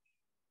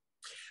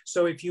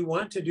 So if you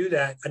want to do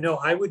that,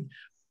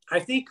 I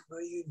think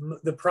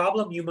the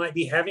problem you might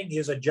be having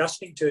is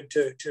adjusting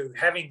to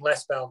having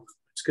less bowel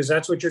movements, because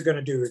that's what you're going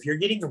to do. If you're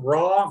getting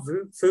raw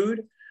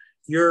food,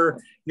 you're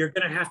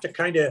going to have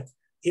to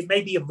it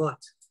may be a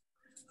month.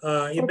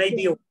 It may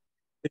be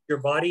your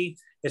body,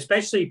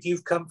 especially if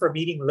you've come from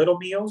eating little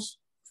meals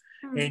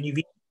and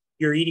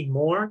you're eating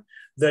more.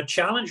 The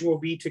challenge will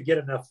be to get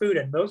enough food.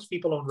 And most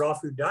people on raw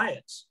food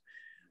diets,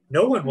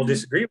 no one will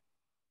disagree.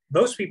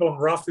 Most people on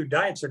raw food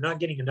diets are not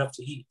getting enough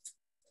to eat.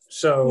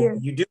 So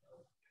you do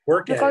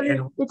work at it.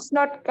 And it's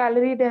not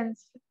calorie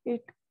dense.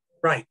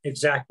 Right,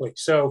 exactly.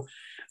 So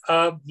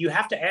you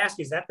have to ask,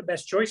 is that the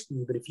best choice for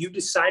you? But if you've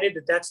decided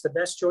that that's the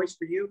best choice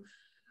for you,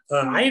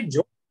 I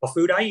enjoy raw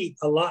food. I eat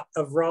a lot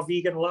of raw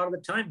vegan a lot of the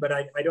time, but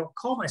I don't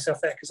call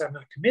myself that because I'm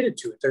not committed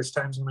to it. There's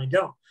times when I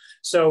don't.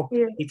 So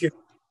if you're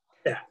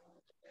that,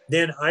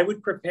 then I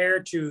would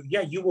prepare to,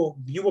 you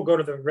will go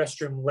to the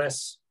restroom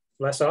less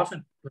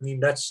often. I mean,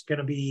 that's going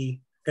to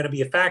be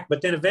a fact.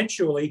 But then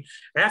eventually,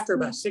 after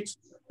about 6,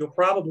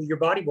 your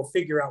body will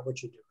figure out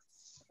what you're doing.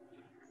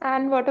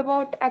 And what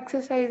about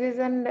exercises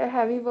and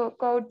heavy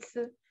workouts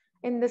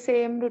in the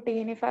same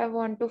routine if I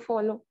want to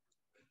follow?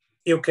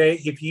 Okay,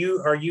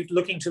 are you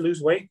looking to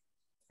lose weight?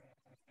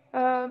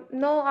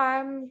 No,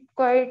 I'm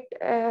quite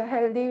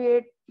healthy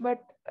weight,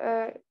 but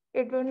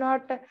it will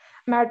not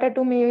matter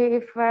to me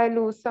if I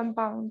lose some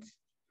pounds.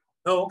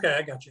 Oh, okay,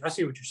 I got you. I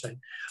see what you're saying.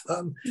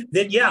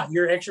 Then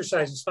your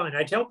exercise is fine.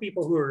 I tell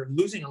people who are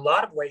losing a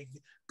lot of weight,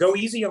 go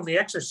easy on the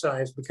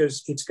exercise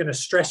because it's going to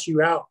stress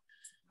you out.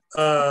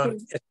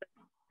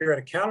 You're at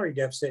a calorie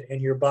deficit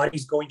and your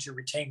body's going to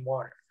retain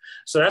water.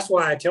 So that's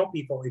why I tell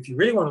people, if you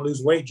really want to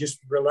lose weight, just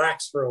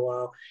relax for a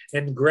while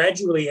and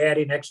gradually add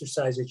in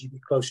exercise as you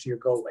get close to your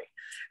goal weight.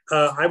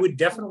 I would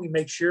definitely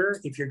make sure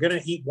if you're going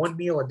to eat 1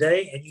 meal a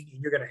day and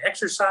you're going to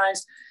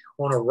exercise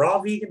on a raw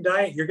vegan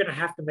diet, you're going to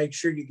have to make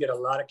sure you get a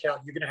lot of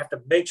calories. You're going to have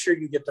to make sure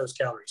you get those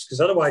calories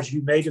because otherwise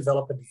you may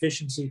develop a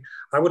deficiency.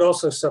 I would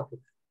also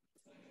supplement.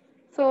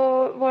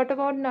 So what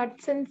about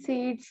nuts and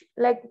seeds?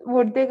 Like,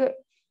 would they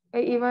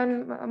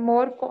even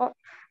more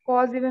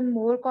cause even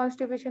more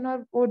constipation,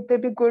 or would they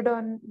be good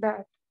on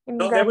that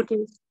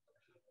case?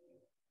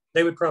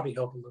 They would probably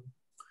help a little.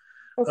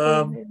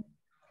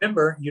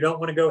 Remember, you don't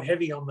want to go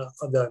heavy on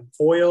the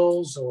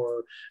oils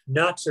or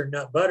nuts or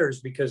nut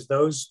butters because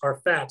those are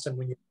fats, and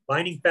when you're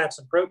combining fats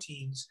and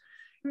proteins,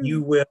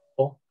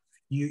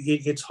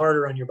 it's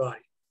harder on your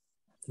body.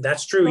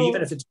 That's true,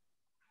 even if it's.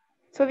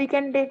 So we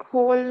can take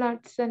whole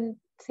nuts and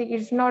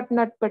seeds, not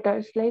nut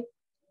butters, like.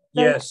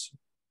 Yes,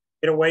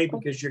 get away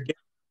because you're getting.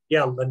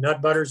 The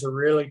nut butters are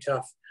really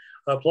tough.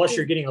 Plus,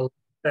 you're getting a lot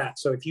of fat.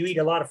 So if you eat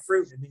a lot of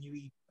fruit and then you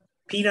eat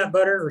peanut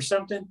butter or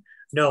something,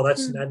 no,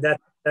 that's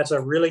a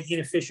really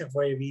inefficient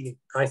way of eating,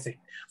 I think.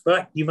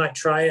 But you might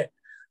try it,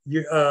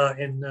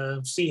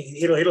 and see.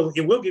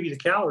 It will give you the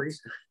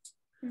calories.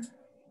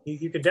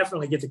 You could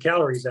definitely get the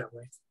calories that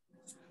way.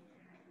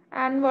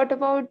 And what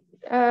about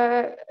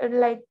I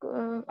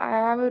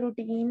have a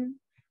routine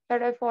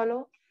that I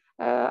follow.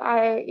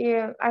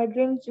 I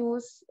drink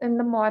juice in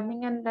the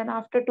morning, and then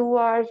after 2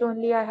 hours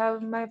only I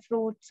have my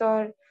fruits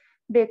or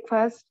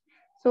breakfast.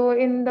 So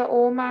in the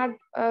OMAD,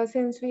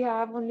 since we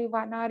have only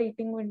 1 hour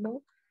eating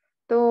window,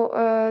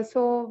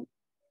 so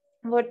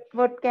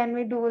what can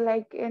we do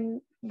like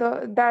in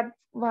the that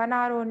 1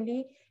 hour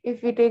only,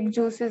 if we take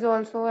juices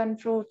also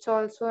and fruits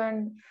also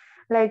and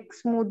like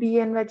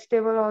smoothie and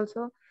vegetable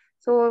also,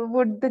 so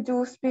would the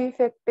juice be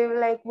effective,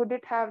 like would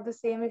it have the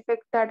same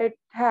effect that it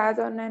has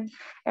on an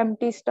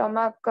empty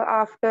stomach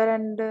after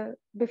and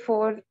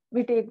before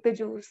we take the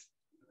juice?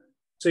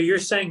 So you're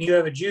saying you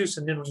have a juice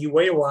and then you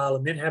wait a while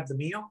and then have the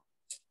meal?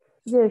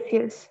 Yes,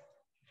 yes.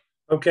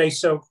 Okay,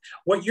 so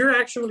what you're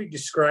actually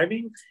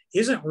describing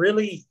isn't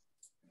really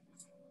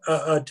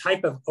a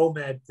type of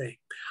OMAD thing.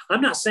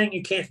 I'm not saying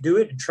you can't do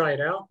it and try it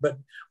out, but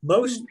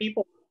most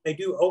people, they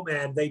do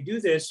OMAD, they do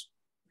this,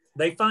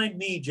 they find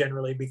me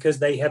generally because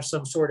they have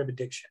some sort of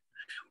addiction,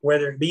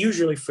 whether it be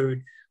usually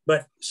food,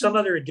 but some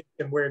other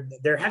addiction where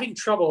they're having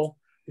trouble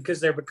because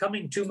they're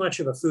becoming too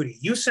much of a foodie.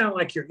 You sound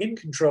like you're in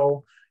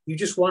control. You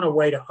just want a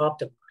way to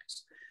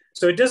optimize.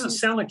 So it doesn't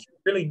sound like you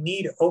really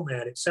need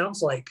OMAD. It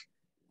sounds like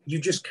you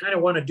just kind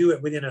of want to do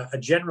it within a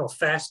general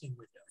fasting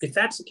window. If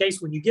that's the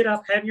case, when you get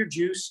up, have your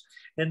juice,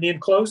 and then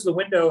close the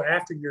window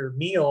after your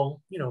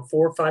meal, 4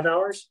 or 5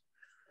 hours.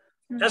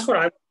 That's what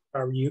I would if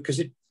I were you, because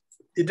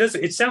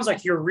it sounds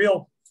like your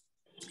real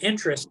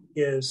interest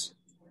is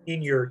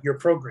in your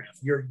program,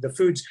 the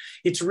foods.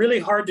 It's really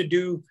hard to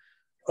do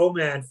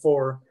OMAD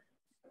for.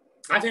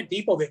 I've had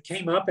people that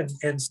came up and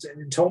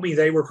told me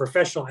they were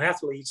professional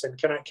athletes and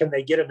can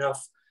they get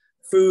enough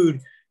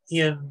food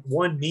in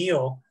one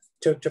meal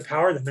to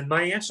power them? And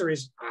my answer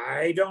is,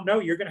 I don't know.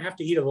 You're going to have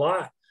to eat a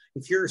lot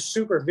if you're a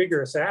super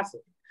vigorous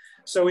athlete.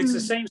 So it's the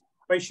same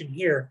situation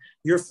here.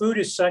 Your food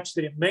is such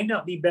that it may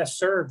not be best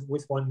served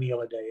with one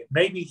meal a day. It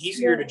may be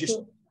easier to just.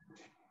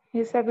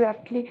 Yes,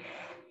 exactly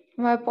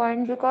my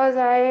point, because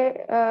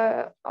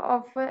I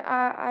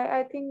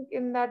think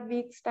in that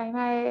week's time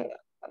I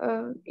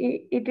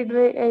eat it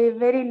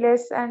very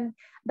less, and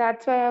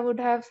that's why I would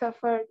have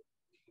suffered,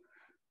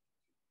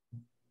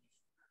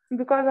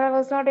 because I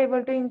was not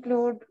able to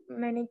include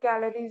many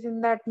calories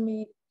in that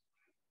meal.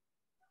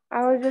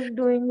 I was just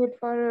doing it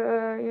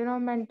for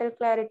mental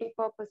clarity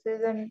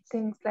purposes and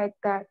things like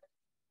that.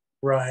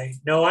 Right.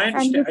 No, I And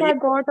understand. which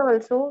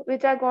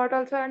I got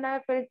also, and I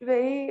felt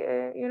very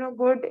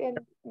good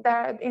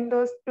in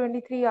those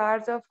 23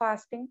 hours of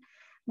fasting.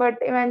 But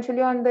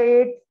eventually on the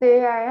 8th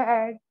day I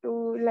had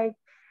to like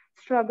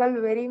struggle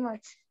very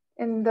much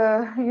in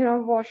the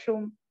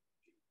washroom.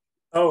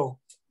 Oh,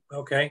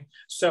 okay.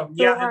 So So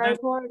yeah, and I then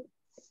thought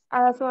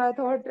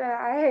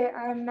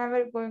I'm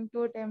never going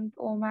to attempt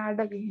OMAD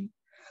again.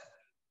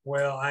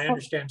 well, I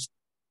understand.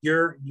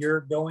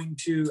 You're going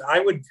to.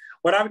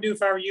 What I would do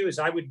if I were you is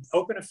I would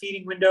open a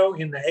feeding window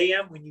in the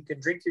AM when you can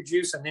drink your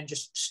juice, and then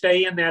just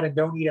stay in that and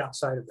don't eat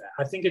outside of that.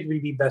 I think it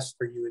would be best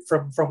for you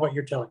from what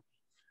you're telling me.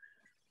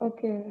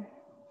 Okay.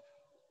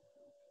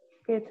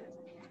 Good.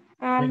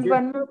 Thank And you.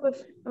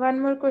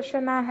 one more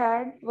question I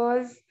had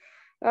was,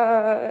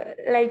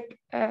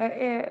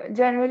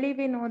 generally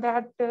we know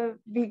that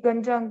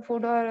vegan junk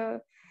food,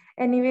 or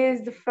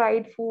anyways the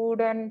fried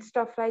food and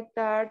stuff like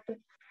that,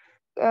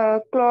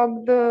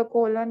 clog the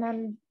colon,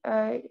 and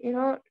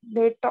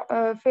they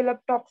fill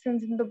up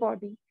toxins in the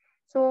body.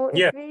 So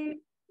Yeah.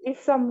 if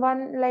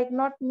someone, like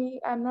not me,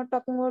 I'm not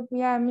talking about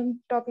me,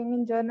 talking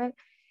in general.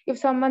 If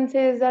someone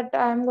says that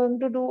I'm going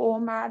to do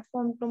OMAD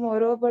from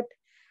tomorrow, but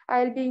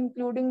I'll be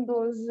including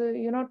those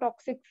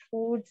toxic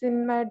foods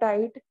in my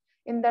diet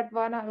in that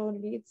 1 hour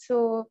only,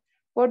 so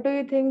what do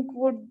you think,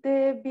 would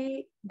they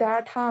be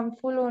that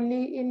harmful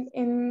only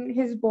in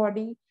his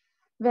body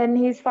when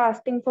he's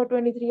fasting for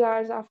 23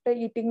 hours after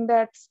eating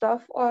that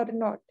stuff, or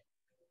not?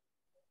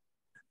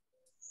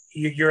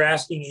 You're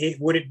asking,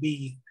 would it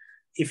be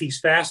if he's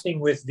fasting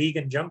with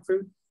vegan junk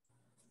food?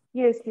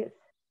 Yes, yes.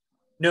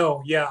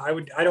 No, yeah,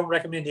 I don't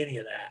recommend any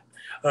of that.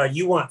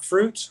 You want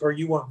fruits or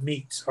you want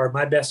meats are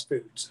my best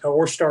foods,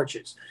 or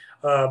starches.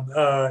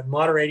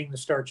 Moderating the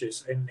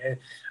starches, and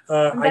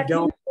I That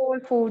don't. means whole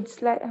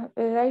foods, like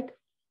right?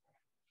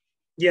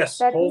 Yes,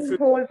 That whole means food.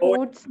 whole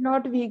foods,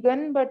 not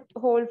vegan, but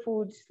whole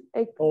foods,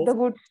 like Whole. the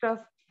good stuff.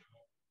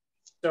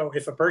 So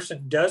if a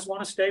person does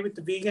want to stay with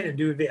the vegan and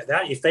do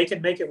that, if they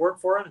can make it work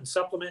for them and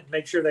supplement and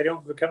make sure they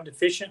don't become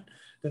deficient,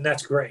 then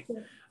that's great.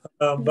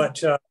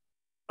 But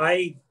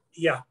I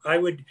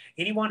would,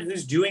 anyone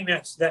who's doing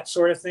that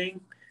sort of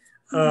thing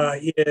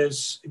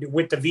is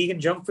with the vegan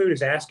junk food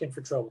is asking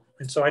for trouble.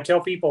 And so I tell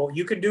people,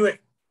 you can do it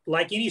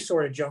like any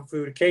sort of junk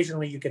food.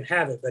 Occasionally you can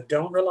have it, but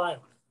don't rely on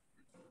it.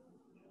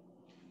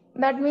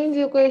 That means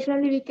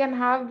occasionally we can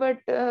have, but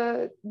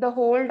the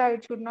whole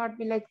diet should not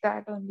be like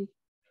that only.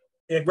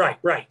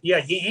 Right.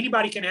 Yeah,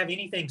 anybody can have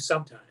anything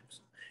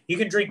sometimes. You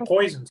can drink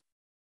poison.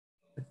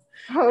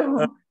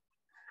 Oh,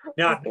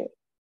 Now, okay.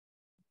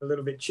 a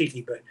little bit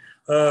cheeky, but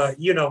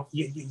you know,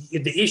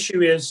 the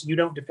issue is you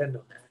don't depend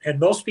on that. And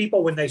most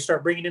people, when they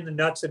start bringing in the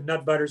nuts and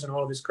nut butters and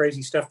all of this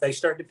crazy stuff, they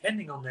start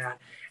depending on that,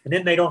 and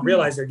then they don't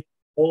realize they're getting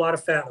a whole lot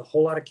of fat, a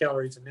whole lot of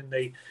calories, and then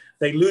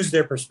they lose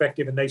their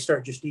perspective and they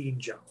start just eating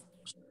junk.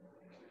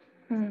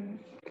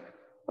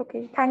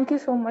 Okay, thank you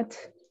so much.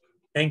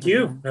 Thank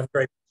you. That's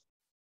great.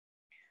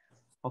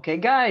 Okay,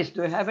 guys,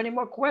 do you have any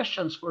more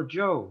questions for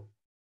Joe?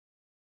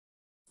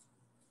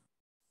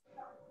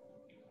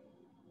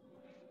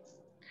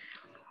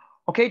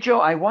 Okay, Joe,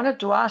 I wanted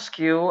to ask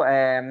you,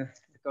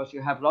 because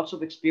you have lots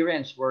of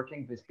experience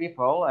working with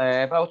people,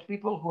 about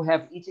people who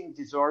have eating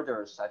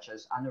disorders such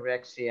as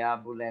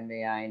anorexia,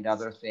 bulimia, and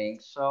other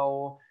things.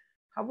 So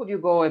how would you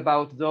go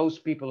about those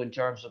people in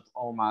terms of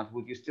OMAD?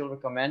 Would you still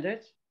recommend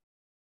it?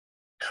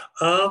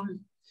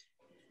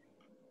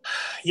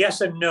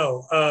 Yes and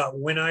no.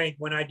 When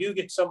I do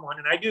get someone,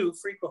 and I do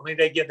frequently,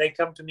 they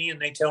come to me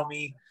and they tell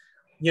me,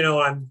 you know,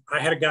 I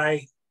had a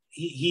guy,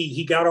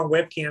 he got on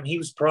webcam. He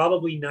was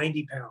probably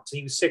 90 pounds.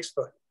 He was 6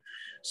 foot.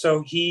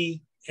 So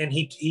he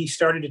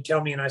started to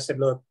tell me, and I said,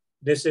 look,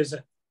 this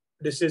isn't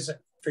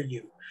for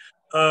you.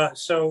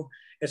 So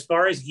as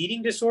far as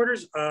eating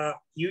disorders,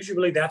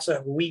 usually that's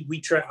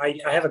we try.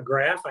 I have a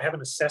graph. I have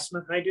an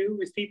assessment I do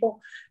with people,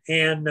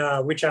 and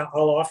which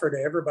I'll offer to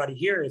everybody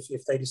here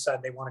if they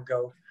decide they want to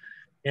go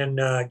and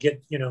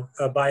get, you know,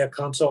 buy a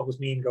consult with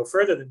me and go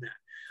further than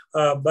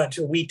that. But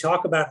we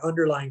talk about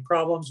underlying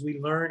problems. We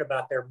learn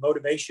about their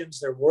motivations,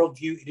 their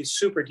worldview. It is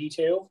super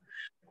detailed.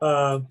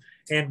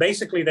 And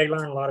basically they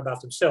learn a lot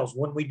about themselves.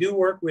 When we do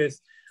work with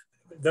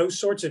those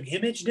sorts of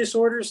image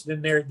disorders,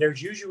 then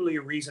there's usually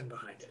a reason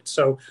behind it.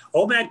 So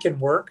OMAD can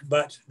work,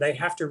 but they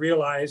have to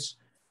realize,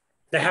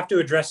 they have to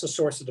address the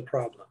source of the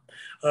problem.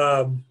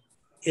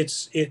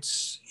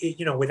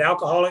 You know, with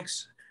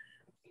alcoholics,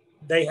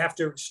 they have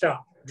to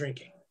stop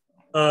drinking.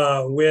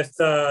 With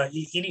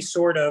any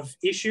sort of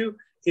issue,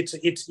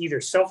 it's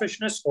either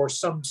selfishness or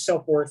some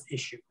self-worth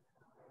issue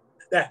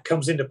that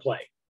comes into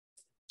play.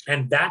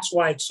 And that's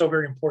why it's so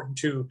very important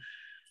to,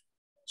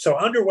 so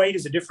underweight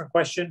is a different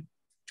question.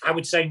 I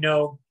would say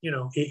no. You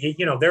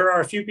know, there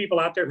are a few people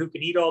out there who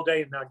can eat all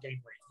day and not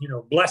gain weight. You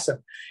know, bless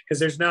them,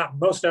 because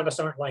most of us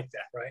aren't like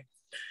that, right?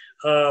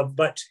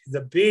 But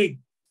the big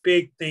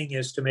thing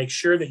is to make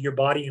sure that your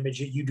body image,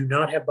 you do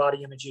not have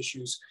body image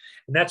issues.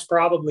 And that's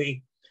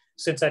probably,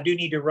 since I do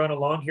need to run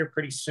along here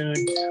pretty soon,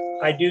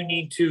 I do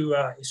need to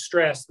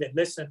stress that,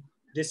 listen,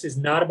 this is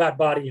not about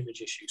body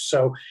image issues.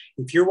 So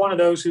if you're one of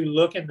those who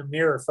look in the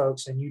mirror,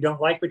 folks, and you don't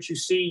like what you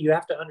see, you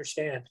have to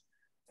understand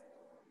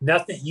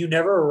you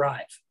never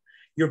arrive.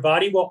 Your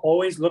body will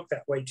always look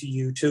that way to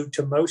you, to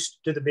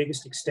the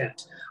biggest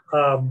extent.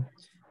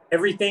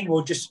 Everything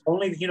will just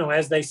only, you know,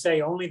 as they say,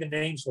 only the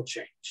names will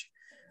change.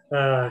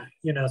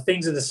 You know,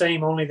 things are the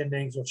same, only the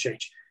names will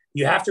change.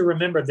 You have to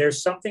remember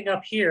there's something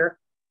up here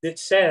that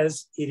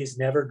says it is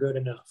never good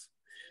enough.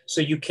 So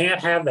you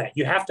can't have that.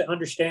 You have to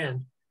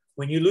understand,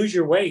 when you lose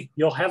your weight,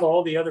 you'll have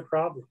all the other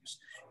problems.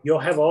 You'll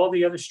have all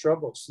the other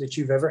struggles that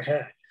you've ever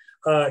had.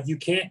 You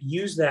can't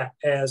use that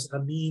as a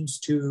means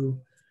to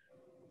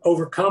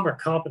overcome or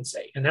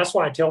compensate. And that's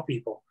why I tell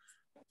people,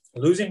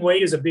 losing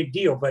weight is a big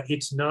deal, but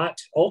it's not.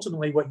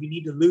 Ultimately, what you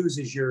need to lose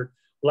is your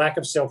lack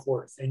of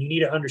self-worth. And you need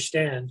to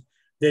understand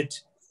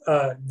that,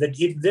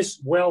 this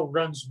well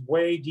runs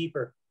way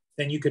deeper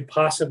than you could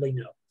possibly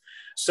know.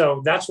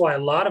 So that's why a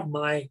lot of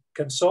my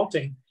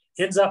consulting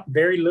ends up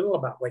very little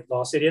about weight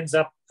loss. It ends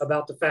up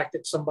about the fact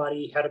that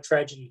somebody had a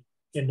tragedy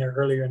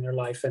earlier in their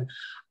life. And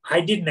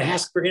I didn't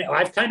ask for it.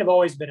 I've kind of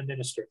always been a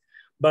minister,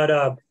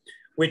 but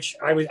which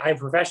I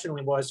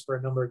professionally was for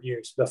a number of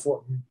years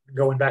before,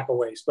 going back a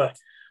ways. But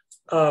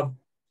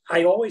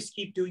I always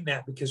keep doing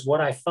that, because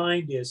what I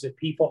find is that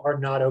people are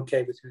not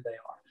okay with who they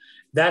are.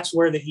 That's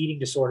where the eating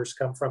disorders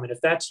come from. And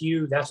if that's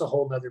you, that's a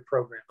whole nother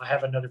program. I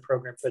have another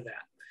program for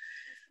that.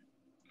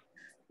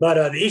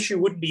 But the issue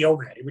wouldn't be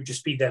OMAD. It would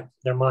just be them,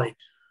 their mind.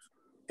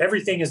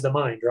 Everything is the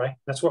mind, right?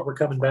 That's what we're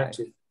coming back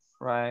to.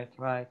 Right.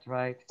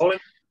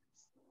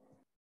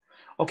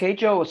 Okay,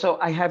 Joe, so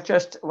I have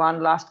just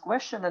one last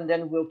question, and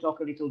then we'll talk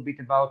a little bit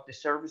about the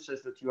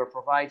services that you are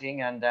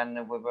providing, and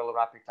then we will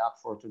wrap it up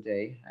for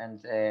today.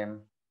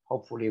 And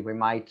hopefully we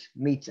might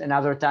meet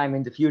another time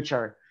in the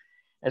future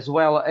as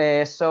well.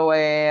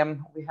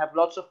 We have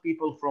lots of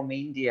people from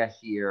India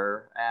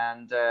here,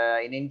 and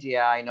in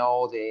India, I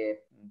know the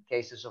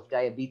cases of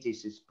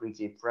diabetes is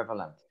pretty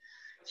prevalent.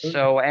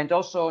 So, and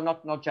also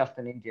not just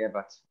in India,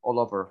 but all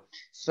over.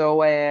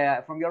 So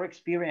from your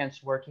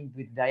experience working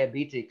with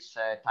diabetics,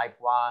 type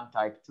 1,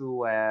 type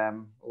 2,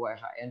 and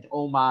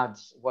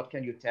OMADs, what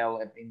can you tell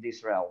in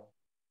this realm?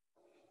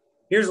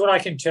 Here's what I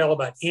can tell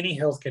about any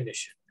health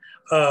condition.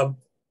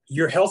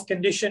 Your health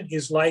condition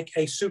is like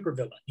a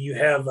supervillain. You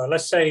have,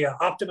 let's say,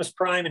 Optimus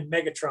Prime and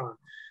Megatron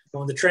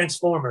on the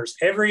Transformers.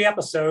 Every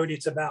episode,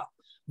 it's about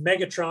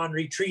Megatron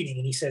retreating,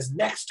 and he says,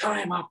 "Next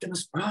time,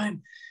 Optimus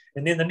Prime."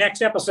 And then the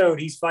next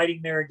episode, he's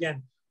fighting there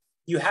again.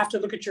 You have to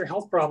look at your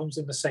health problems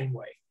in the same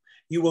way.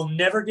 You will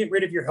never get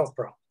rid of your health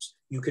problems.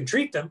 You can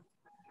treat them,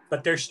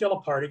 but they're still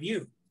a part of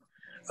you.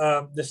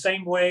 The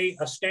same way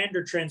a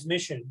standard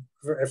transmission,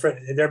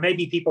 there may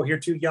be people here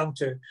too young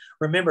to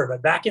remember,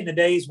 but back in the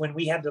days when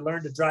we had to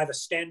learn to drive a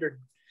standard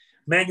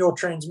manual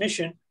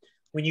transmission,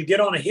 when you get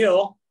on a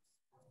hill,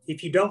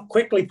 if you don't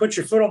quickly put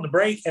your foot on the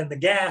brake and the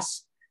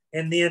gas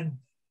and then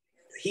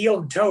heel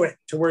and toe it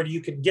to where you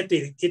can get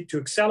it to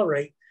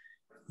accelerate,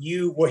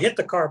 you will hit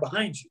the car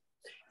behind you.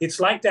 It's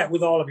like that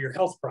with all of your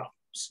health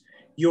problems.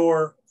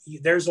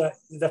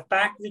 The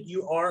fact that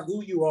you are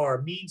who you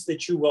are means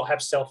that you will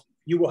have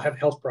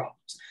health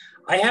problems.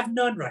 I have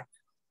none right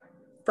now.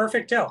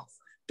 Perfect health.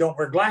 Don't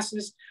wear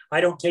glasses.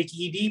 I don't take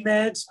ED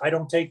meds. I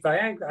don't take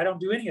Viagra. I don't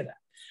do any of that.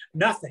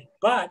 Nothing.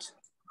 But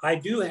I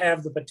do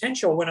have the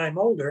potential when I'm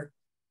older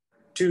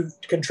to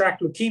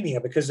contract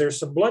leukemia because there's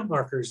some blood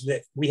markers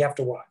that we have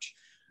to watch.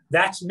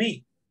 That's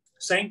me.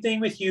 Same thing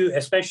with you,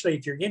 especially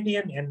if you're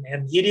Indian,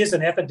 and it is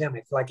an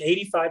epidemic. Like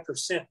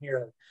 85%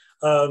 here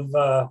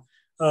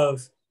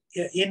of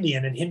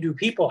Indian and Hindu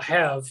people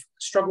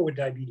struggle with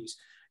diabetes.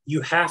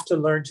 You have to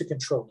learn to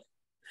control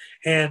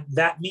it. And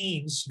that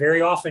means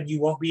very often you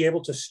won't be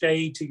able to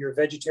stay to your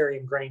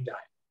vegetarian grain diet.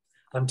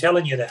 I'm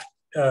telling you that.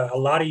 A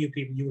lot of you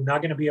people, you're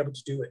not going to be able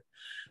to do it.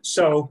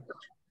 So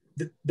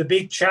the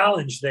big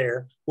challenge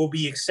there will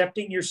be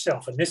accepting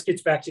yourself. And this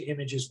gets back to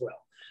image as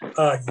well.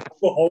 You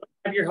will always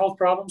have your health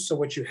problems. So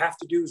what you have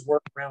to do is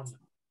work around them.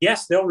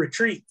 Yes, they'll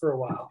retreat for a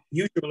while.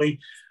 Usually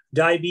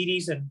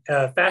diabetes and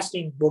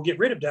fasting will get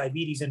rid of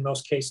diabetes in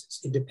most cases.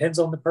 It depends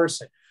on the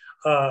person.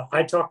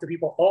 I talk to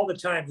people all the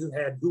time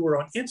who were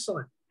on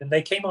insulin and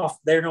they came off,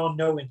 they're on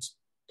no insulin.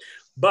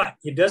 But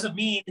it doesn't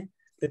mean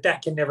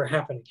that can never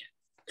happen again.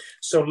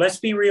 So let's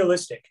be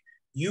realistic.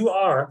 You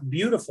are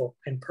beautiful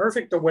and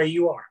perfect the way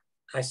you are.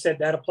 I said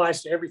that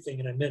applies to everything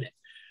in a minute.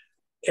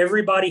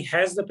 Everybody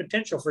has the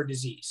potential for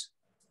disease.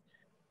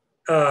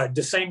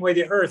 The same way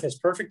the earth, as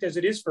perfect as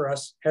it is for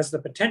us, has the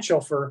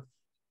potential for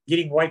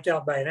getting wiped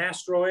out by an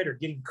asteroid or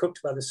getting cooked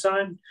by the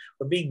sun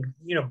or being,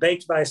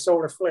 baked by a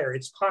solar flare.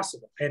 It's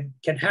possible and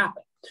can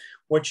happen.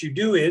 What you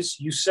do is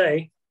you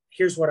say,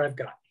 here's what I've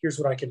got. Here's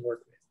what I can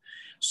work with.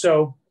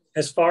 So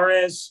as far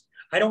as,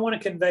 I don't want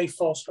to convey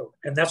false hope.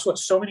 And that's what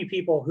so many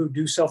people who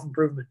do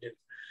self-improvement do.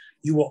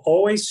 You will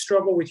always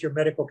struggle with your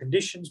medical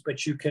conditions,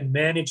 but you can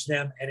manage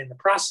them. And in the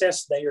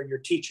process, they are your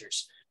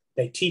teachers.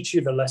 They teach you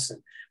the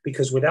lesson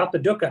because without the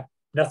dukkha,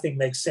 nothing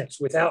makes sense.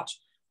 Without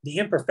the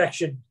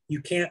imperfection,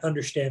 you can't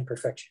understand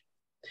perfection.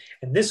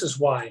 And this is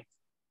why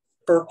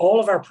for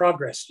all of our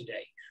progress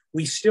today,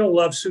 we still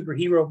love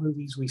superhero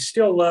movies. We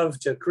still love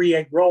to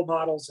create role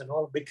models and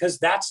all, because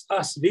that's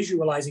us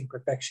visualizing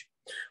perfection.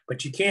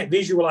 But you can't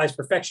visualize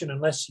perfection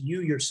unless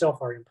you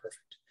yourself are imperfect.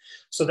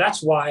 So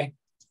that's why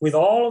with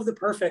all of the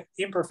perfect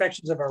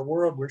imperfections of our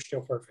world, we're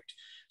still perfect.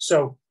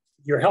 So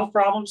your health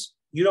problems,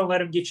 you don't let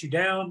them get you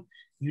down.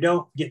 You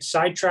don't get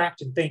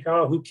sidetracked and think,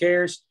 oh, who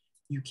cares?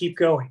 You keep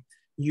going.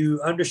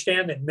 You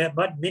understand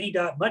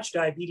that much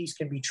diabetes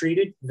can be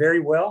treated very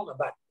well.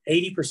 About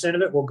 80%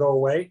 of it will go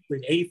away.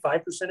 With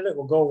 85% of it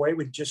will go away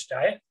with just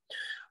diet.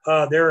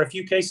 There are a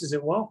few cases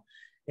it won't.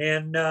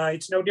 And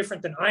it's no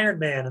different than Iron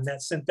Man and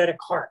that synthetic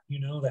heart,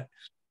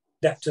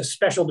 that's a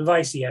special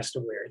device he has to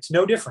wear. It's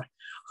no different.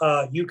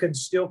 You can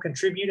still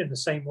contribute in the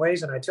same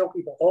ways. And I tell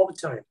people all the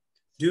time,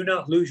 do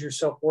not lose your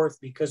self-worth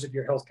because of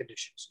your health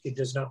conditions. It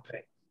does not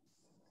pay.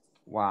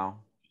 Wow.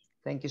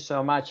 Thank you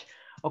so much.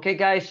 Okay,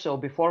 guys. So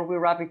before we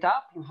wrap it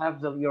up, you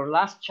have your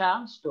last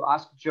chance to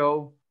ask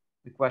Joe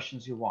the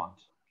questions you want.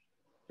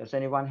 Does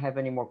anyone have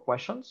any more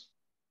questions?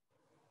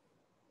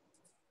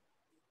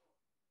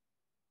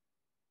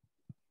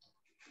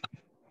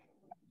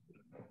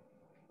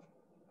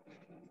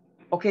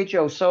 Okay,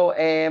 Joe. So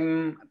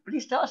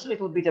please tell us a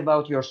little bit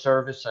about your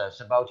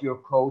services, about your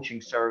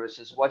coaching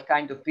services. What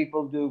kind of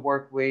people do you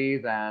work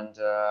with, and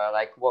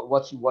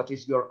what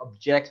is your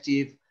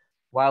objective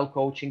while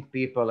coaching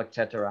people,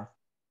 etc.?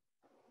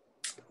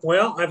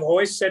 Well, I've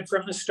always said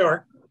from the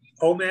start,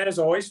 OMAD is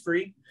always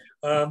free.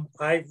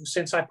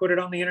 Since I put it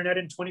on the internet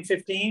in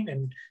 2015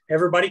 and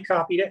everybody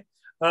copied it,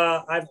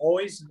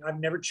 I've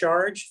never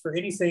charged for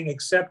anything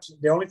except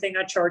the only thing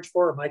I charge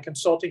for are my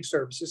consulting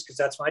services because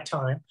that's my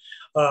time.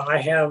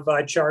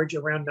 I charge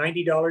around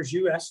 $90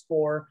 US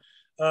for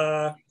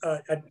an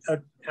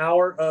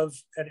hour of,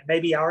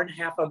 maybe hour and a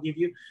half I'll give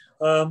you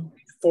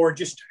for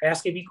just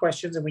asking me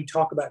questions and we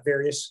talk about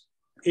various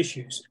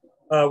issues.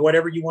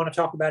 Whatever you want to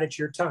talk about, it's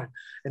your time.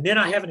 And then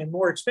I have a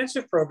more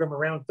expensive program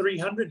around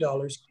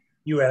 $300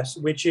 US,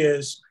 which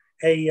is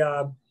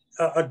a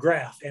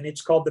graph, and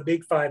it's called the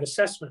Big Five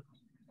Assessment.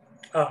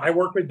 I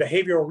work with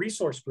Behavioral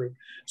Resource Group.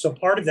 So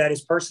part of that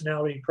is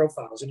personality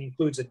profiles. It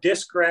includes a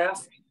DISC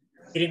graph.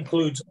 It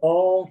includes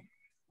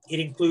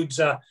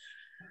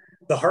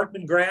the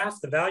Hartman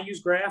graph, the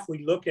values graph.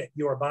 We look at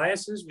your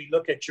biases. We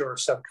look at your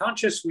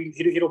subconscious.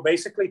 It'll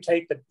basically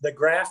take the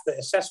graph, the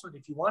assessment,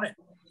 if you want it.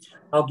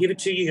 I'll give it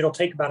to you. It'll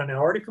take about an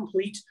hour to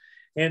complete.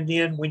 And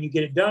then when you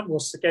get it done, we'll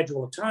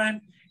schedule a time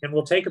and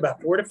we'll take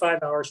about 4 to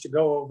 5 hours to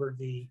go over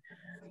the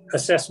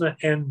assessment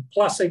and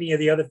plus any of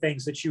the other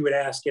things that you would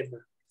ask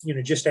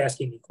just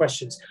asking me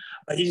questions.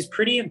 It is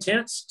pretty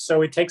intense,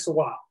 so it takes a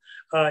while.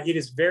 It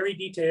is very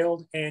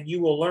detailed, and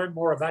you will learn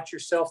more about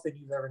yourself than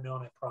you've ever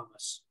known, I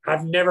promise.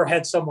 I've never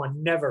had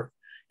someone, never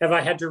have I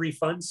had to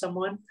refund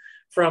someone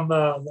from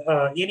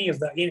any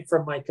of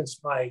from my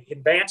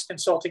advanced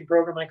consulting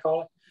program, I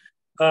call it.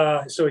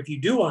 So if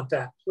you do want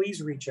that, please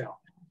reach out,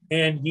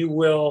 and we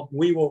will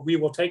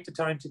take the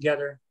time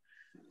together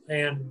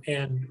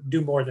and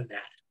do more than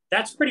that.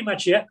 That's pretty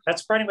much it.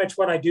 That's pretty much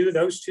what I do.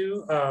 Those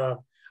two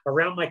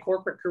around my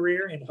corporate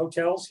career in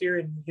hotels here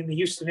in the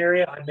Houston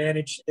area, I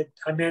managed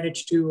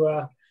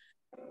to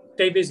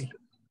stay busy.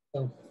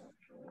 So.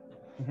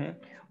 Mm-hmm.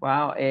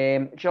 Wow,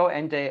 Joe,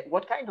 and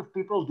what kind of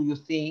people do you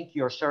think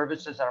your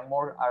services are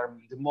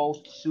the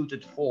most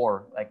suited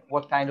for? Like,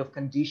 what kind of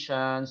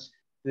conditions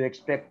do you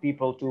expect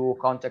people to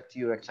contact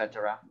you,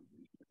 etc.?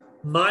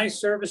 My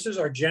services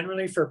are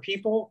generally for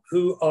people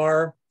who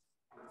are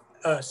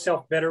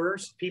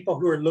self-betterers, people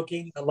who are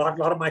looking. A lot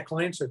of my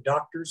clients are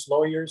doctors,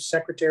 lawyers,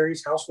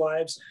 secretaries,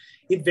 housewives.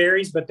 It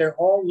varies, but they're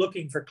all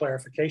looking for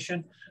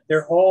clarification.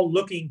 They're all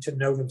looking to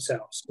know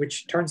themselves,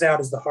 which turns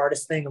out is the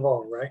hardest thing of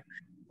all, right?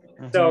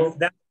 Mm-hmm. So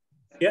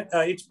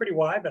it's pretty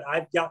wide, but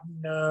I've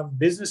gotten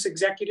business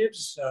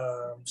executives,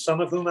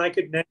 some of whom I've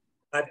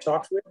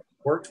talked with,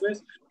 worked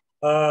with,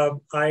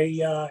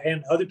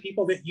 and other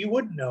people that you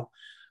wouldn't know.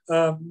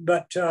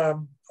 But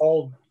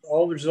all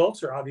the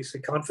results are obviously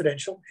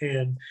confidential,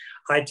 and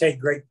I take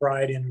great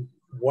pride in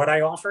what I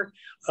offer.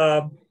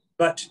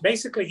 But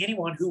basically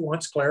anyone who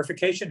wants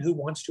clarification, who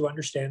wants to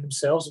understand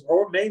themselves,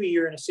 or maybe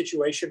you're in a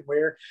situation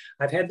where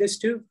I've had this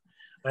too.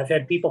 I've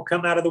had people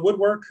come out of the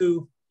woodwork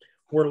who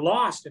were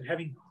lost and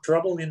having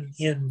trouble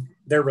in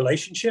their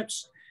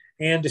relationships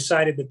and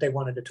decided that they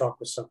wanted to talk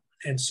with someone.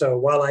 And so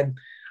while I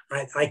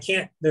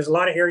can't, there's a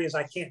lot of areas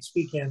I can't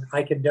speak in,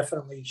 I can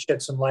definitely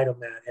shed some light on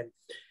that. And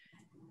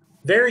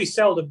very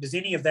seldom does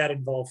any of that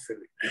involve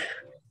food.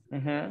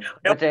 Mm-hmm.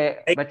 But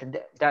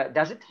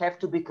does it have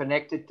to be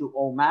connected to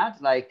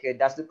OMAD? Like,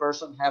 does the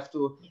person have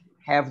to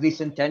have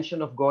this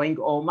intention of going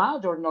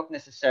OMAD or not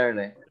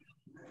necessarily?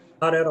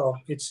 Not at all.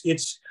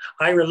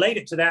 I relate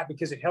it to that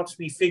because it helps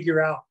me figure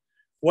out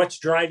what's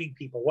driving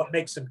people, what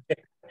makes them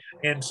tick.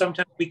 And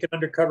sometimes we can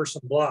uncover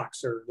some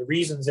blocks or the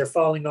reasons they're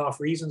falling off,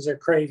 reasons they're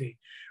craving,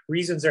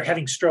 reasons they're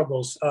having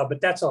struggles.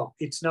 But that's all.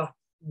 It's not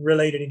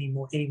related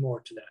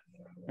anymore to that.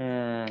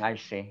 I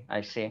see.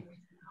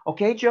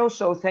 Okay, Joe,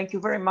 so thank you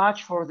very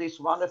much for this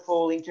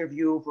wonderful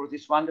interview, for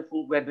this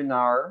wonderful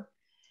webinar.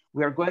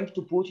 We are going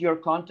to put your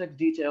contact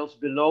details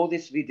below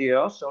this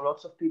video, so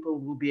lots of people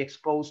will be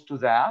exposed to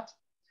that.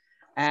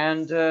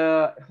 And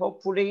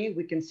hopefully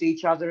we can see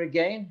each other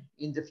again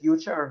in the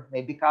future,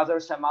 maybe cover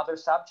some other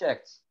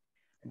subjects.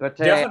 But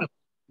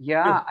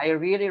yeah, I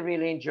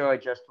really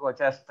enjoyed I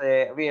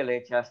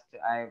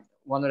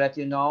want to let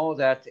you know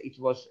that it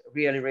was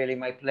really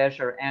my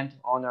pleasure and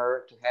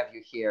honor to have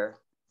you here.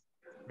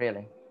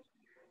 Really.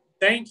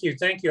 Thank you.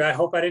 I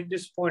hope I didn't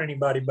disappoint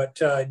anybody, but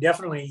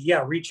definitely,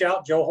 yeah, reach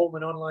out,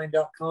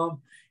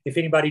 joeholmanonline.com if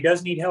anybody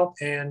does need help.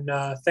 And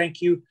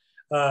thank you.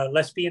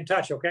 Let's be in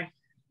touch, okay?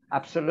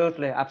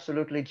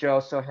 Absolutely, Joe.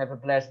 So have a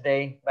blessed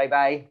day.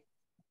 Bye-bye.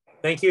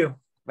 Thank you.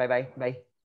 Bye-bye. Bye.